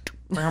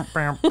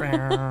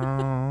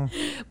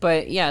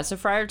 But yeah, so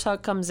Friar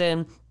Tuck comes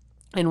in,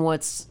 and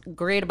what's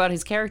great about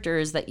his character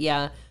is that,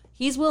 yeah,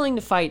 he's willing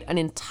to fight an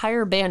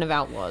entire band of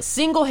outlaws,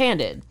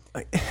 single-handed,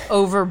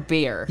 over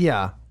beer.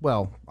 Yeah,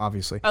 well,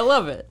 obviously. I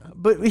love it.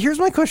 But here's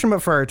my question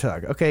about Friar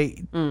Tuck.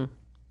 Okay,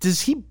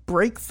 does he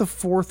break the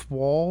fourth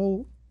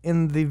wall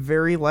in the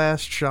very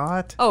last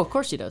shot? Oh, of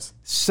course he does.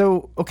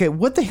 So, okay,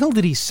 what the hell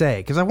did he say?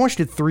 Because I watched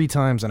it 3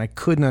 times and I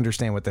couldn't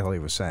understand what the hell he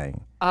was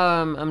saying.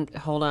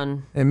 Hold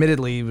on.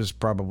 Admittedly, he was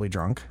probably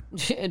drunk.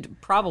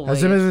 Probably.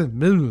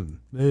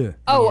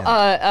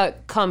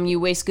 Come, you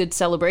waste good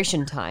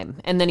celebration time.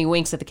 And then he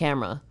winks at the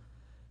camera.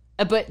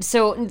 But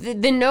so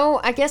then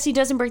no, I guess he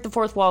doesn't break the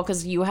fourth wall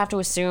because you have to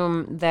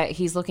assume that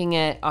he's looking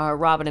at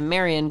Robin and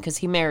Marion because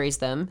he marries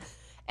them,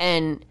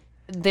 and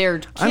they're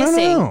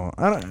kissing.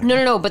 I don't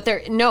know.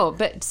 No,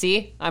 but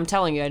see, I'm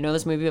telling you, I know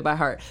this movie by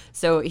heart.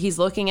 So he's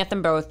looking at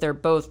them both. They're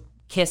both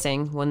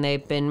kissing when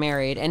they've been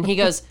married, and he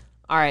goes,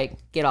 "All right,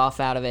 get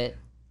off out of it.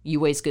 You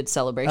waste good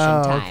celebration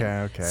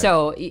time." Okay.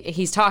 So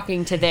he's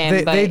talking to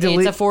them, but it's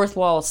a fourth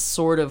wall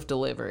sort of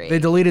delivery. They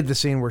deleted the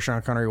scene where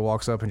Sean Connery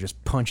walks up and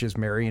just punches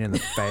Marion in the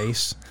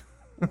face.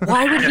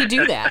 Why would he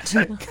do that?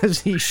 Because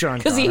he's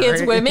Sean Connery. Because he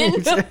hits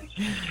women?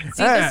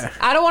 See,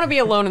 I don't want to be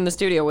alone in the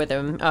studio with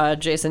him,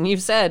 Jason.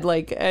 You've said,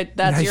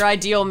 that's your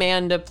ideal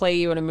man to play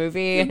you in a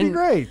movie. It'd be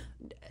great.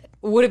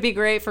 Would it be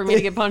great for me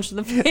to get punched in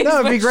the face?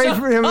 No, it'd be great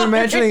for him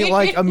imagining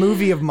like a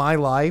movie of my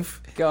life.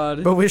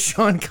 God. But with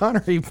Sean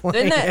Connery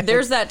playing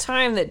there's that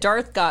time that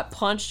Darth got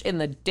punched in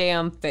the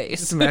damn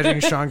face. Just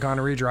imagining Sean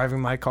Connery driving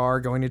my car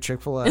going to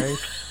Chick-fil-A.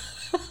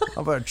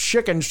 How about a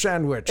chicken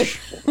sandwich?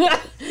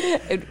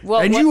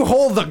 You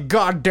hold the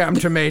goddamn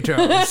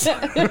tomatoes.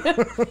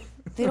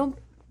 They don't...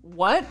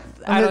 What?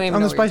 I don't even know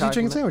on the what spicy you're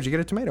chicken about. sandwich, you get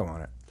a tomato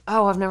on it.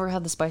 Oh, I've never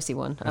had the spicy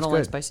one. I don't like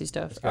good. spicy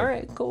stuff. All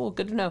right, cool,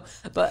 good to know.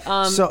 But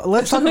so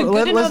let's talk.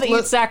 Good to know that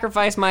you'd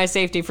sacrifice my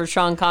safety for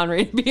Sean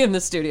Connery to be in the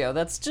studio.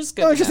 That's just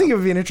good. I just think it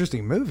would be an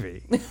interesting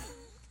movie.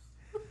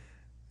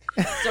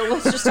 So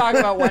let's just talk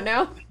about what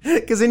now?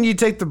 Because then you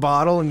take the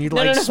bottle and you'd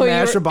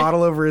smash a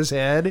bottle over his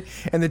head,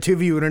 and the two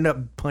of you would end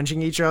up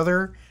punching each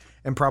other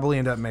and probably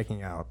end up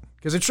making out.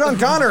 Because it's Sean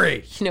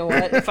Connery. You know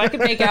what? If I could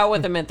make out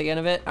with him at the end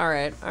of it, all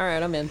right,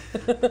 I'm in.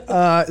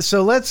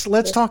 So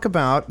let's talk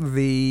about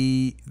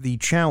the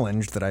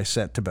challenge that I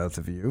set to both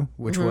of you,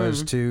 which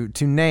was to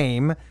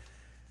name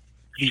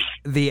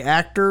the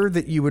actor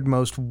that you would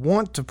most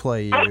want to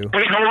play you. Oh,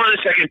 wait, hold on a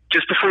second.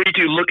 Just before you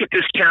do, look at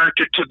this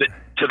character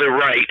to the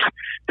right.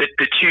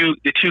 The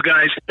two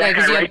guys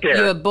right there.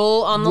 You have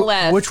Bull on the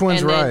left. Which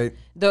one's right?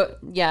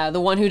 The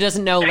one who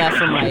doesn't know left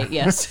from right.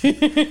 Yes.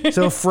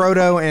 So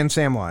Frodo and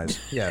Samwise.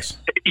 Yes.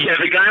 Yeah,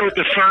 the guy with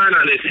the fern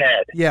on his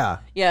head. Yeah.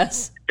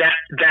 Yes.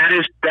 That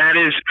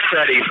is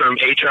Freddy from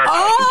HR.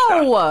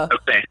 Oh.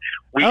 Okay.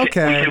 We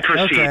can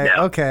proceed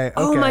now. Okay.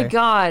 Oh my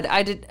God!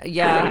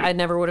 I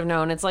never would have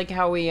known. It's like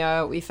how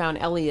we found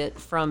Elliot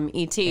from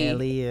E.T.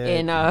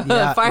 in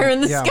Fire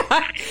in the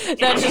Sky.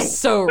 That's just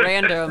so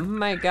random.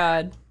 My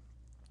God.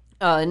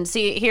 And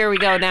see, here we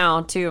go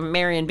now to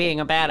Marion being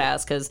a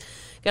badass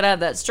Gotta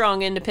have that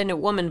strong, independent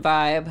woman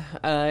vibe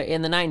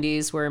in the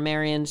 90s where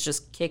Marion's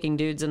just kicking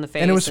dudes in the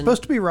face. And it was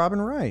supposed to be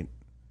Robin Wright.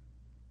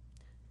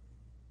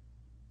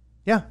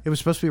 Yeah, it was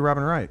supposed to be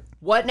Robin Wright.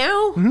 What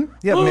now? Mm-hmm.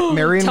 Yeah,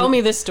 Marion. Tell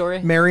me this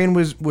story. Marion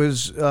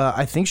was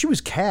I think she was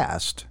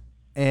cast,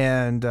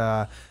 and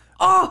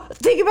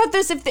think about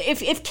this: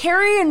 if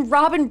Carrie and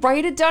Robin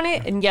Wright had done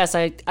it, and yes,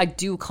 I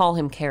do call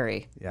him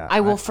Carrie. Yeah, I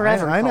will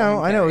forever. I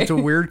call him know. It's a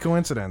weird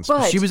coincidence.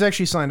 But she was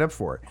actually signed up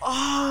for it,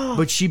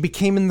 but she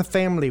became in the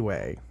family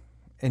way,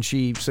 and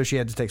so she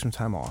had to take some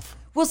time off.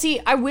 Well,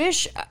 see, I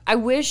wish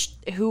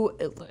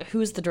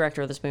who's the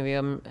director of this movie?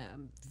 I'm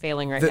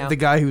failing right now. The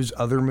guy whose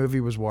other movie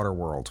was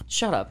Waterworld.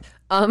 Shut up.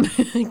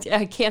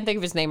 I can't think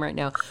of his name right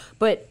now.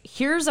 But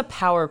here's a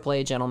power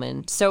play,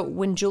 gentlemen. So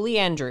when Julie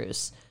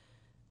Andrews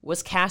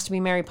was cast to be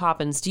Mary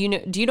Poppins, do you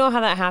know how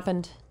that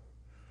happened?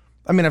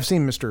 I mean, I've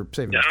seen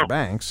Mr.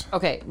 Banks.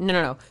 Okay,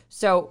 no.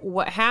 So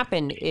what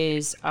happened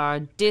is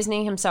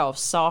Disney himself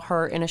saw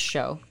her in a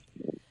show,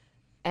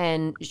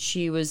 and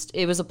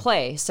it was a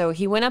play. So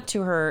he went up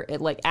to her,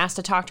 asked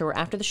to talk to her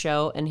after the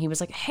show, and he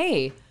was like,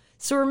 "Hey,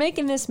 so we're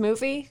making this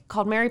movie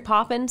called Mary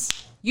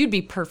Poppins. You'd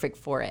be perfect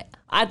for it.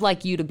 I'd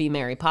like you to be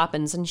Mary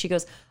Poppins." And she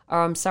goes, "Oh,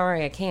 I'm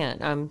sorry, I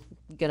can't. I'm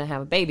gonna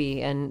have a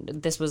baby, and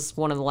this was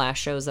one of the last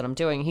shows that I'm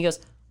doing." He goes,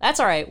 "That's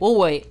all right. We'll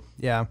wait."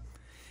 Yeah.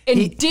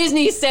 And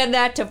Disney said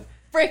that to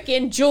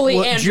frickin' Julie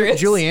Andrews.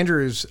 Julie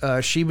Andrews,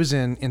 she was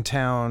in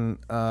town.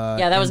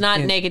 Yeah, that was not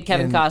naked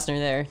Kevin Costner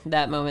there.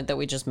 That moment that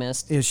we just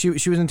missed. Yeah, she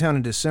was in town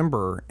in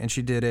December, and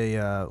she did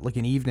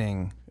an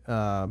evening,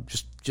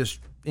 just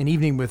an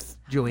evening with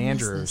Julie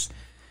Andrews.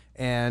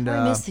 And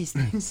I miss these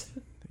things.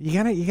 You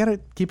gotta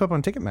keep up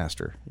on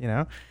Ticketmaster, you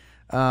know.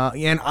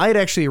 And I'd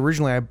actually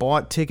originally I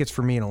bought tickets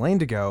for me and Elaine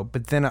to go,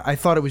 but then I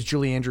thought it was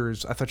Julie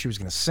Andrews. I thought she was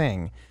going to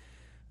sing,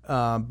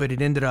 but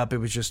it ended up it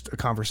was just a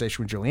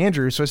conversation with Julie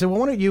Andrews. So I said,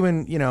 "Well, why don't you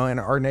and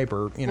our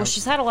neighbor, Well,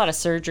 she's had a lot of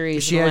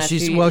surgeries.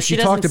 She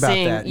talked about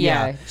that.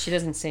 Yeah, she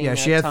doesn't sing. Yeah,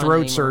 she had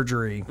throat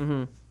surgery.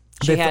 Mm-hmm.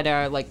 She had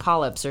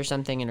polyps or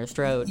something in her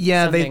throat.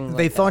 Yeah,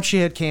 they thought she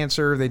had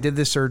cancer. They did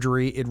this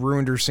surgery. It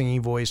ruined her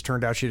singing voice.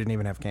 Turned out she didn't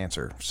even have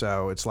cancer.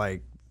 So it's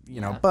like,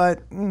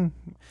 but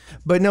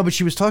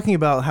she was talking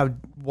about how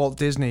Walt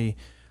Disney,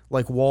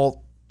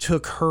 Walt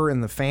took her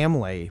and the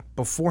family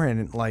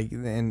beforehand,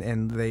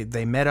 and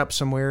they met up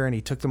somewhere, and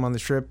he took them on the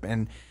trip,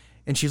 and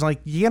she's like,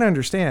 you gotta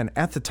understand,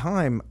 at the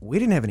time we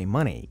didn't have any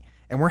money.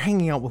 And we're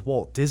hanging out with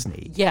Walt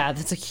Disney. Yeah,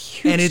 that's a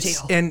huge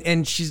deal.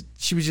 And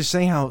she was just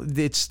saying how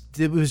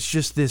it was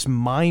just this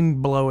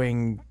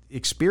mind-blowing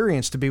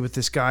experience to be with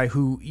this guy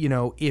who,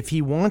 if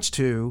he wants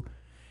to,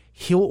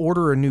 he'll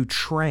order a new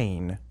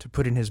train to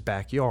put in his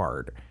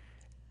backyard.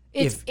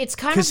 It's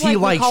kind of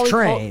like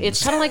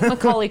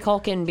Macaulay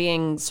Culkin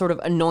being sort of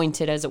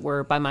anointed, as it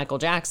were, by Michael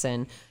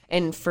Jackson.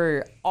 And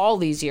for all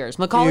these years,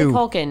 Macaulay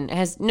Culkin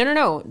has I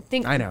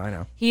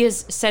know. He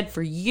has said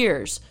for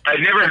years. I've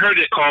never heard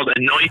it called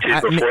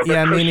anointed before.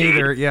 Yeah, me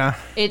neither. Yeah,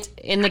 it's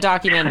in the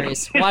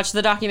documentaries. Watch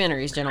the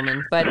documentaries,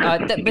 gentlemen. But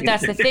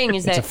that's the thing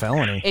is that it's a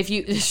felony. If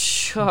you,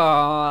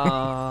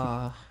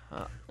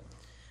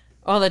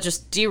 that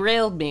just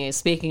derailed me.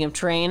 Speaking of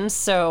trains,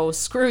 so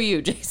screw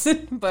you,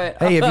 Jason. But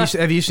hey,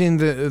 have you seen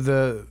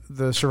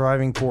the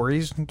Surviving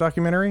Corys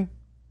documentary?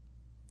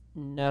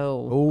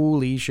 No.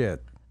 Holy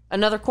shit.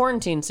 Another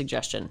quarantine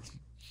suggestion.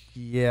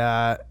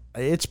 Yeah,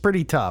 it's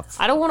pretty tough.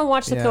 I don't want to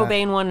watch the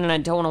Cobain one, and I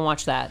don't want to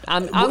watch that.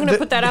 I'm going to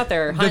put that out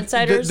there.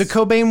 Hindsighters. The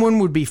Cobain one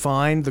would be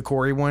fine. The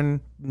Corey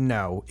one,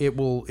 no. It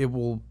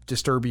will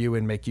disturb you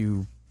and make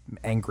you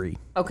angry.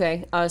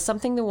 Okay.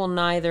 Something that will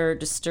neither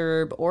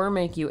disturb or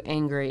make you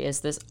angry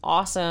is this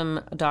awesome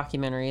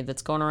documentary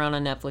that's going around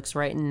on Netflix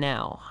right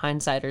now.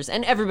 Hindsighters,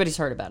 and everybody's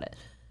heard about it.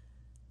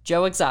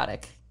 Joe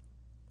Exotic,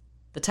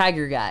 the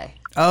tiger guy.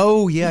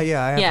 Oh, yeah,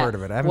 I have heard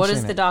of it. I haven't What seen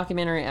is the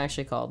documentary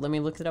actually called? Let me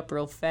look it up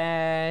real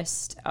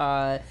fast.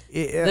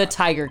 The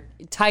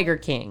Tiger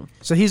King.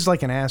 So he's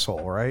like an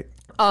asshole, right?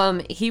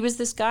 He was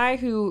this guy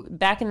who,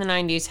 back in the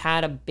 90s,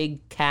 had a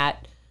big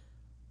cat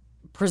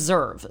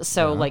preserve.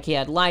 So, he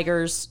had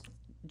ligers,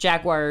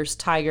 jaguars,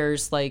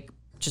 tigers,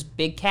 just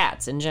big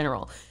cats in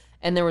general.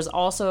 And there was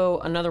also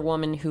another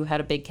woman who had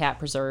a big cat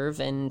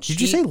preserve. And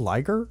Did you say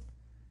liger?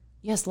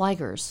 Yes,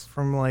 ligers.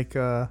 From,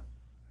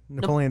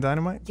 Napoleon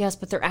Dynamite? Yes,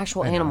 but they're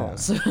actual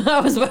animals. I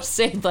was about to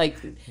say,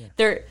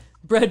 they're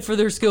bred for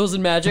their skills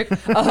in magic.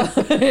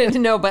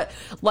 No, but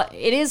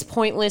it is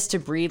pointless to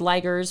breed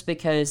ligers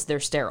because they're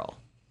sterile.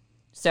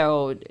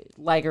 So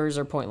ligers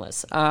are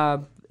pointless.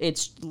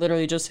 It's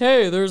literally just,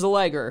 hey, there's a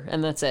liger,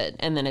 and that's it.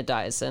 And then it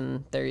dies,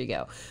 and there you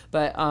go.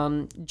 But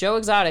Joe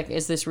Exotic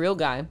is this real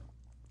guy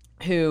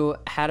who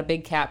had a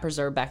big cat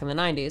preserve back in the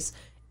 90s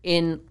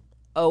in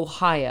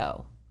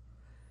Ohio.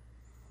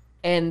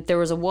 And there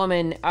was a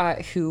woman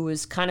who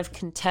was kind of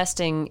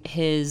contesting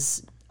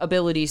his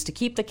abilities to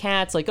keep the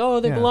cats, they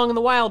belong in the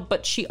wild,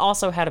 but she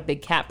also had a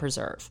big cat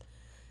preserve.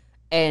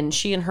 And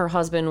she and her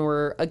husband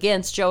were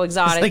against Joe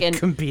Exotic. It's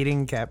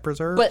competing cat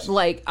preserves?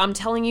 But, I'm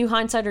telling you,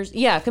 hindsighters,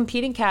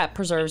 competing cat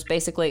preserves,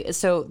 basically.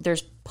 So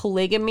there's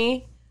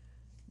polygamy,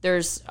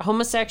 There's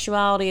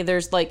homosexuality.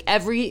 There's like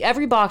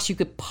every box you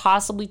could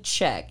possibly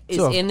check is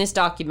in this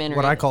documentary.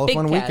 What I call a Big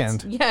fun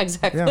cats. weekend. Yeah,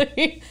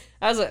 exactly.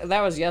 Yeah.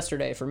 That was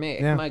yesterday for me.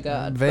 Yeah. My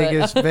God.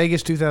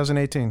 Vegas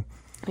 2018.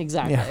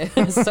 Exactly.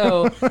 Yeah.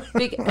 So,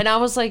 and I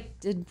was like,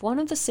 did one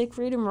of the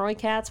Siegfried and Roy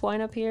cats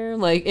wind up here?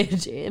 Like,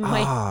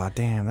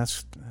 damn,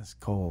 that's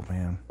cold,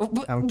 man.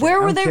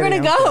 Where were they going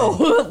to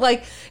go?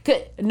 Like,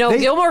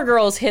 Gilmore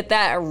Girls hit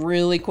that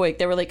really quick.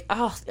 They were like,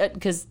 oh,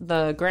 because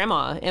the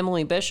grandma,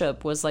 Emily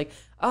Bishop, was like,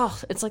 oh,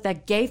 it's like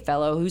that gay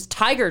fellow whose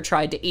tiger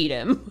tried to eat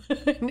him.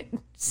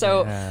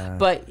 So,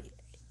 but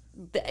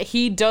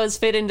he does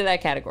fit into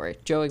that category,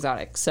 Joe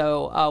Exotic.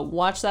 So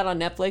watch that on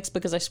Netflix,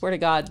 because I swear to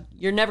God,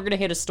 you're never going to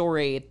hit a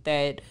story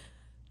that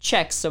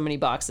checks so many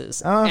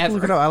boxes. Ever.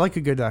 Look it up. I like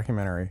a good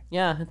documentary.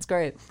 Yeah, it's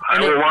great. I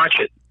will watch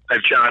it.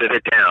 I've jotted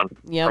it down.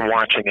 Yep. I'm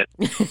watching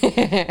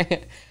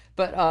it.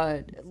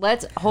 But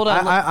let's hold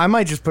on. I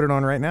might just put it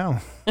on right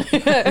now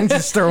and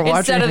just start watching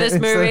instead of this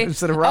movie.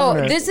 Instead of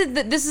Robin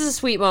Hood. This is a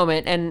sweet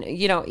moment, and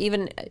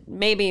even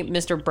maybe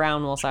Mr.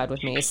 Brown will side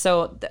with me.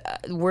 So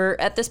we're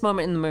at this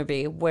moment in the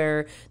movie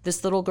where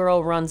this little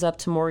girl runs up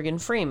to Morgan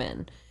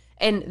Freeman,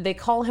 and they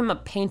call him a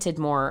painted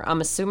Moor. I'm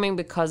assuming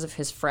because of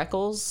his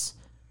freckles.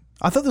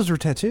 I thought those were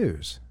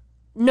tattoos.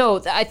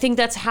 No, I think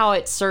that's how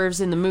it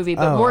serves in the movie.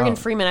 But Morgan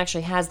Freeman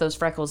actually has those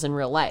freckles in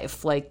real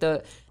life. Like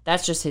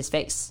that's just his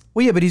face.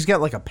 Well, yeah, but he's got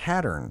like a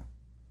pattern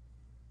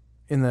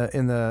in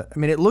the. I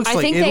mean, it looks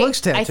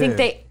looks tattooed. I think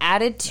they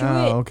added to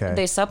it. Okay.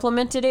 They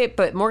supplemented it,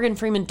 but Morgan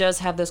Freeman does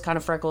have those kind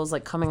of freckles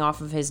like coming off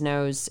of his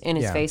nose in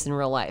his face in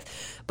real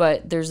life.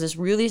 But there's this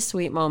really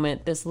sweet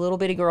moment. This little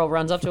bitty girl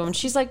runs up to him and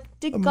she's like,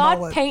 "Did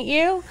God paint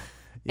you?"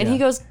 And he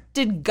goes,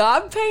 "Did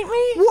God paint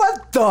me?"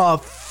 What the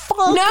fuck?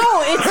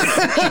 No,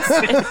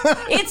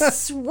 it's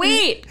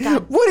sweet.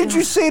 God. What did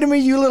you say to me,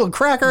 you little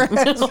cracker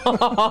ass?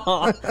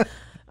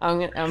 I'm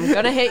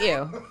gonna hit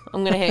you.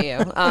 I'm gonna hit you.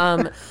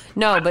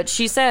 No, but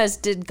she says,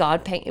 "Did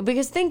God paint you?"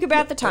 Because think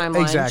about the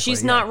timeline. Exactly,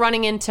 She's not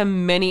running into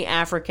many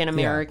African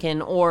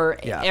American or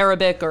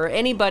Arabic or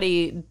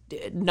anybody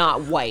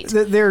not white.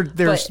 There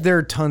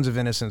are tons of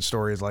innocent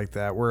stories like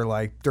that where,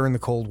 like, during the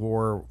Cold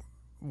War,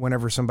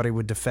 whenever somebody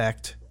would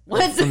defect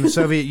from the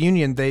Soviet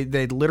Union,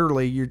 they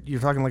literally, you're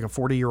talking like a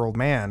 40-year-old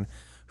man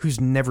who's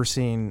never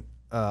seen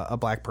a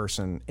black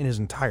person in his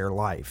entire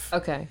life.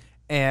 Okay.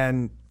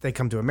 And they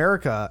come to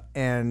America,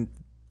 and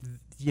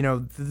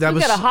that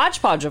was got a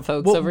hodgepodge of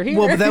folks over here.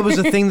 Well, but that was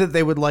the thing that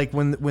they would like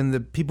when the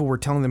people were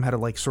telling them how to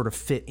like sort of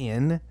fit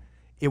in.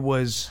 It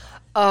was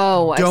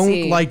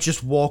don't like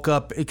just walk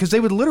up, because they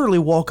would literally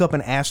walk up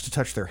and ask to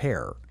touch their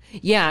hair.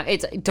 Yeah,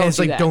 don't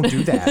do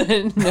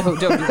that. No,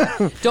 don't do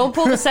that. Don't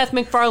pull the Seth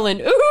MacFarlane.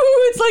 Ooh,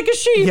 it's like a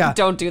sheep. Yeah,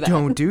 don't do that.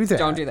 Don't do that.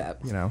 Don't do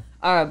that.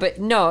 But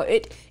no,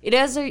 it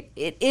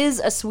is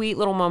a sweet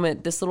little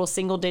moment. This little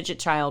single digit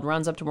child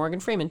runs up to Morgan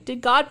Freeman. "Did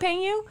God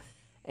paint you?"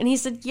 And he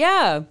said,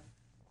 "Yeah,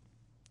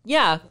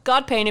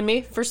 God painted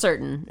me for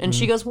certain." And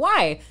she goes,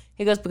 "Why?"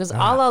 He goes, "Because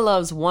Allah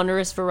loves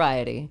wondrous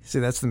variety." See,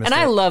 that's the mistake.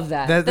 And I love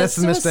that. That's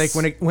the mistake.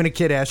 When a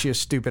kid asks you a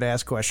stupid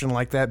ass question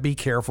like that, be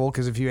careful,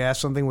 because if you ask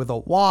something with a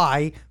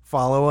why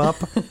follow up,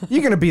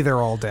 you're gonna be there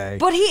all day.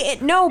 But he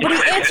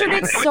answered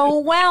it so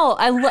well.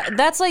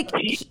 That's like,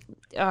 you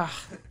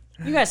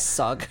guys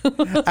suck.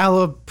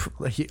 Allah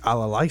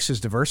likes his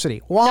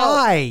diversity.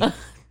 Why? No.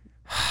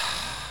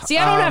 See,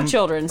 I don't have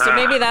children, so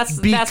maybe that's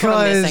what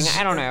I'm missing.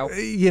 I don't know.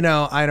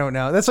 I don't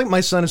know. That's like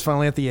my son is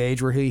finally at the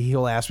age where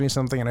he'll ask me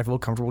something and I feel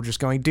comfortable just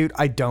going, "Dude,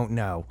 I don't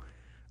know.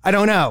 I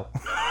don't know."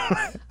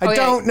 I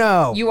don't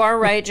know. You are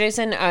right,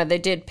 Jason. They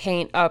did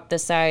paint up the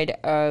side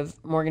of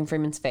Morgan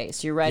Freeman's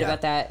face. You're right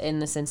about that in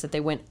the sense that they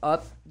went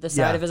up the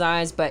side of his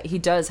eyes, but he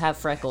does have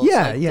freckles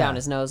down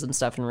his nose and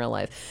stuff in real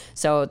life.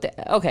 So,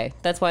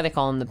 that's why they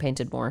call him the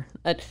painted Moor.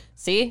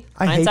 See?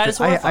 Hindsight is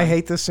horrifying. I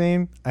hate the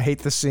scene. I hate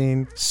the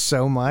scene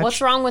so much.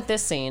 What's wrong with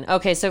this scene?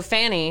 Okay, so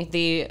Fanny,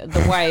 the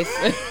wife...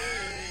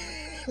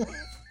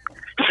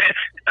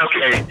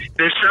 Okay,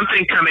 there's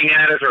something coming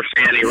out of her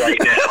fanny right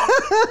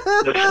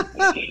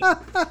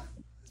now.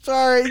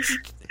 Sorry. And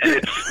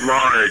it's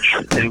large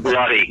and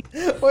bloody.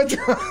 What's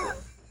wrong?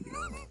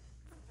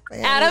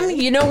 Adam,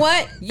 you know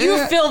what?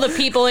 You fill the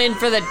people in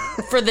for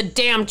the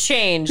damn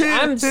change.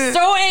 I'm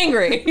so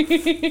angry.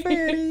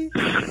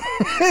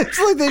 It's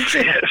like this.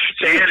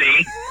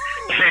 Fanny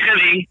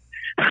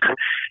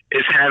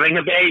is having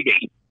a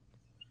baby.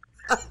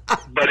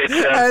 But it's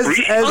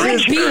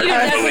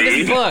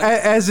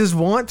as is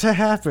wont to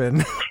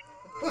happen.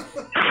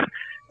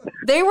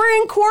 They were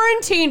in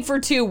quarantine for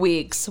 2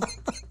 weeks.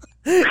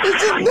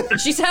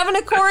 She's having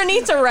a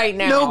coronita right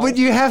now. No, but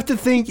you have to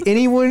think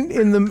anyone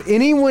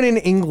in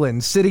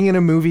England sitting in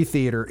a movie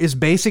theater is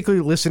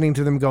basically listening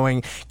to them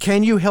going,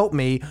 "Can you help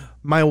me?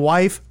 My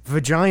wife,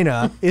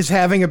 vagina, is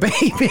having a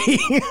baby."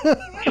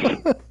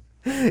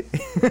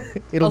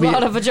 It'll be a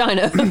lot of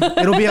vagina.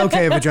 It'll be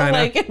okay, vagina.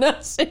 Like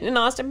in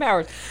Austin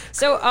Powers.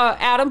 So,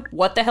 Adam,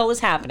 what the hell is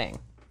happening?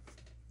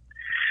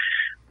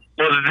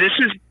 Well, this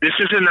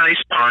is a nice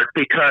part,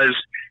 because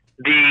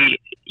the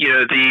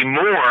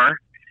Moor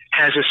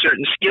has a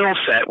certain skill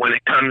set when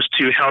it comes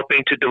to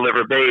helping to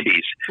deliver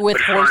babies. With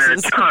But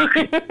horses. Friar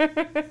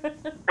Tuck,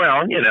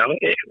 well, you know,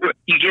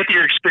 you get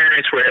your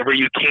experience wherever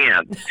you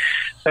can.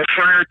 But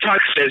Friar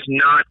Tuck says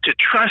not to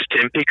trust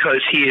him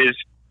because he is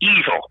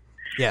evil.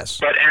 Yes.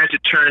 But as it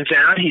turns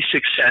out, he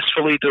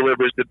successfully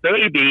delivers the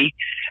baby,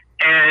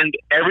 and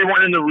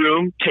everyone in the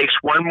room takes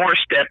one more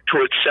step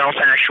towards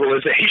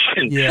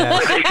self-actualization, Yeah.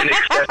 where they can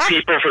accept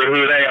people for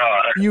who they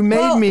are. You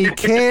made me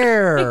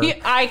care.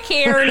 I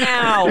care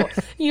now.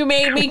 You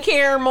made me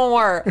care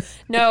more.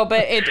 No,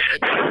 but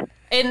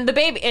and the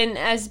baby, and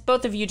as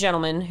both of you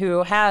gentlemen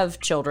who have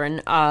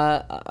children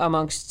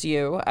amongst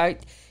you,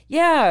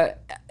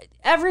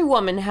 every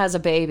woman has a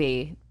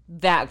baby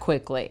that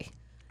quickly.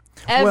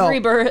 Every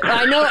birth,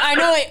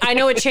 I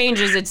know it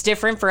changes. It's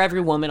different for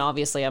every woman.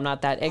 Obviously, I'm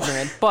not that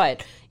ignorant,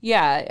 but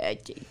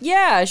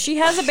yeah, she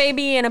has a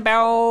baby in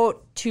about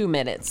 2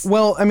 minutes.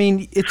 Well, I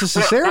mean, it's a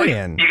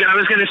cesarean. I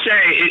was going to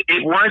say,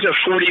 it was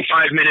a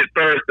 45-minute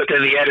birth, but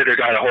then the editor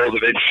got a hold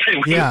of it.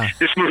 Yeah.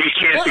 This movie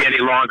can't be any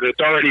longer. It's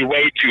already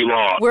way too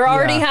long. We're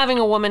already having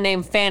a woman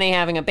named Fanny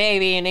having a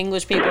baby, and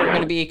English people are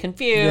going to be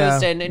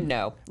confused, and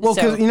no. Well,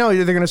 because, So- you know,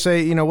 they're going to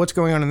say, you know, what's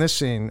going on in this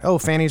scene? Oh,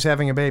 Fanny's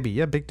having a baby.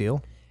 Yeah, big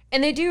deal.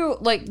 And they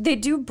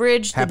do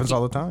bridge. Happens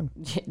all the time.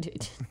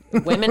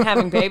 Women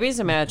having babies,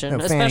 imagine.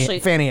 No, especially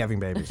Fanny having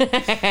babies.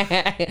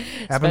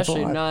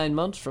 especially 9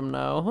 months from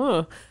now,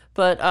 huh?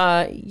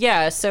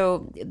 But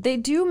so they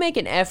do make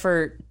an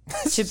effort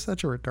to.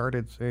 Such a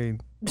retarded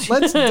scene.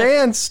 Let's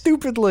dance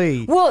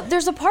stupidly. Well,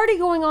 there's a party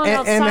going on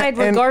outside,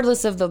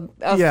 regardless of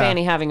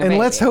Fanny having a baby.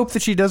 And let's hope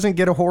that she doesn't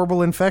get a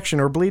horrible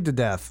infection or bleed to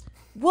death.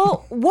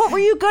 Well, what were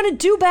you gonna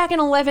do back in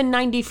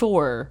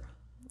 1194?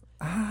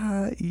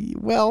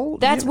 Well,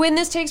 That's when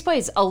this takes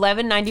place,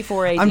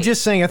 1194 AD. I'm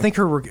just saying, I think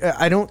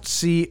I don't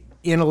see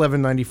in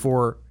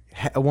 1194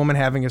 a woman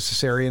having a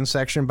cesarean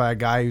section by a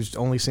guy who's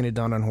only seen it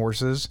done on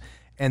horses,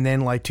 and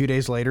then like 2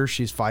 days later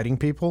she's fighting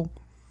people.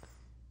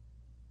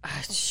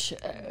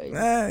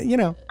 You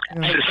know.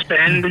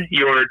 Suspend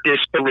your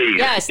disbelief.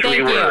 Yes, thank 3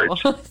 you.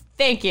 words.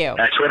 Thank you.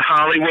 That's what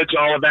Hollywood's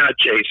all about,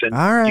 Jason.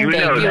 All right. You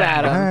Thank know you,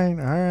 that. Adam.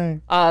 All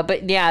right.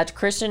 But yeah,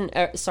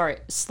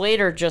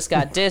 Slater just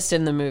got dissed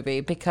in the movie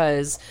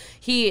because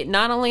he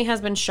not only has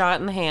been shot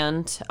in the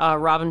hand,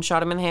 Robin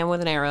shot him in the hand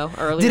with an arrow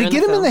earlier. Did it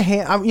get him in film. the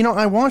hand?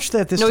 I watched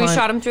that this time. No, he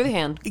shot him through the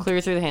hand, clear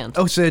through the hand.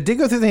 Oh, so it did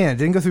go through the hand.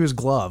 It didn't go through his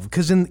glove.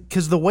 Because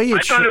the way I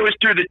thought it was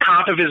through the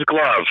top of his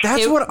glove.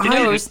 That's what No,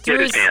 I. it was through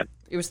his hand.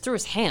 It was through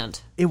his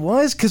hand. It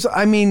was because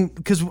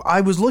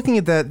I was looking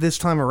at that this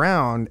time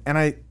around,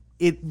 and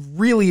it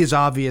really is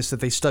obvious that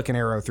they stuck an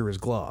arrow through his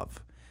glove,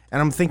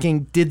 and I'm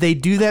thinking, did they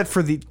do that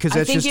for the? Because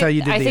that's just how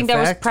you did the effect. I think that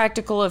was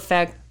practical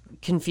effect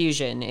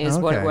confusion is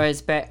what it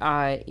was, but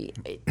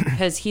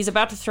because he's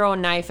about to throw a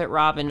knife at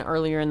Robin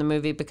earlier in the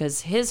movie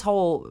because he's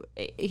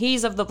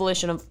of the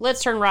volition of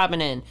let's turn Robin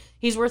in.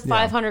 He's worth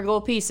 500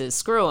 gold pieces.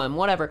 Screw him,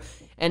 whatever.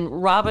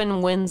 And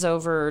Robin wins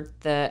over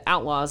the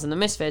outlaws and the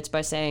misfits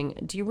by saying,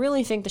 "Do you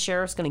really think the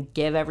sheriff's going to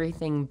give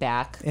everything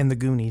back?" And the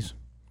Goonies,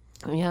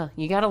 Yeah,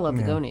 you gotta love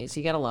the Goonies.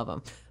 You gotta love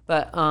them.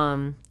 But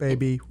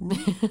baby.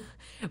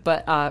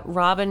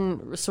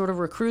 Robin sort of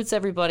recruits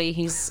everybody.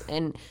 He's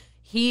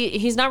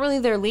not really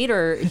their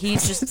leader.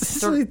 He's just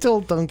So he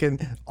told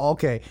Duncan,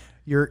 "Okay,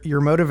 your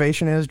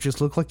motivation is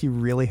just look like you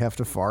really have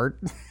to fart."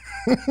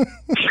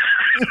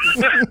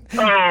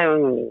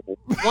 Oh.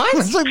 what?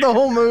 It's like the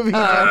whole movie.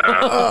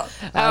 Oh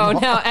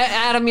no,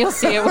 Adam, you'll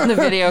see it when the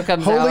video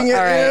comes Holding out. it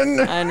All right, in.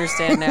 I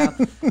understand now.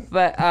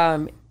 But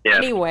Yeah.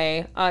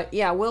 anyway,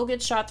 Will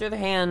gets shot through the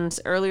hand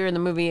earlier in the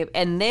movie,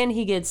 and then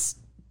he gets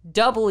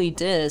doubly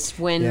dissed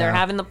when they're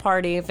having the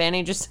party.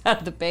 Fanny just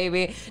had the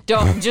baby.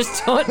 Don't.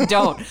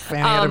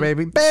 Fanny had a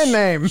baby. Band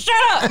name.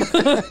 Shut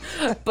up.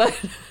 But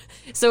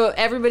so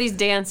everybody's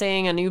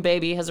dancing. A new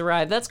baby has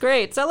arrived. That's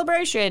great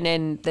celebration.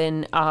 And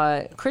then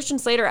Christian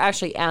Slater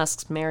actually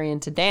asks Marion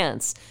to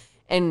dance,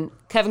 and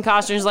Kevin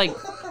Costner's like,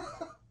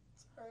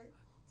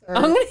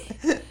 I'm gonna,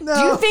 do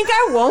you think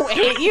I won't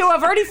hit you?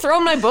 I've already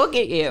thrown my book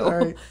at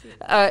you.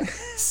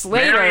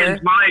 Slater. Marion's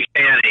my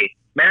Fanny.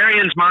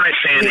 Marion's my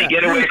Fanny.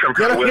 Get away from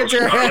her, Will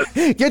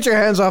Smith. Get your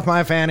hands off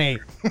my Fanny.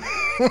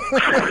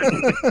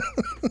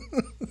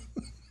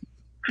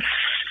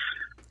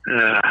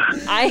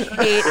 I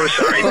hate We're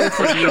sorry. both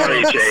We're of you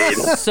sorry,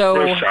 Jade. so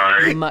We're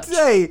sorry. much.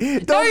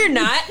 Hey, No, you're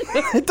not.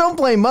 don't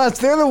blame us.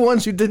 They're the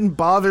ones who didn't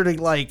bother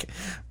to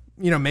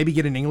maybe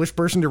get an English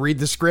person to read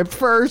the script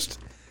first.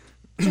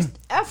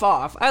 F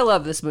off. I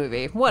love this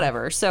movie.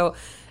 Whatever. So,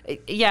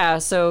 yeah,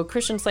 so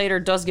Christian Slater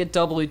does get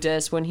doubly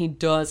dissed when he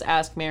does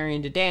ask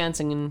Marion to dance,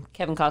 and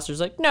Kevin Costner's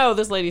like, no,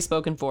 this lady's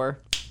spoken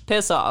for.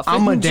 Piss off.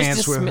 I'm going to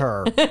Just dance with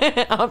her.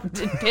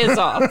 Piss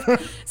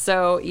off.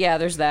 So, yeah,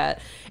 there's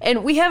that.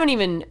 And we haven't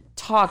even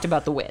talked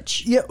about the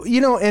witch. Yeah,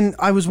 and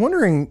I was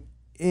wondering,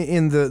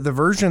 in the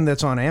version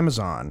that's on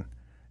Amazon,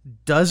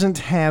 doesn't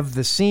have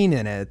the scene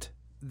in it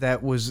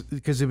that was,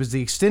 because it was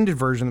the extended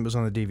version that was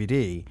on the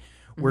DVD,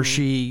 where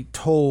she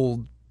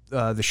told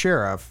the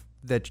sheriff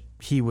that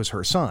he was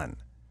her son.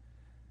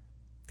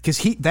 Because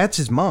that's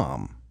his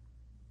mom.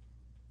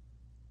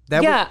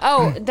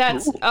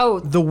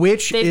 The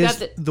witch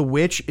is the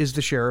witch is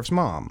the sheriff's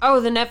mom. Oh,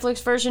 the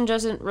Netflix version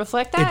doesn't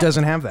reflect that? It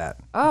doesn't have that.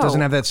 Oh. It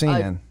doesn't have that scene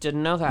in.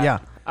 Didn't know that. Yeah.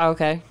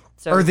 Okay.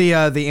 So Or the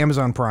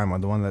Amazon Prime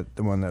one, the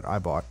one that I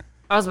bought.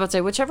 I was about to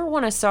say, whichever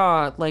one I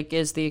saw, like,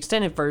 is the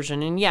extended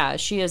version, and yeah,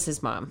 she is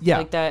his mom. Yeah,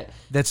 like that.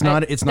 That's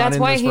not. It's not. That's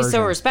in why this he's so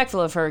version. respectful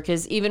of her,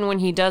 because even when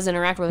he does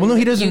interact with her, Well, no,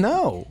 he doesn't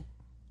know.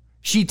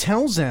 She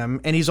tells him,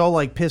 and he's all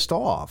like pissed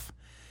off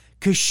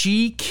because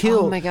she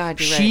killed. Oh my God,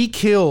 you're she right.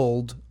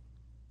 killed,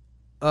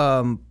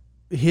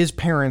 his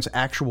parents'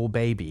 actual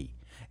baby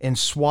and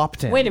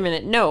swapped him. Wait a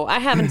minute, no, I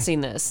haven't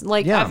seen this.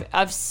 Like, Yeah.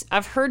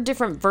 I've heard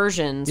different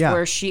versions Yeah.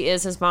 where she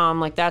is his mom.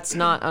 Like, that's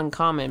not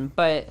uncommon,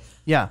 but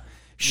Yeah.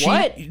 she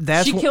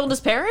killed his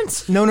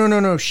parents?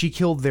 No. She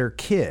killed their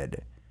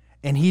kid,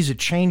 and he's a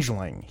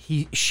changeling.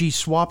 She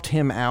swapped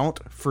him out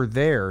for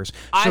theirs.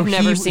 I've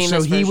never seen so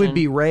this he would version.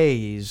 be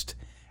raised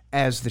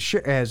as this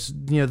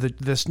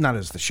not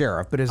as the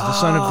sheriff, but as the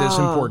son of this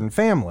important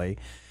family.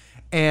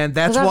 And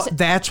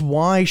that's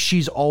why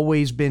she's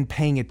always been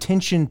paying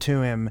attention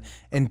to him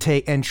and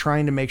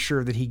trying to make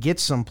sure that he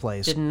gets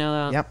someplace. Didn't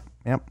know that.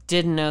 Yep.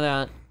 Didn't know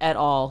that at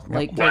all.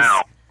 Like, 'cause-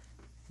 Wow.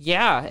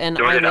 yeah, and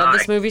Nor I did love I.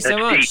 this movie so That's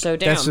much. deep. So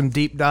damn. That's some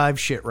deep dive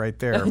shit right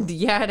there.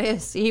 Yeah, it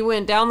is. He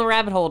went down the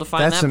rabbit hole to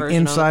find That's that some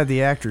version inside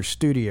the actor's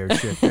studio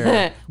shit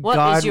there.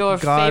 What is your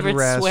favorite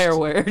rest, swear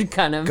word?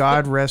 Kind of.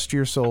 God rest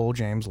your soul,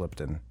 James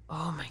Lipton,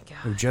 Oh my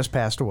who God. just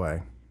passed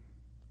away.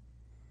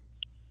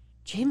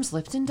 James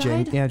Lipton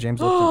died? James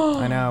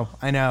Lipton.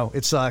 I know.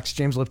 It sucks.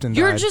 James Lipton died.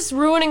 You're just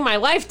ruining my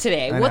life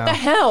today. What know. the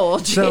hell,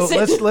 So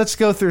Jason? let's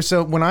go through.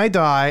 So when I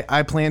die,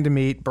 I plan to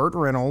meet Burt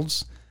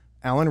Reynolds,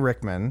 Alan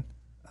Rickman,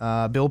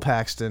 Bill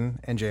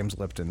Paxton, and James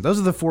Lipton. Those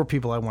are the 4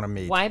 people I want to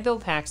meet. Why Bill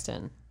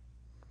Paxton?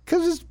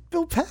 Because it's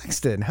Bill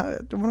Paxton. How,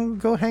 do you want to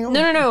go hang out?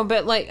 No.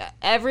 But like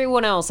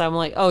everyone else, I'm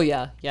like, oh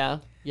yeah.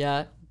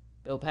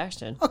 Bill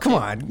Paxton. Oh, come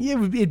on. Yeah,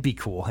 it'd be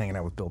cool hanging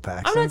out with Bill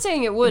Paxton. I'm not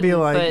saying it It'd wouldn't, be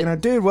like, but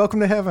dude, welcome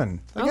to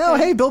heaven. Like, Okay. oh,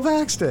 hey, Bill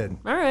Paxton.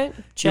 all right.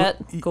 Chet,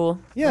 cool.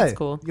 Yeah. That's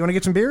cool. You want to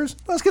get some beers?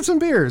 Let's get some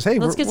beers. Hey,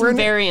 Let's get we're some in-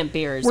 variant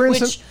beers. we're in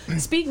Which,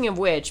 speaking of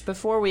which,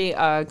 before we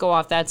go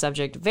off that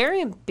subject,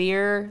 variant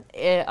beer,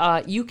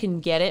 you can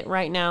get it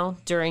right now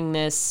during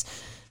this.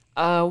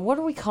 What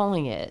are we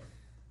calling it?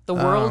 The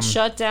world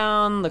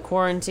shutdown, the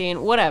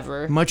quarantine,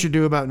 whatever. Much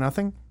Ado About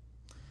Nothing.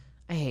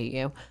 I hate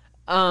you.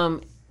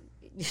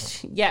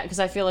 Yeah, because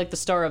I feel like the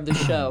star of the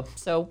show.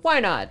 So why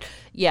not?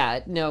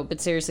 Yeah, no,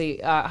 but seriously,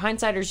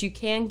 Hindsighters, you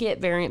can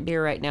get variant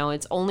beer right now.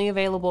 It's only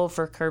available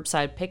for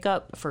curbside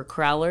pickup for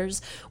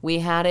Crowlers. We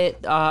had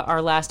it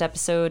our last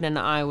episode, and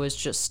I was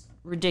just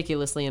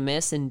ridiculously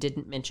amiss and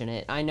didn't mention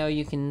it. I know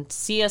you can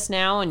see us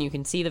now, and you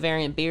can see the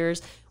variant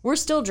beers. We're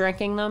still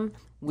drinking them.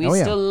 We Oh,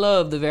 yeah. still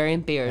love the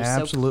variant beers.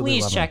 Absolutely so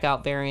please love 'em. check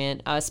out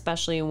variant,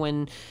 especially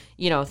when,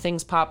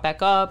 things pop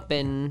back up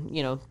and,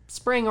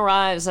 spring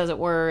arrives, as it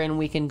were, and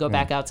we can go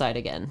back outside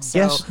again.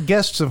 So,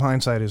 Guests of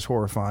Hindsight is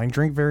horrifying.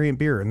 Drink variant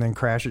beer and then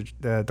crash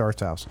at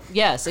Dart's house.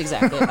 yes,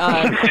 exactly.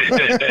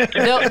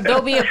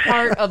 They'll be a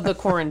part of the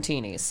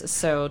quarantinis,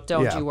 so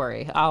don't Yeah. you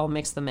worry. I'll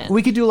mix them in.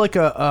 We could do like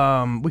a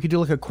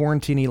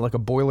quarantini, like a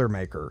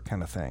Boilermaker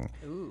kind of thing.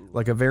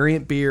 Like a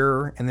variant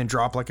beer and then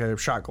drop like a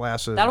shot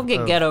glass of That'll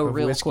get ghetto of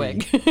real whiskey.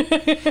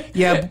 quick.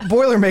 Yeah,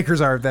 Boilermakers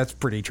that's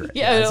pretty tricky.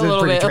 Yeah, it's a little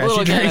pretty bit, a trashy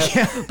little drink.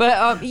 ghetto.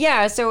 But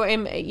yeah, so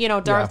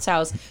Darth's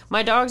house.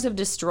 My dogs have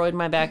destroyed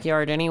my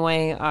backyard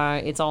anyway.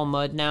 It's all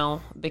mud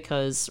now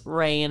because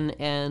rain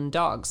and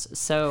dogs.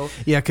 So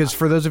Yeah, because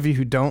for those of you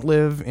who don't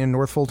live in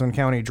North Fulton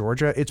County,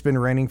 Georgia, it's been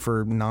raining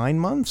for 9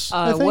 months.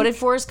 I think. what did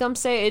Forrest Gump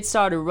say? It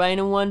started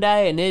raining one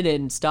day and it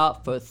didn't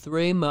stop for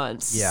 3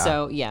 months. Yeah.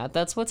 So yeah,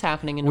 that's what's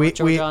happening in North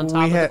Georgia on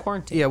top of the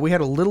quarantine. Yeah, we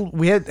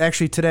had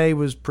actually today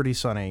was pretty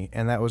sunny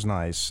and that was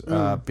nice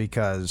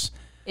because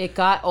It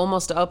got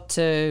almost up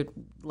to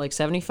like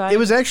 75. it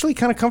was actually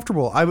kind of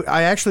comfortable.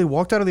 I actually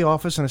walked out of the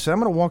office and I said I'm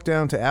going to walk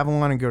down to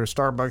Avalon and go to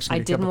Starbucks and I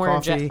get a didn't cup wear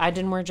of coffee. I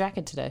didn't wear a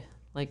jacket today.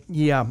 Like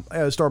Yeah,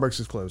 Starbucks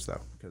is closed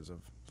though because of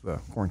the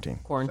quarantine.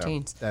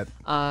 quarantines. So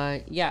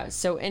that Yeah.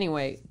 So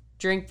anyway,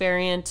 drink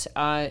variant.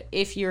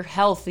 If you're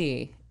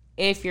healthy,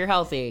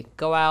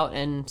 go out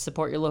and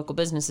support your local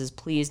businesses.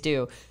 Please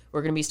do.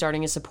 We're going to be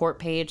starting a support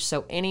page.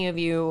 So any of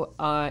you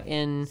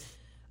in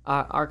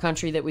our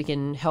country that we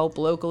can help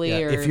locally, yeah,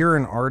 or if you're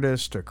an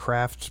artist, a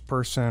crafts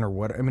person, or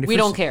what, I mean, if we you're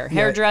don't care.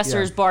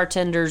 Hairdressers,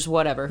 bartenders,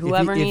 whatever.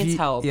 Whoever needs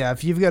help. Yeah,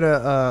 if you've got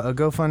a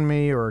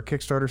GoFundMe or a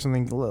Kickstarter or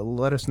something,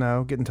 let us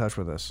know. Get in touch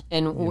with us.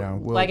 And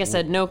like I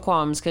said, no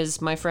qualms,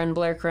 because my friend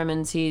Blair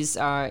Crimmins, he's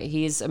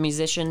a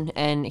musician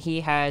and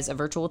he has a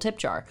virtual tip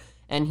jar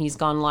and he's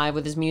gone live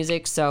with his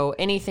music. So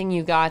anything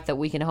you got that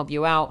we can help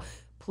you out,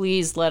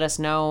 please let us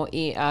know.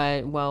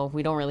 Well,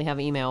 we don't really have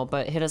email,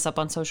 but hit us up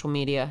on social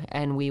media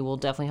and we will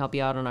definitely help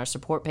you out on our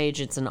support page.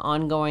 It's an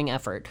ongoing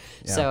effort.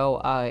 Yeah.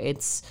 So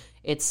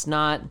it's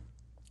not,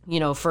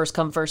 first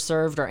come, first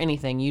served or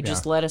anything. You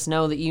just let us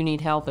know that you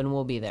need help and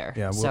we'll be there.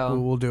 Yeah, so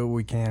we'll do what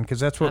we can because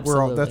that's what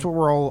absolutely.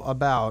 we're all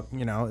about.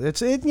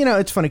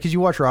 It's funny because you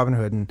watch Robin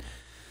Hood and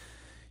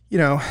you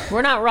know,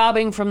 we're not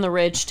robbing from the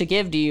rich to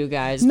give to you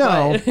guys.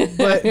 no,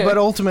 but but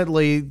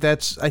ultimately,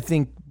 that's, I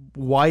think,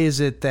 why is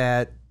it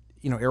that,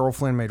 you know, Errol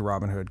Flynn made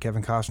Robin Hood,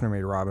 Kevin Costner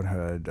made Robin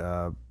Hood,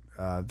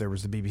 there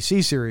was the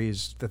BBC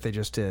series that they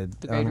just did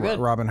on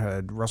Robin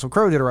Hood. Russell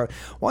Crowe did it.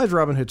 Why is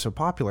Robin Hood so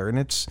popular? And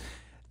it's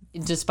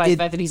despite the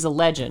fact that he's a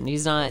legend,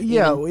 he's not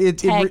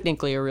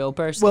technically a real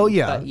person. Well,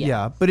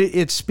 but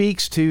it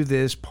speaks to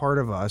this part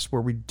of us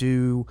where we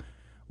do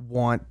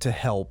want to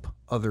help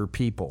other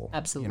people.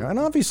 Absolutely. You know? And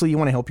obviously you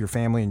want to help your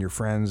family and your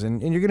friends,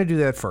 and you're going to do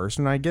that first,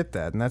 and I get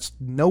that, and that's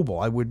noble.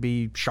 I would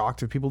be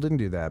shocked if people didn't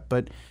do that.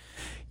 But,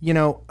 you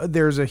know,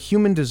 there's a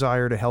human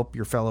desire to help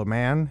your fellow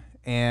man,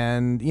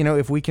 and, you know,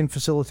 if we can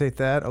facilitate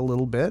that a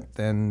little bit,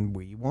 then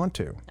we want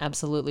to.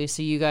 Absolutely.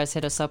 So you guys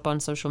hit us up on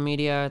social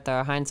media at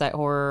the Hindsight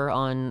Horror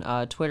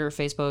on Twitter,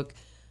 Facebook,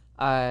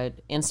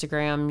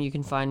 Instagram. You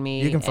can find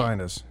me. You can find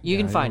us. You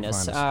can find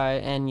us.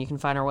 And you can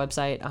find our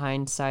website,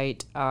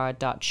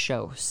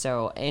 hindsight.show.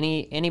 So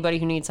anybody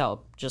who needs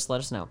help, just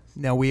let us know.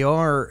 Now we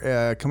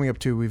are coming up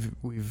to,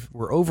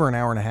 we're over an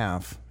hour and a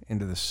half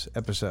into this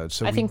episode.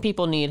 So I think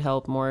people need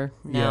help more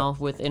now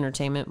with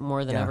entertainment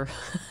more than ever.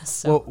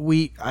 So.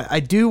 Well, I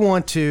do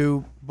want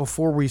to,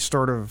 before we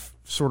sort of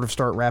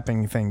start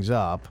wrapping things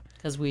up,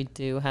 because we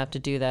do have to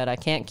do that. I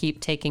can't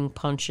keep taking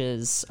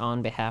punches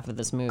on behalf of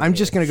this movie. I'm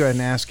just going to go ahead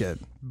and ask it,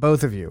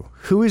 both of you.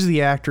 Who is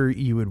the actor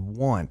you would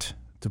want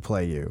to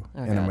play you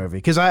in a movie?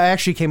 Because I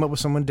actually came up with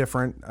someone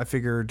different. I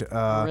figured,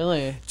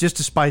 really, just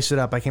to spice it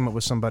up, I came up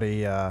with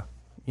somebody,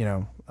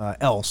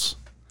 else.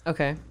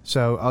 Okay.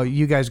 So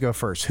you guys go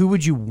first. Who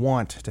would you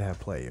want to have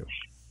play you?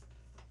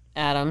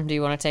 Adam, do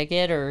you want to take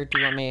it, or do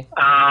you want me?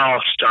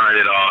 I'll start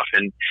it off,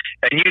 and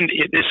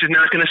this is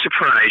not going to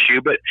surprise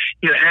you, but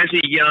you know, as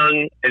a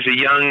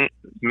young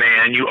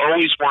man, you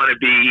always want to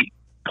be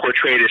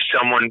portrayed as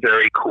someone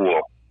very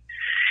cool.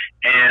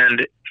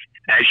 And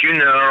as you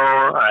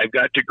know, I've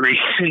got degrees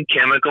in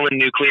chemical and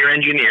nuclear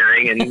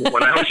engineering, and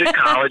when I was at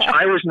college,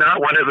 I was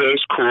not one of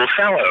those cool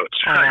fellows.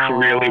 I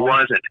really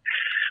wasn't.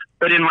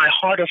 But in my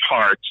heart of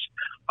hearts,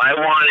 I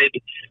wanted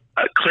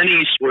Clint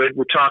Eastwood.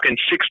 We're talking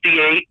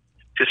 68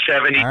 to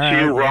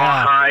 72,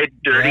 rawhide,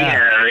 Dirty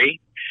Harry.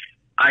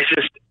 I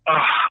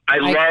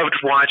loved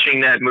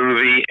watching that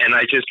movie, and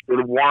I just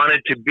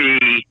wanted to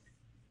be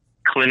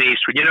Clint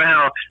Eastwood. You know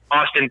how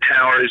Austin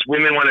Powers,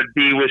 women want to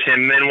be with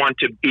him, men want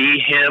to be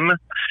him.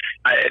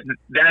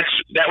 That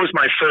was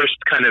my first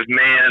kind of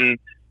man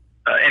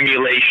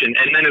emulation.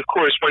 And then, of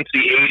course, once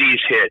the 80s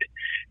hit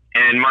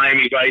and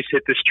Miami Vice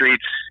hit the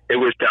streets, it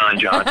was Don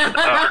Johnson.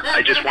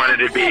 I just wanted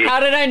to be. How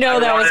did I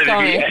know that was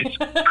coming?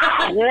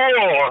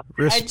 Cool.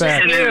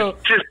 Respect.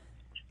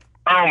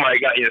 Oh my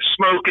God!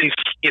 Smoking,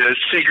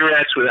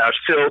 cigarettes without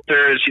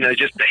filters.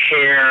 Just the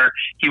hair.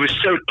 He was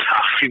so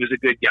tough. He was a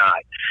good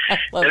guy,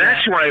 and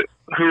that's who I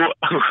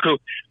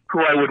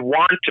would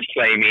want to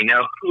play me.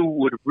 Now, who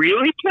would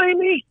really play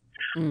me?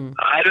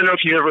 I don't know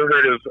if you ever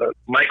heard of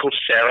Michael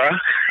Cera.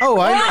 Oh,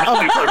 I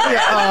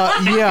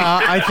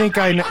think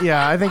I know.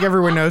 Yeah, I think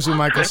everyone knows who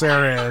Michael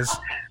Cera is.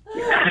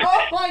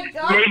 Oh my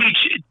God! Maybe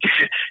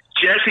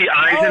Jesse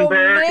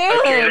Eisenberg. Oh,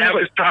 okay,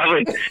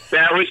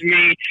 that was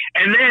me.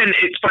 And then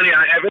it's funny.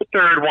 I have a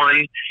third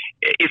one.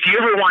 If you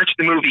ever watched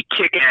the movie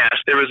Kick-Ass,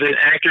 there was an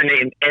actor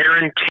named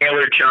Aaron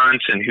Taylor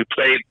Johnson who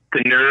played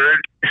the nerd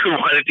who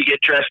wanted to get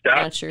dressed up.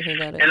 Not sure who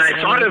that is. And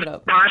I thought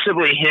of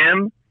possibly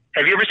him.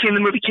 Have you ever seen the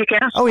movie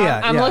Kick-Ass? Oh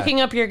yeah, I'm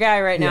looking up your guy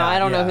right now. Yeah, I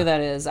don't know who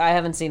that is. I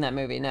haven't seen that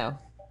movie. No.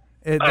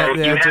 You have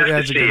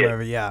to see it.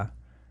 Movie. Yeah.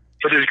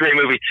 It was a great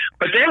movie.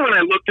 But then when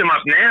I looked him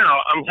up now,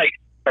 I'm like,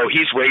 oh,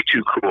 he's way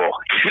too cool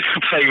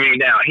to play me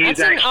now. He's that's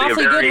actually an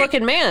awfully a very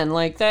good-looking man.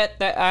 Like that.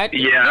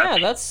 Yeah,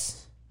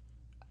 that's.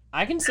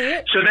 I can see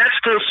it. So that's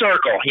full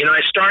circle.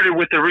 I started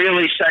with the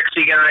really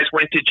sexy guys,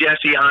 went to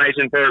Jesse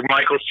Eisenberg,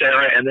 Michael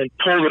Cera, and then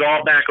pulled it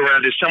all back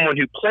around to someone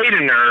who played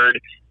a nerd,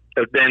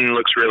 but then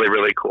looks really,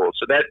 really cool.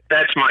 So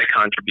that's my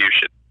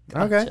contribution.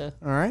 Okay. Gotcha.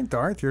 All right,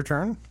 Darth, your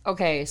turn.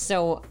 Okay,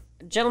 so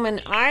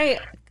gentlemen, I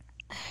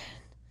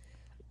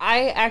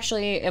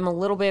actually am a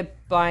little bit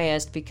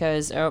biased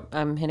because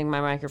I'm hitting my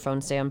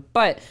microphone stand.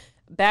 But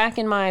back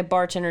in my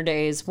bartender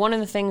days, one of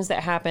the things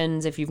that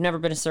happens if you've never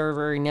been a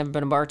server, you've never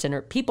been a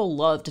bartender, people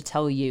love to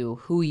tell you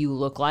who you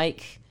look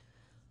like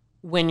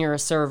when you're a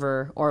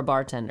server or a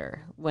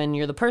bartender. When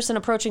you're the person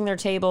approaching their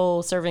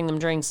table, serving them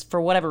drinks,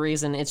 for whatever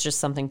reason, it's just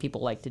something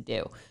people like to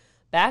do.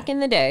 Back in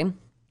the day,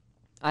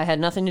 I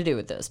had nothing to do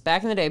with this.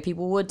 Back in the day,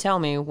 people would tell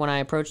me when I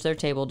approached their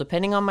table,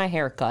 depending on my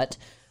haircut,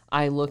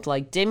 I looked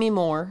like Demi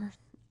Moore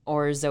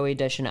or Zooey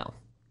Deschanel.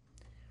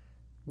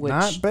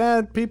 Not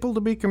bad people to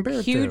be compared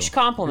to. Huge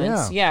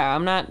compliments. Yeah,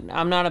 I'm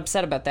not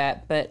upset about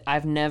that, but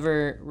I've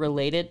never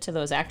related to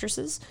those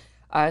actresses.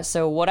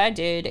 So what I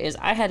did is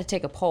I had to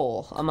take a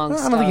poll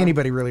amongst. I don't think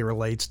anybody really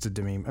relates to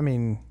Demi. I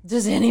mean,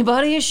 does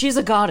anybody? She's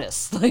a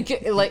goddess. Like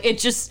it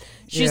just.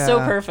 She's so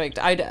perfect.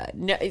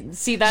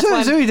 See. That's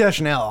why Zooey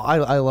Deschanel.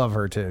 I love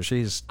her too.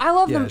 I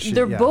love them.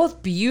 They're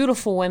both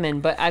beautiful women,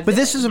 but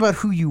this is about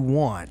who you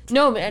want.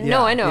 No, I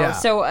know. Yeah.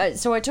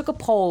 So I took a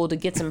poll to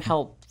get some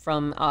help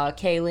from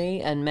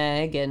Kaylee and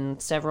Meg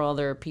and several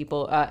other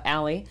people.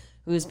 Allie,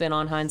 who's been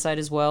on Hindsight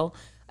as well,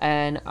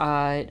 and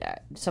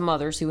some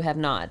others who have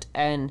not.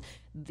 And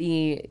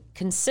the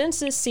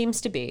consensus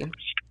seems to be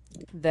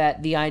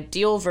that the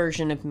ideal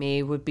version of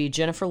me would be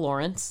Jennifer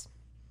Lawrence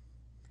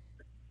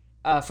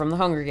from The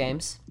Hunger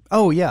Games.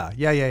 Oh, yeah.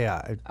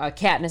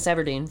 Katniss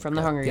Everdeen from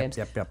The Hunger Games.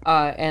 Yep.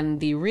 And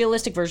the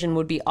realistic version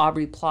would be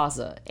Aubrey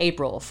Plaza,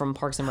 April from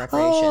Parks and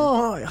Recreation.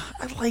 Oh,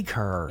 I like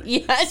her.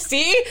 Yeah,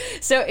 see?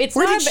 So it's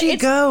Where did she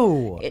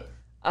go?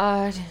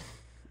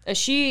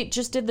 She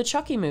just did the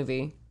Chucky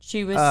movie.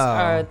 She was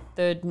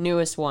the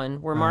newest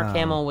one where Mark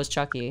Hamill was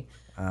Chucky.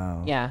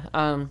 Oh.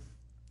 Yeah.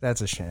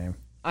 That's a shame.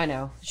 I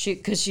know.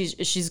 Because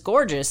she's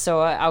gorgeous,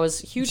 so I was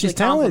hugely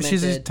complimented.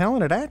 She's a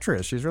talented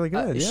actress. She's really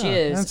good. Yeah. She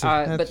is.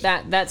 But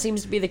that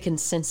seems to be the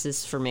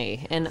consensus for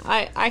me. And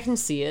I can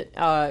see it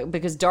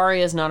because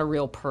Daria is not a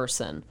real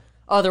person.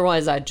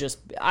 Otherwise, I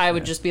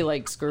would just be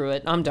like, screw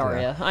it. I'm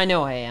Daria. Yeah. I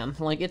know I am.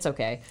 Like, it's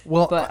okay.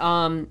 Well, but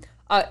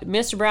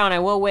Mr. Brown, I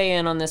will weigh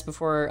in on this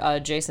before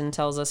Jason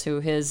tells us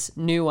who his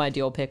new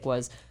ideal pick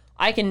was.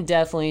 I can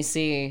definitely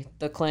see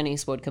the Clint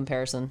Eastwood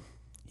comparison.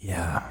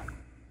 Yeah.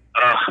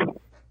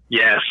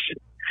 Yes.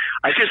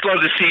 I just love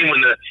the scene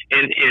when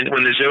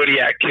the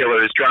Zodiac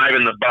killer is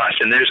driving the bus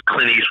and there's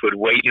Clint Eastwood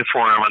waiting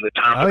for him on the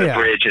top of the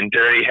bridge and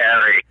Dirty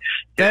Harry.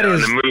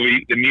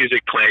 The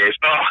music plays.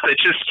 Oh,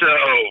 it's just so.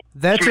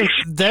 That's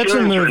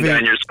a movie.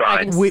 Down your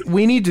spine.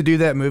 We need to do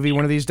that movie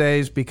one of these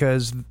days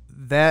because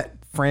that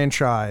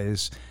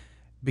franchise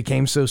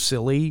became so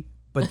silly.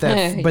 But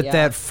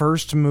that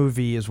first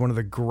movie is one of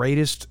the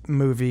greatest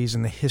movies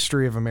in the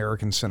history of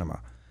American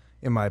cinema,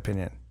 in my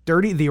opinion.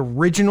 The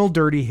original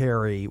Dirty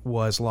Harry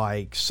was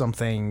like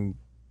something.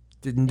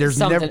 There's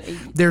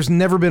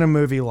never been a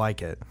movie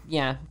like it.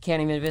 Yeah,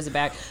 can't even visit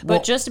back.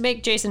 But just to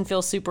make Jason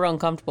feel super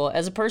uncomfortable,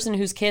 as a person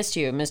who's kissed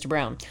you, Mr.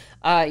 Brown,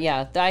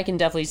 I can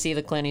definitely see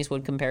the Clint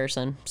Eastwood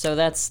comparison. So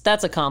that's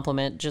a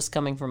compliment just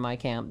coming from my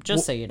camp,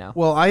 so you know.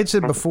 Well, I had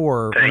said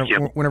before,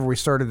 whenever we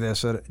started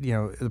this,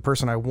 the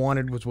person I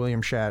wanted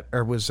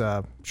was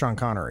Sean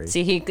Connery.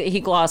 See, he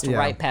glossed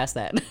right past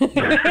that.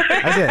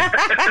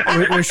 I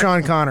did. With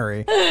Sean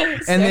Connery.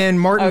 And then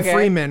Martin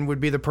Freeman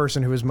would be the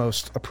person who was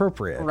most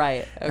appropriate.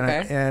 Right, okay.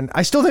 And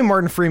I still think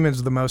Martin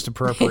Freeman's the most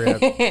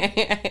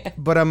appropriate.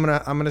 But I'm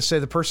gonna say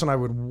the person I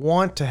would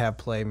want to have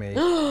play me.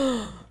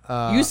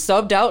 You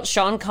subbed out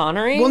Sean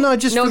Connery? Well, no,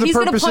 he's gonna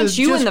punch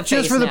you in the face.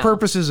 Just for the now.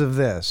 purposes of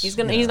this. He's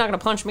not gonna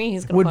punch me.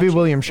 He's gonna would punch be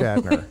William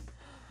Shatner.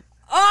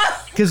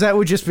 Because that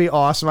would just be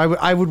awesome.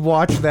 I would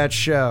watch that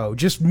show.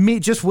 Just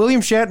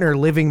William Shatner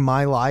living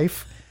my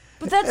life.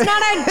 But that's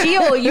not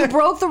ideal. You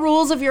broke the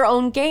rules of your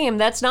own game.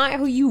 That's not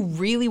who you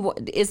really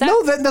want. Is that?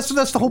 No, that's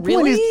the whole point.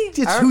 Really?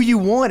 It's who you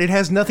want. It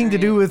has nothing to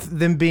do with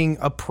them being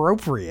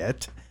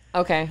appropriate.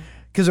 Okay.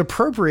 Because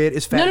appropriate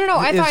is fat. No.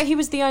 I thought he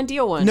was the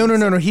ideal one.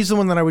 No. He's the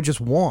one that I would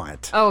just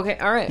want. Oh, okay.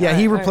 All right. Yeah,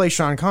 he replaced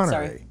Sean Connery.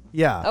 Sorry.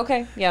 Yeah.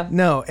 Okay. Yeah.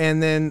 No,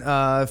 and then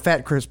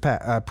fat Chris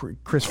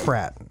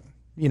Pratt.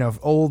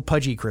 Old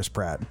pudgy Chris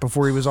Pratt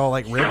before he was all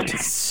like ripped.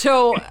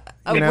 So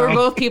we're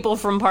both people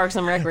from Parks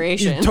and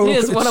Recreation.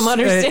 Is what I'm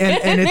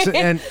understanding.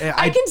 And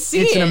I can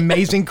see it's an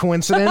amazing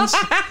coincidence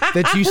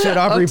that you said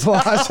Aubrey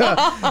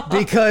Plaza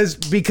because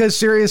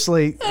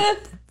seriously.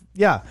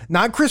 Yeah,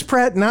 not Chris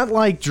Pratt, not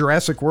like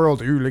Jurassic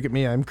World. Ooh, look at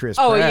me, I'm Chris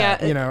Pratt. Oh yeah,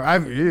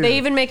 they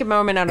even make a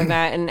moment out of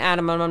that. And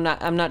Adam,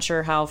 I'm not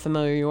sure how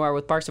familiar you are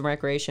with Parks and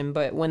Recreation,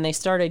 but when they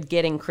started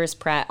getting Chris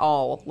Pratt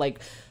all like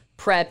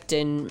prepped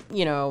and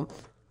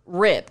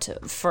ripped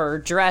for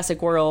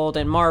Jurassic World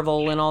and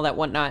Marvel and all that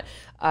whatnot,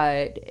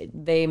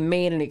 they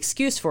made an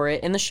excuse for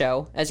it in the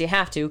show, as you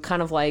have to,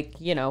 kind of like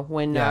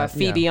when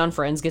Phoebe on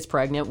Friends gets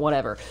pregnant,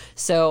 whatever.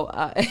 So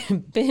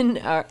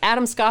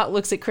Adam Scott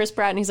looks at Chris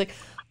Pratt and he's like,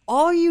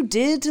 all you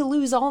did to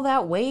lose all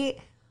that weight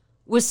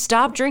was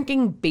stop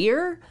drinking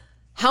beer?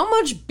 How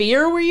much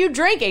beer were you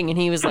drinking? And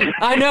he was like,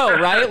 I know,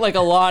 right? Like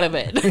a lot of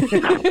it.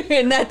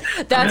 And that's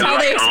how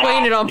they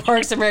explained it on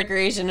Parks and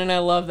Recreation, and I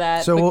love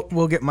that. So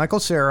we'll get Michael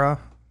Cera,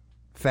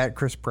 fat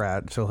Chris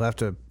Pratt, so he'll have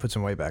to put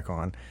some weight back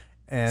on.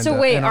 And, so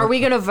wait, are we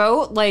going to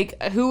vote?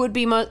 Like, who would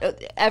be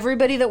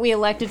everybody that we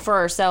elected for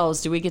ourselves?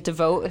 Do we get to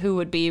vote who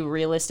would be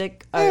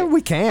realistic? We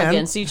can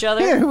against each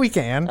other. Yeah, we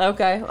can.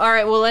 Okay, all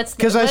right. Well,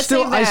 because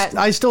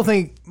I still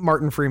think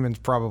Martin Freeman's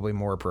probably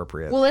more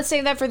appropriate. Well, let's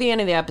save that for the end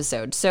of the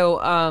episode.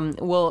 So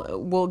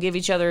we'll give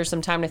each other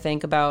some time to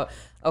think about.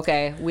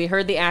 Okay, we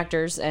heard the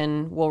actors,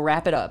 and we'll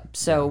wrap it up.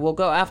 So we'll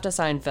go after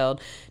Seinfeld.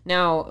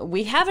 Now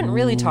we haven't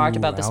really talked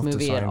about this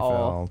movie at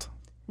all.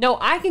 No,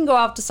 I can go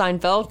off to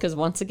Seinfeld because,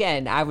 once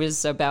again, I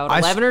was about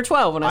 11 or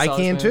 12 when I saw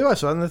this movie. Too. I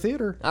saw it in the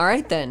theater. All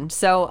right, then.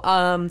 So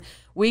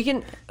We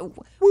can.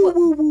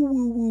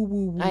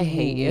 I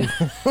hate you.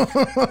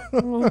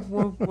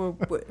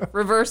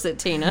 Reverse it,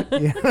 Tina.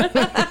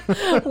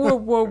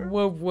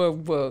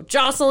 Whoa.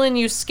 Jocelyn,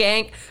 you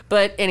skank.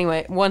 But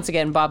anyway, once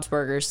again, Bob's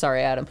Burgers.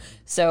 Sorry, Adam.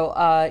 So,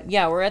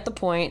 we're at the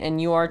point,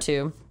 and you are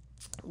too,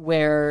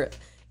 where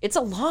it's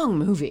a long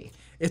movie.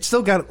 It's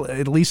still got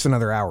at least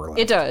another hour left.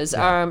 It does.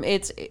 Yeah.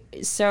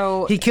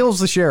 So he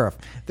kills the sheriff.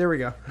 There we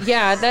go.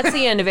 Yeah, that's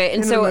the end of it.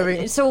 And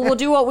so we'll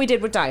do what we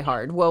did with Die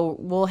Hard.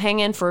 We'll hang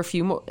in for a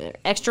few more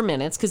extra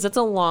minutes because it's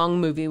a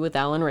long movie with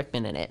Alan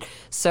Rickman in it.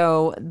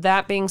 So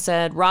that being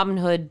said, Robin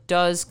Hood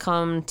does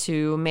come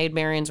to Maid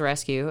Marian's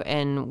rescue,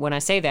 and when I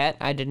say that,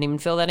 I didn't even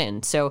fill that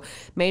in. So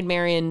Maid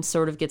Marian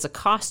sort of gets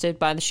accosted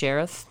by the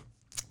sheriff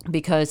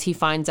because he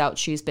finds out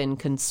she's been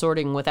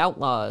consorting with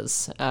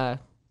outlaws,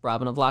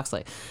 Robin of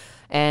Locksley.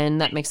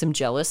 And that makes him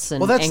jealous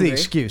and that's angry. the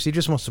excuse. He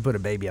just wants to put a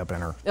baby up in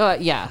her.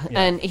 Yeah,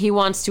 and he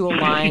wants to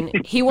align.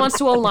 He wants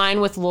to align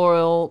with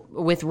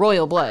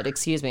royal blood.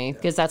 Excuse me,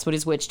 because that's what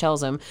his witch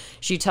tells him.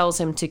 She tells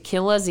him to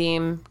kill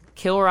Azim,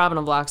 kill Robin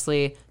of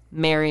Locksley,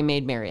 marry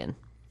Maid Marian.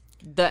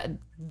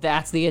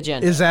 That's the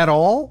agenda. Is that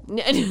all?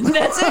 That's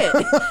it.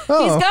 He's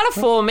got a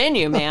full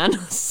menu, man.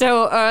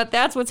 So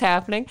that's what's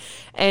happening.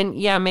 And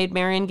yeah, Maid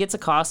Marian gets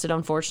accosted,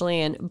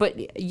 unfortunately.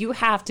 But you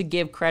have to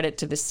give credit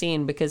to the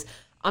scene because.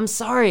 I'm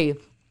sorry.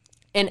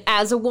 And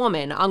as a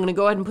woman, I'm going to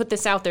go ahead and put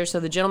this out there so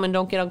the gentlemen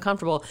don't get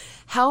uncomfortable.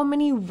 How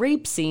many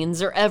rape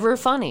scenes are ever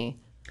funny?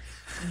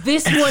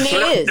 This one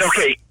is.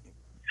 Okay.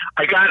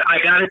 I got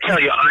to tell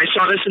you, I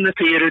saw this in the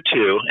theater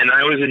too, and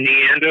I was a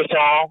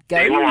Neanderthal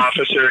naval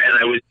officer, and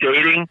I was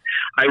dating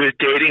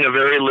a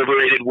very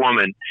liberated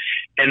woman,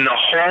 and the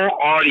whole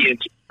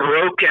audience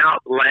broke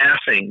out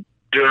laughing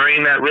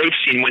during that rape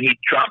scene when he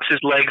drops his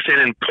legs in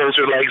and pulls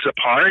her legs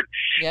apart.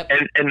 Yep.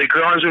 And the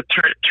girl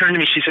turned to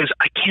me, she says,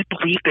 I can't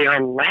believe they are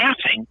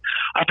laughing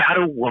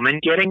about a woman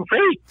getting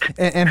raped.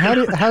 And how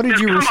did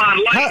you... Come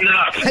on, lighten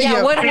up.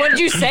 Yeah, what did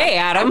you say,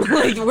 Adam?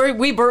 Like,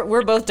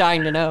 we're both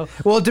dying to know.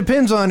 Well, it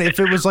depends on if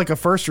it was like a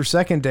first or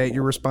second date,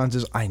 your response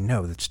is, I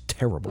know, that's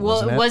terrible, well,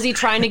 isn't it? Was he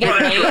trying to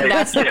get laid?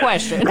 That's the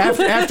question.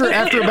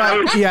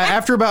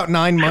 After about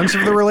 9 months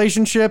of the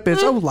relationship,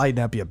 it's, lighten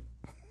up, you...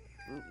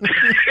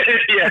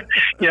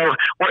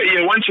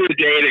 once we were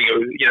dating, it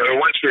was,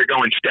 once we were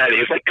going steady,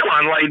 it's like, come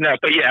on, lighten up.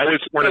 But yeah, it was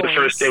one of the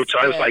first dates, so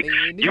I was like,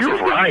 you're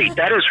right,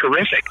 that is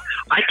horrific.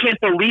 I can't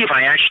believe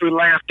I actually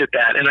laughed at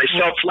that, and I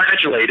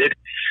self-flagellated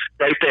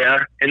right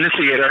there in the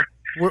theater.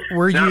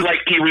 Were you not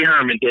like Pee Wee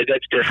Herman did?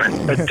 That's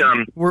different.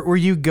 But were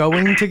you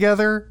going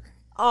together?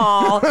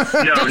 Oh,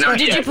 no,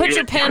 did you put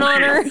your pen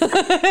on her?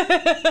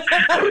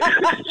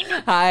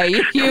 Hi,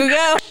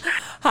 Hugo.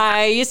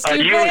 Hi, you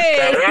stupid.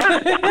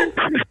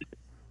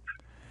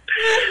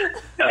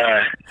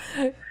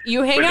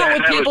 You hang out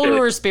with people who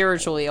are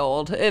spiritually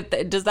old.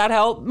 Does that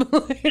help?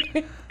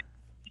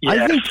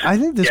 Yeah. I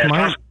think this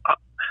might.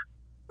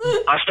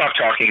 I'll stop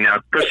talking now.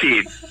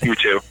 Proceed, you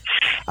two.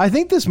 I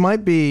think this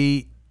might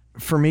be,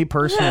 for me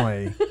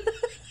personally,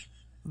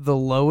 the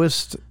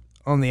lowest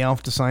on the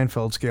Alf to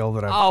Seinfeld scale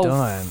that I've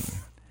done.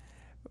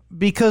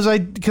 Because I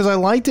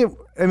liked it.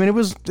 I mean, it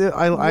was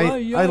I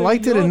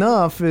liked it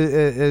enough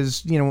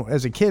as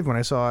as a kid when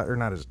I saw it, or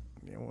not as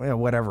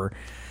whatever.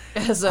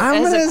 As a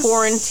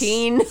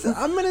quarantine.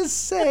 I'm gonna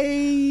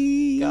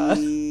say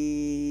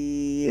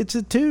it's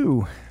a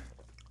 2.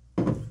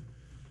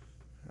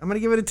 I'm gonna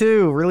give it a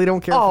 2. Really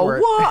don't care for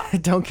it. What?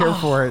 Don't care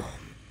for it.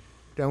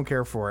 Don't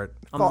care for it.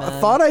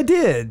 Thought I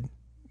did.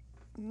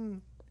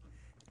 I'm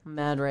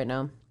mad right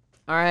now.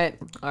 All right,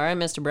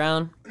 Mr.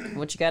 Brown,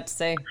 what you got to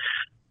say?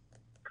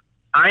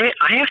 I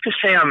have to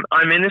say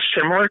I'm in a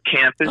similar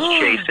camp as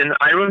Jason.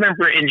 I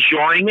remember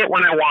enjoying it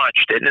when I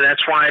watched it, and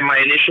that's why my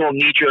initial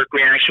knee-jerk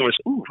reaction was,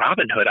 "Ooh,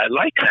 Robin Hood, I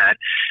like that."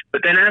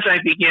 But then as I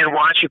began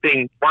watching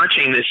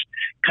this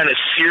kind of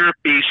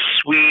syrupy,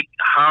 sweet,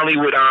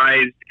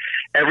 Hollywoodized,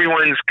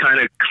 everyone's kind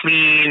of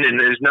clean, and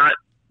there's not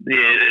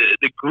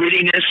the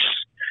grittiness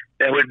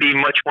that would be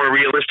much more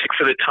realistic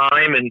for the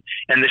time, and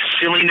the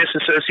silliness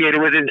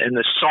associated with it, and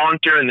the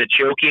saunter and the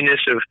jokiness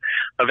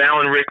of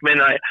Alan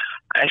Rickman.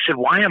 I said,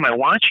 why am I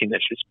watching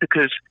this? It's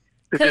because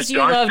you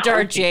love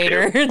Darth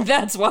Jader.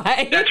 That's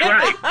why. That's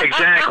right.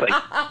 Exactly.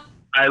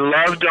 I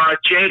love Darth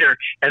Jader,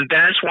 and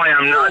that's why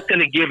I'm not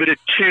going to give it a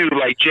 2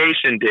 like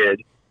Jason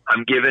did.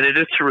 I'm giving it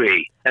a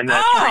 3, and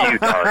that's for you,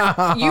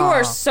 Darth. You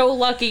are so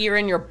lucky you're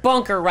in your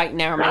bunker right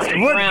now, Mr.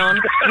 Brown.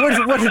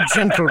 What a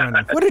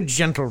gentleman. What a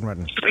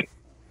gentleman.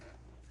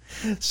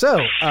 So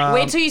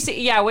wait till you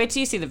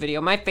see the video.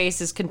 My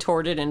face is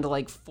contorted into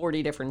like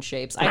 40 different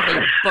shapes. I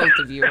hate both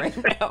of you right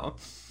now.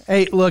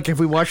 Hey, look, if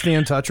we watch The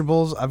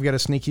Untouchables, I've got a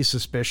sneaky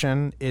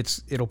suspicion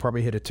it'll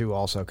probably hit a 2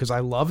 also, because I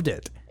loved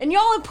it. And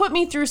y'all have put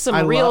me through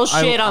some real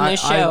shit on this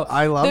show.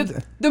 I loved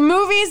it. The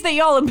movies that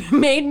y'all have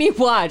made me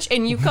watch,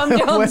 and you come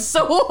down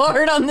so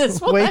hard on this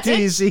one. Wait till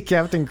you see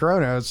Captain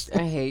Kronos.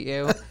 I hate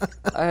you.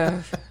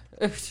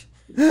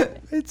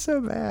 It's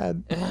so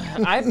bad.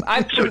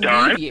 I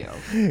believe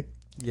you.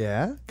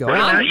 Yeah, go on.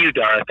 What on. about you,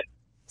 Darth?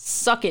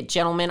 Suck it,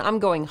 gentlemen. I'm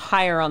going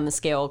higher on the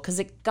scale because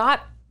it got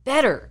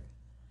better.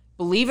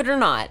 Believe it or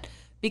not.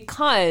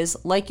 Because,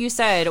 like you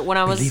said, when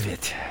I was an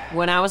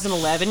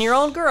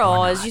 11-year-old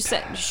girl, as you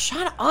said,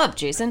 shut up,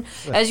 Jason.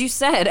 As you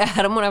said,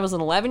 Adam, when I was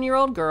an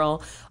 11-year-old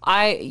girl,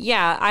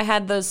 I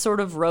had the sort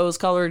of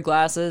rose-colored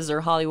glasses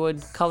or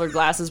Hollywood-colored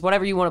glasses,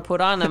 whatever you want to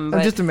put on them.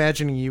 I'm just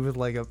imagining you with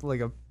like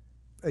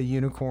a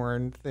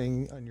unicorn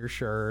thing on your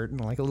shirt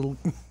and like a little.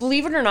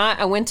 Believe it or not,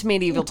 I went to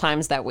Medieval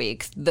Times that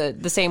week,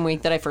 the same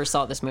week that I first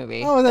saw this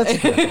movie. Oh, that's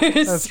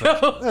good. That's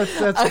so, that's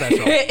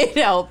special. It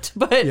helped,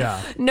 but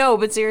yeah. No,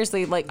 but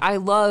seriously, like I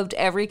loved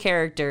every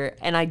character,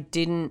 and I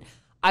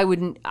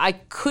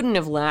couldn't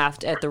have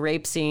laughed at the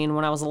rape scene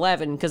when I was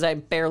 11 because I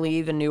barely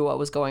even knew what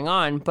was going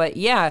on. But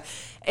yeah,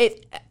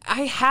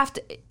 I have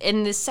to,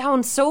 and this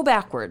sounds so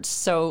backwards.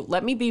 So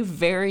let me be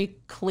very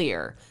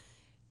clear.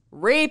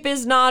 Rape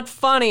is not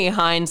funny,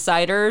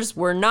 hindsighters.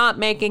 We're not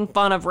making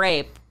fun of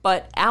rape.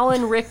 But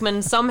Alan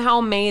Rickman somehow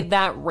made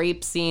that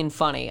rape scene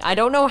funny. I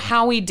don't know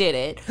how he did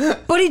it,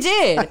 but he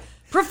did.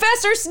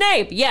 Professor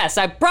Snape! Yes,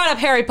 I brought up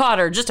Harry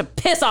Potter just to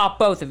piss off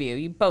both of you.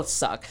 You both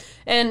suck.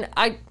 And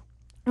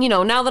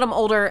now that I'm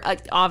older,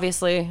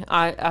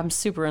 I'm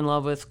super in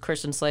love with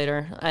Christian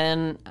Slater.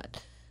 And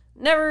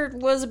never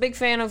was a big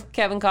fan of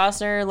Kevin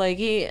Costner. Like,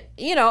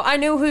 I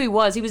knew who he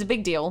was. He was a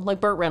big deal.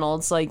 Like Burt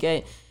Reynolds.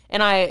 He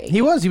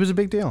was a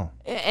big deal.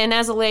 And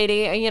as a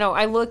lady,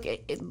 I look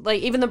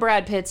like even the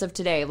Brad Pitts of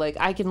today, like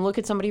I can look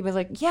at somebody and be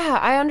like, yeah,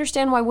 I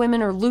understand why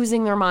women are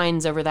losing their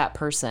minds over that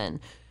person,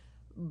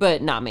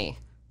 but not me.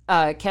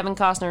 Kevin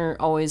Costner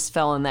always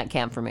fell in that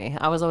camp for me.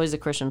 I was always a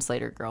Christian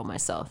Slater girl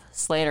myself.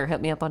 Slater,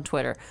 hit me up on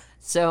Twitter.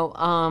 So,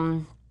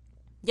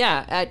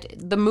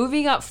 the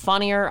movie got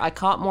funnier. I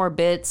caught more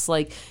bits.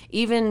 Like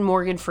even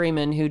Morgan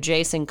Freeman, who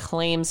Jason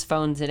claims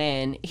phones it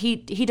in, he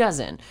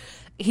doesn't.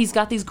 He's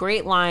got these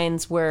great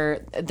lines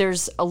where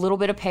there's a little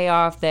bit of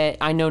payoff that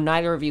I know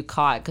neither of you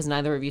caught because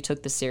neither of you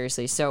took this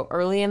seriously. So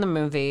early in the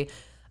movie,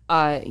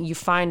 you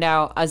find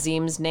out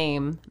Azim's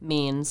name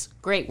means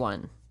great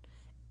one.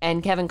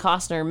 And Kevin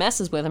Costner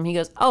messes with him. He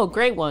goes, "Oh,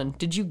 great one.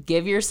 Did you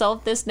give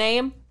yourself this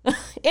name?"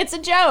 It's a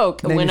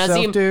joke. Name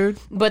yourself, dude.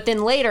 But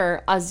then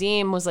later,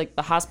 Azim was like,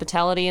 the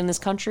hospitality in this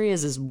country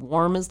is as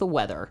warm as the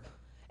weather.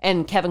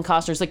 And Kevin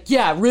Costner's like,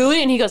 yeah,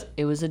 really? And he goes,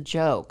 it was a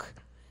joke.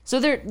 So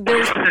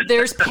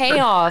there's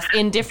payoff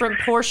in different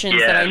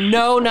portions that I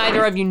know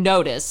neither of you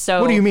noticed.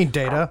 So what do you mean,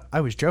 Data? I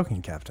was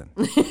joking, Captain.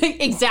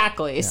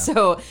 Exactly. Yeah.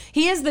 So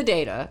he is the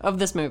Data of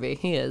this movie.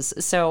 He is.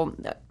 So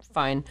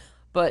fine.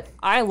 But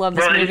I love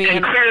this movie.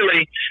 And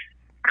clearly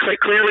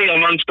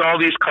amongst all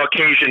these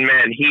Caucasian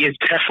men, he is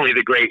definitely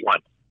the great one.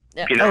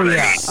 Yeah.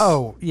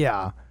 Oh,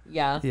 yeah.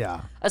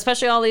 Yeah.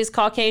 Especially all these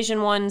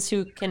Caucasian ones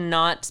who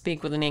cannot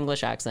speak with an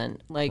English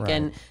accent. Like,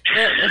 right.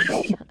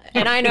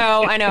 and I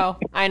know.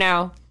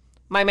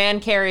 My man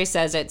Carrie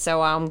says it,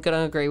 so I'm going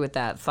to agree with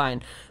that.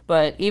 Fine.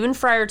 But even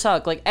Friar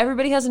Tuck, like,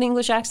 everybody has an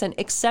English accent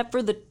except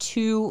for the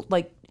two,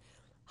 like,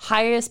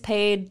 highest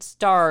paid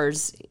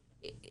stars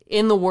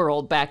in the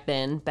world back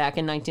in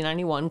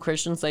 1991,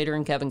 Christian Slater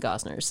and Kevin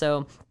Costner.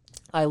 So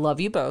I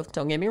love you both.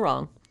 Don't get me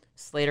wrong.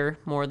 Slater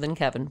more than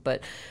Kevin.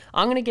 But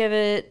I'm going to give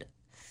it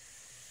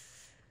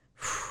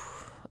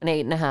an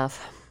 8.5.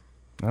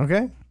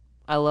 Okay.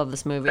 I love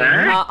this movie.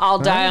 I'll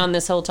die on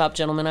this hilltop,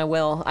 gentlemen. I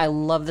will. I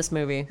love this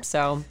movie.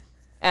 So,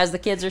 as the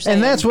kids are saying,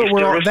 and that's what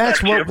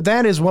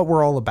that is what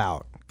we're all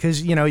about.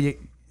 Because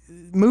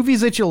movies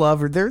that you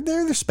love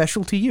they're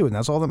special to you, and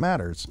that's all that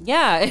matters.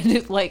 Yeah,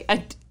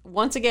 and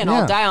once again,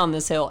 I'll die on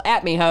this hill.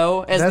 At me,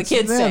 ho, as the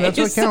kids say. That's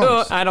what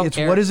counts. So I don't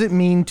care. What does it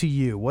mean to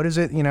you? What is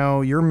it?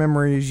 Your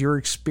memories, your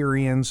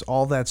experience,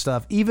 all that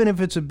stuff. Even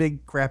if it's a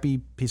big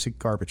crappy piece of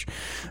garbage.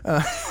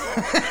 All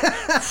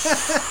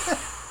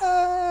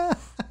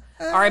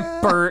right,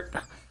 Burt.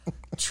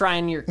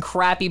 Trying your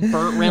crappy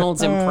Burt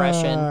Reynolds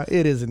impression.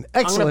 It is an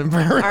excellent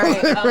Burt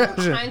Reynolds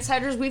impression.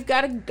 Hindsighters, we've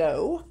got to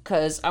go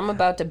because I'm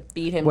about to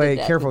beat him to Wait,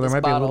 death careful. with There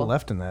this might bottle. be a little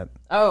left in that.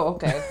 Oh,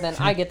 okay. Then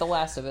I get the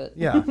last of it.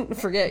 Yeah.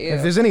 Forget you.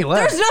 If there's any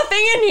left. There's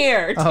nothing in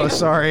here. Oh,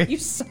 sorry. You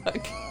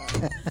suck.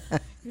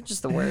 You're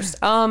just the worst.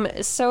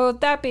 So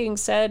that being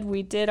said,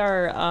 we did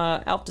our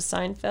Alp to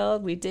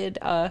Seinfeld. We did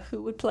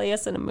who would play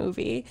us in a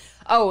movie.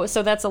 Oh,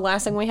 so that's the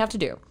last thing we have to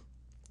do.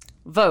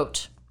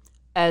 Vote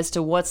as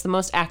to what's the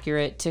most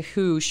accurate to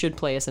who should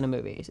play us in a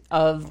movie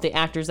of the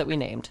actors that we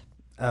named.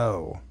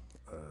 Oh.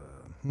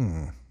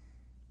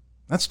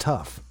 That's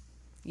tough.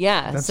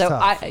 Yeah. That's so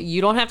tough.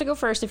 You don't have to go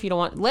first if you don't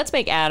want. Let's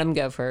make Adam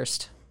go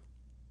first.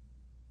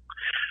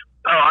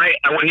 Oh,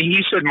 when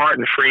he said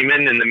Martin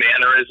Freeman and the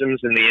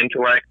mannerisms and the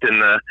intellect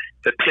and the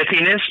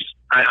pithiness,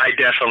 I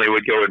definitely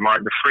would go with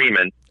Martin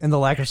Freeman. And the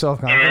lack of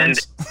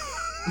self-confidence.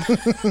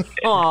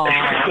 Well,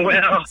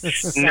 no.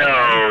 It's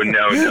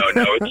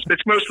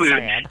mostly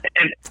sad.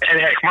 And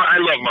heck, I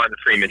love Martin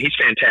Freeman. He's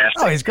fantastic.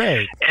 Oh, he's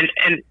great. And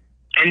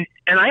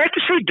I have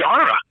to say,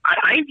 Dara.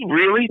 I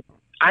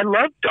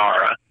love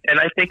Dara, and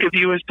I think of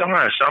you as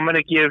Dara. So I'm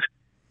gonna give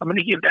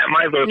that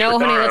my vote. No,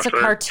 for honey, Dara that's a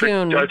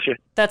cartoon.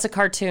 That's a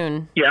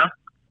cartoon. Yeah,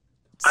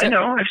 so, I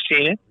know. I've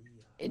seen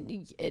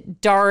it.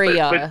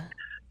 Daria.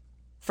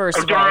 First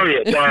of all.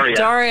 Daria.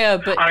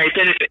 Daria, but all right,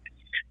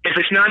 If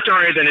it's not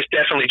Daria, then it's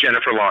definitely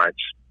Jennifer Lawrence.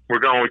 We're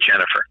going with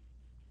Jennifer.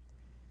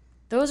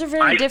 Those are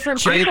very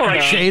different people, though.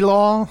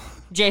 J-Law?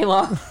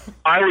 J-Law.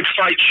 I would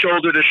fight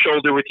shoulder to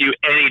shoulder with you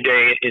any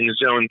day in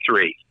Zone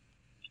 3.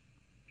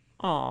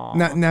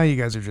 Aww. Now you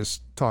guys are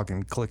just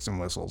talking clicks and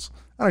whistles.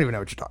 I don't even know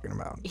what you're talking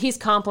about. He's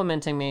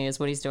complimenting me is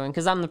what he's doing,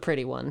 because I'm the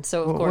pretty one.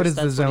 So, of course, what is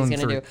that's the what he's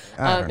Zone going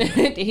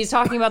to do. He's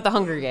talking about the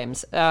Hunger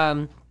Games.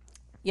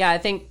 Yeah, I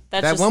think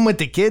that's that just one with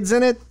the kids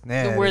in it?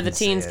 Nah, where the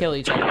teens kill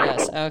each other.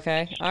 Yes.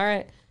 Okay. All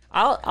right.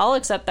 I'll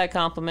accept that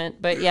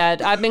compliment. But yeah,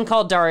 I've been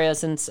called Daria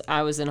since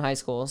I was in high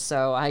school,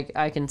 so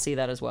I can see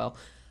that as well.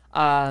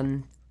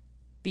 But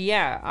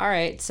yeah, all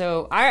right.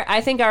 So I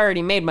think I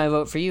already made my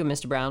vote for you,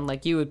 Mr. Brown.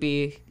 Like, you would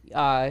be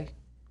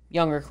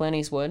younger Clint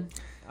Eastwood.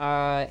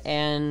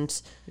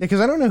 And because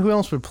I don't know who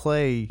else would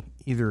play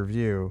either of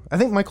you. I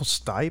think Michael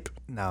Stipe.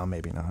 No,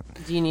 maybe not.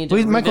 Do you need to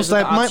Michael revisit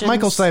the options?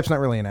 Michael Stipe's not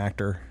really an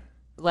actor.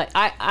 Like,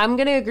 I'm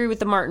gonna agree with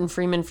the Martin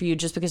Freeman for you,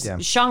 just because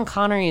Sean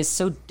Connery is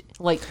so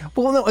like.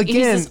 Well, no, again,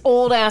 he's this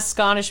old ass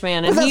Scottish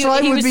man, and he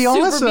was super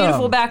awesome.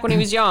 beautiful back when he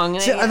was young.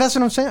 See, that's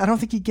what I'm saying. I don't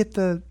think you get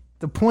the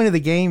point of the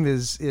game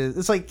is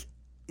it's like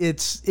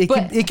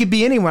it could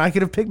be anyone. I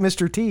could have picked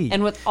Mr. T.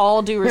 And with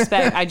all due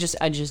respect, I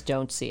just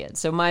don't see it.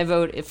 So my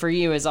vote for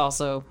you is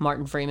also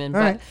Martin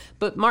Freeman.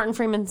 But Martin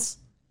Freeman's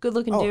good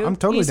looking dude. I'm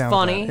totally down with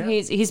funny. that,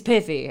 yeah. He's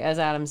pithy, as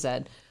Adam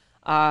said.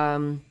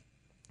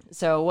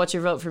 So what's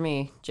your vote for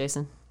me,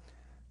 Jason?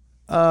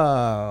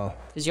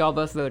 Because y'all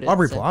both voted.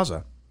 Aubrey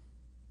Plaza.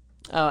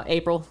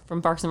 April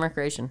from Parks and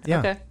Recreation. Yeah.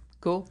 Okay,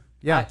 cool.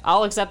 Yeah.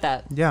 I'll accept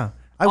that. Yeah.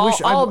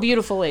 All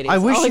beautiful ladies. I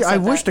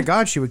wish to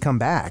God she would come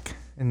back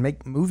and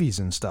make movies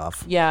and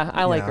stuff. Yeah,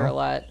 I like her a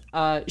lot.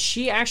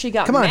 She actually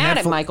got mad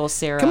at Michael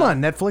Cera. Come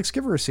on, Netflix,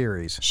 give her a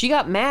series. She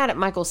got mad at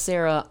Michael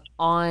Cera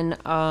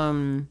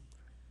on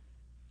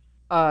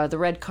the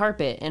red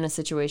carpet in a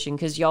situation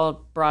because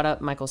y'all brought up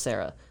Michael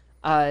Cera,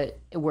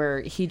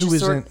 where he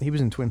just he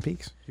was in Twin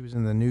Peaks. He was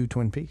in the new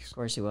Twin Peaks. Of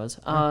course he was.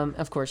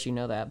 Of course you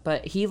know that.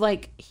 But he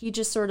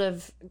just sort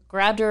of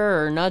grabbed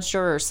her or nudged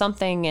her or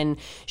something, and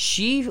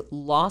she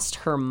lost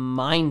her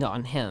mind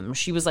on him.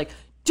 She was like,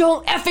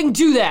 "Don't effing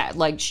do that!"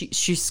 Like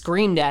she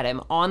screamed at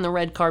him on the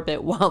red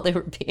carpet while they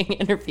were being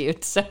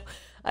interviewed. So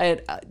I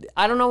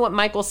don't know what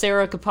Michael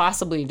Cera could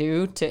possibly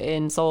do to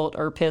insult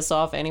or piss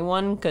off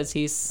anyone, because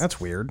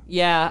that's weird.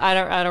 Yeah,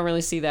 I don't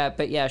really see that.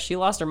 But yeah, she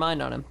lost her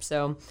mind on him.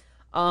 So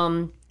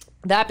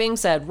that being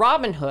said,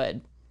 Robin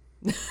Hood.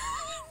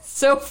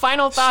 So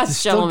final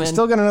thoughts, gentlemen.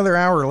 Still got another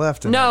hour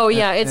left.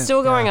 It's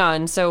still going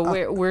on.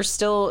 So we're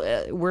still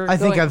I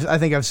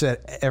think I've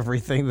said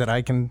everything that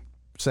I can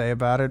say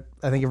about it.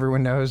 I think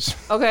everyone knows.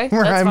 Okay,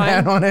 where I'm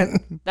at on it.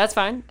 That's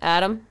fine.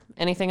 Adam,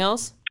 anything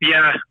else?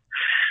 Yeah,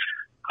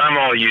 I'm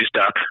all used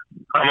up.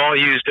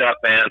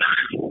 Man.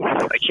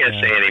 I can't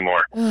say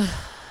anymore.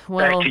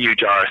 Well, back to you,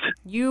 Darth.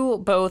 You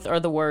both are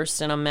the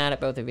worst, and I'm mad at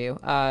both of you.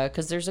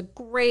 Because there's a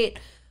great...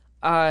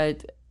 there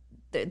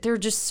are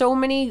just so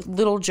many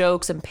little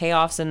jokes and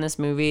payoffs in this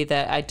movie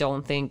that I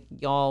don't think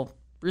y'all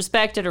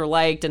respected or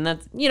liked, and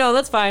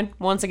that's fine.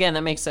 Once again,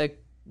 that makes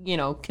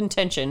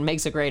contention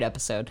makes a great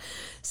episode.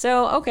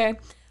 So, okay.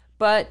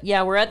 But,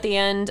 yeah, we're at the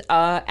end.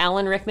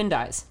 Alan Rickman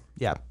dies.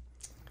 Yeah.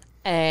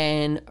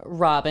 And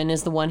Robin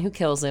is the one who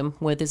kills him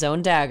with his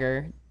own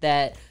dagger.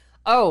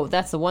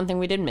 That's the one thing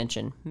we didn't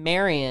mention.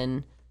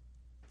 Marion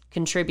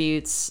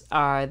contributes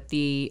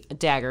the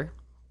dagger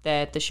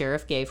that the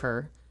sheriff gave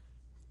her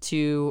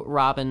to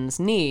Robin's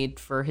need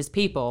for his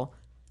people,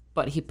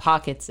 but he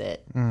pockets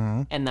it,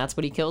 and that's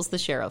what he kills the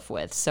sheriff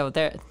with. So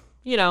there,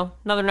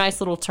 another nice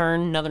little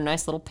turn, another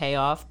nice little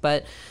payoff.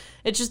 But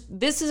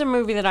this is a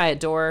movie that I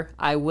adore.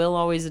 I will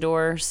always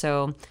adore.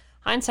 So,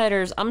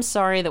 hindsighters, I'm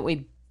sorry that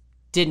we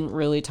didn't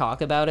really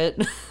talk about it.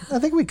 I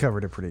think we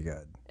covered it pretty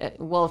good.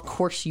 Well, of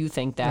course you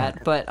think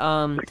that, but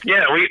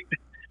yeah, we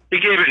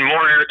gave it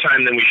more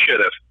airtime than we should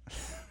have.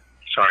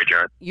 Sorry,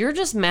 John. You're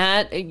just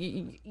mad.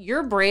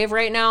 You're brave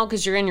right now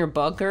because you're in your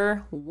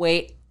bunker.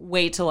 Wait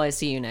till I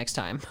see you next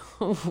time.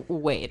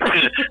 Wait.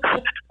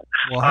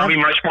 I'll be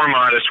much more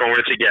modest when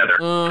we're together,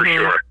 for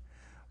sure.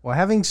 Well,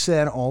 having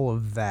said all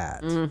of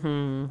that,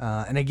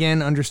 and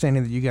again,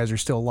 understanding that you guys are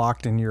still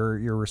locked in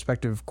your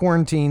respective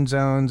quarantine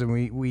zones,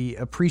 and we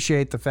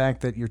appreciate the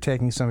fact that you're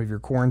taking some of your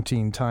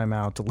quarantine time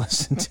out to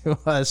listen to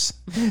us.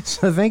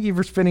 So thank you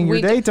for spending your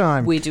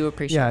daytime. We do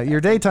appreciate that.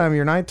 Your daytime,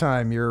 your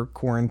nighttime, your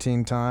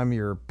quarantine time,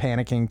 your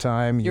panicking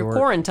time. Your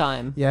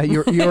quarantine. Yeah,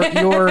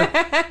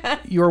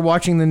 you're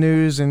watching the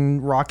news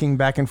and rocking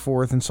back and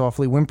forth and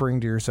softly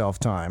whimpering to yourself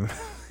time.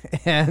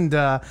 And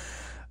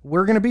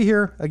we're going to be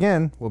here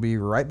again. We'll be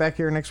right back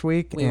here next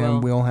week,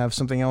 we'll have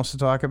something else to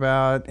talk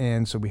about.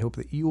 And so we hope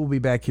that you will be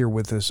back here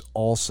with us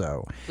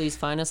also. Please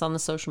find us on the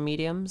social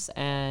mediums,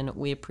 and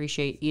we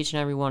appreciate each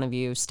and every one of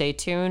you. Stay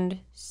tuned.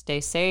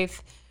 Stay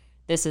safe.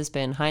 This has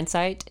been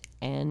Hindsight,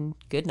 and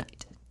good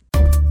night.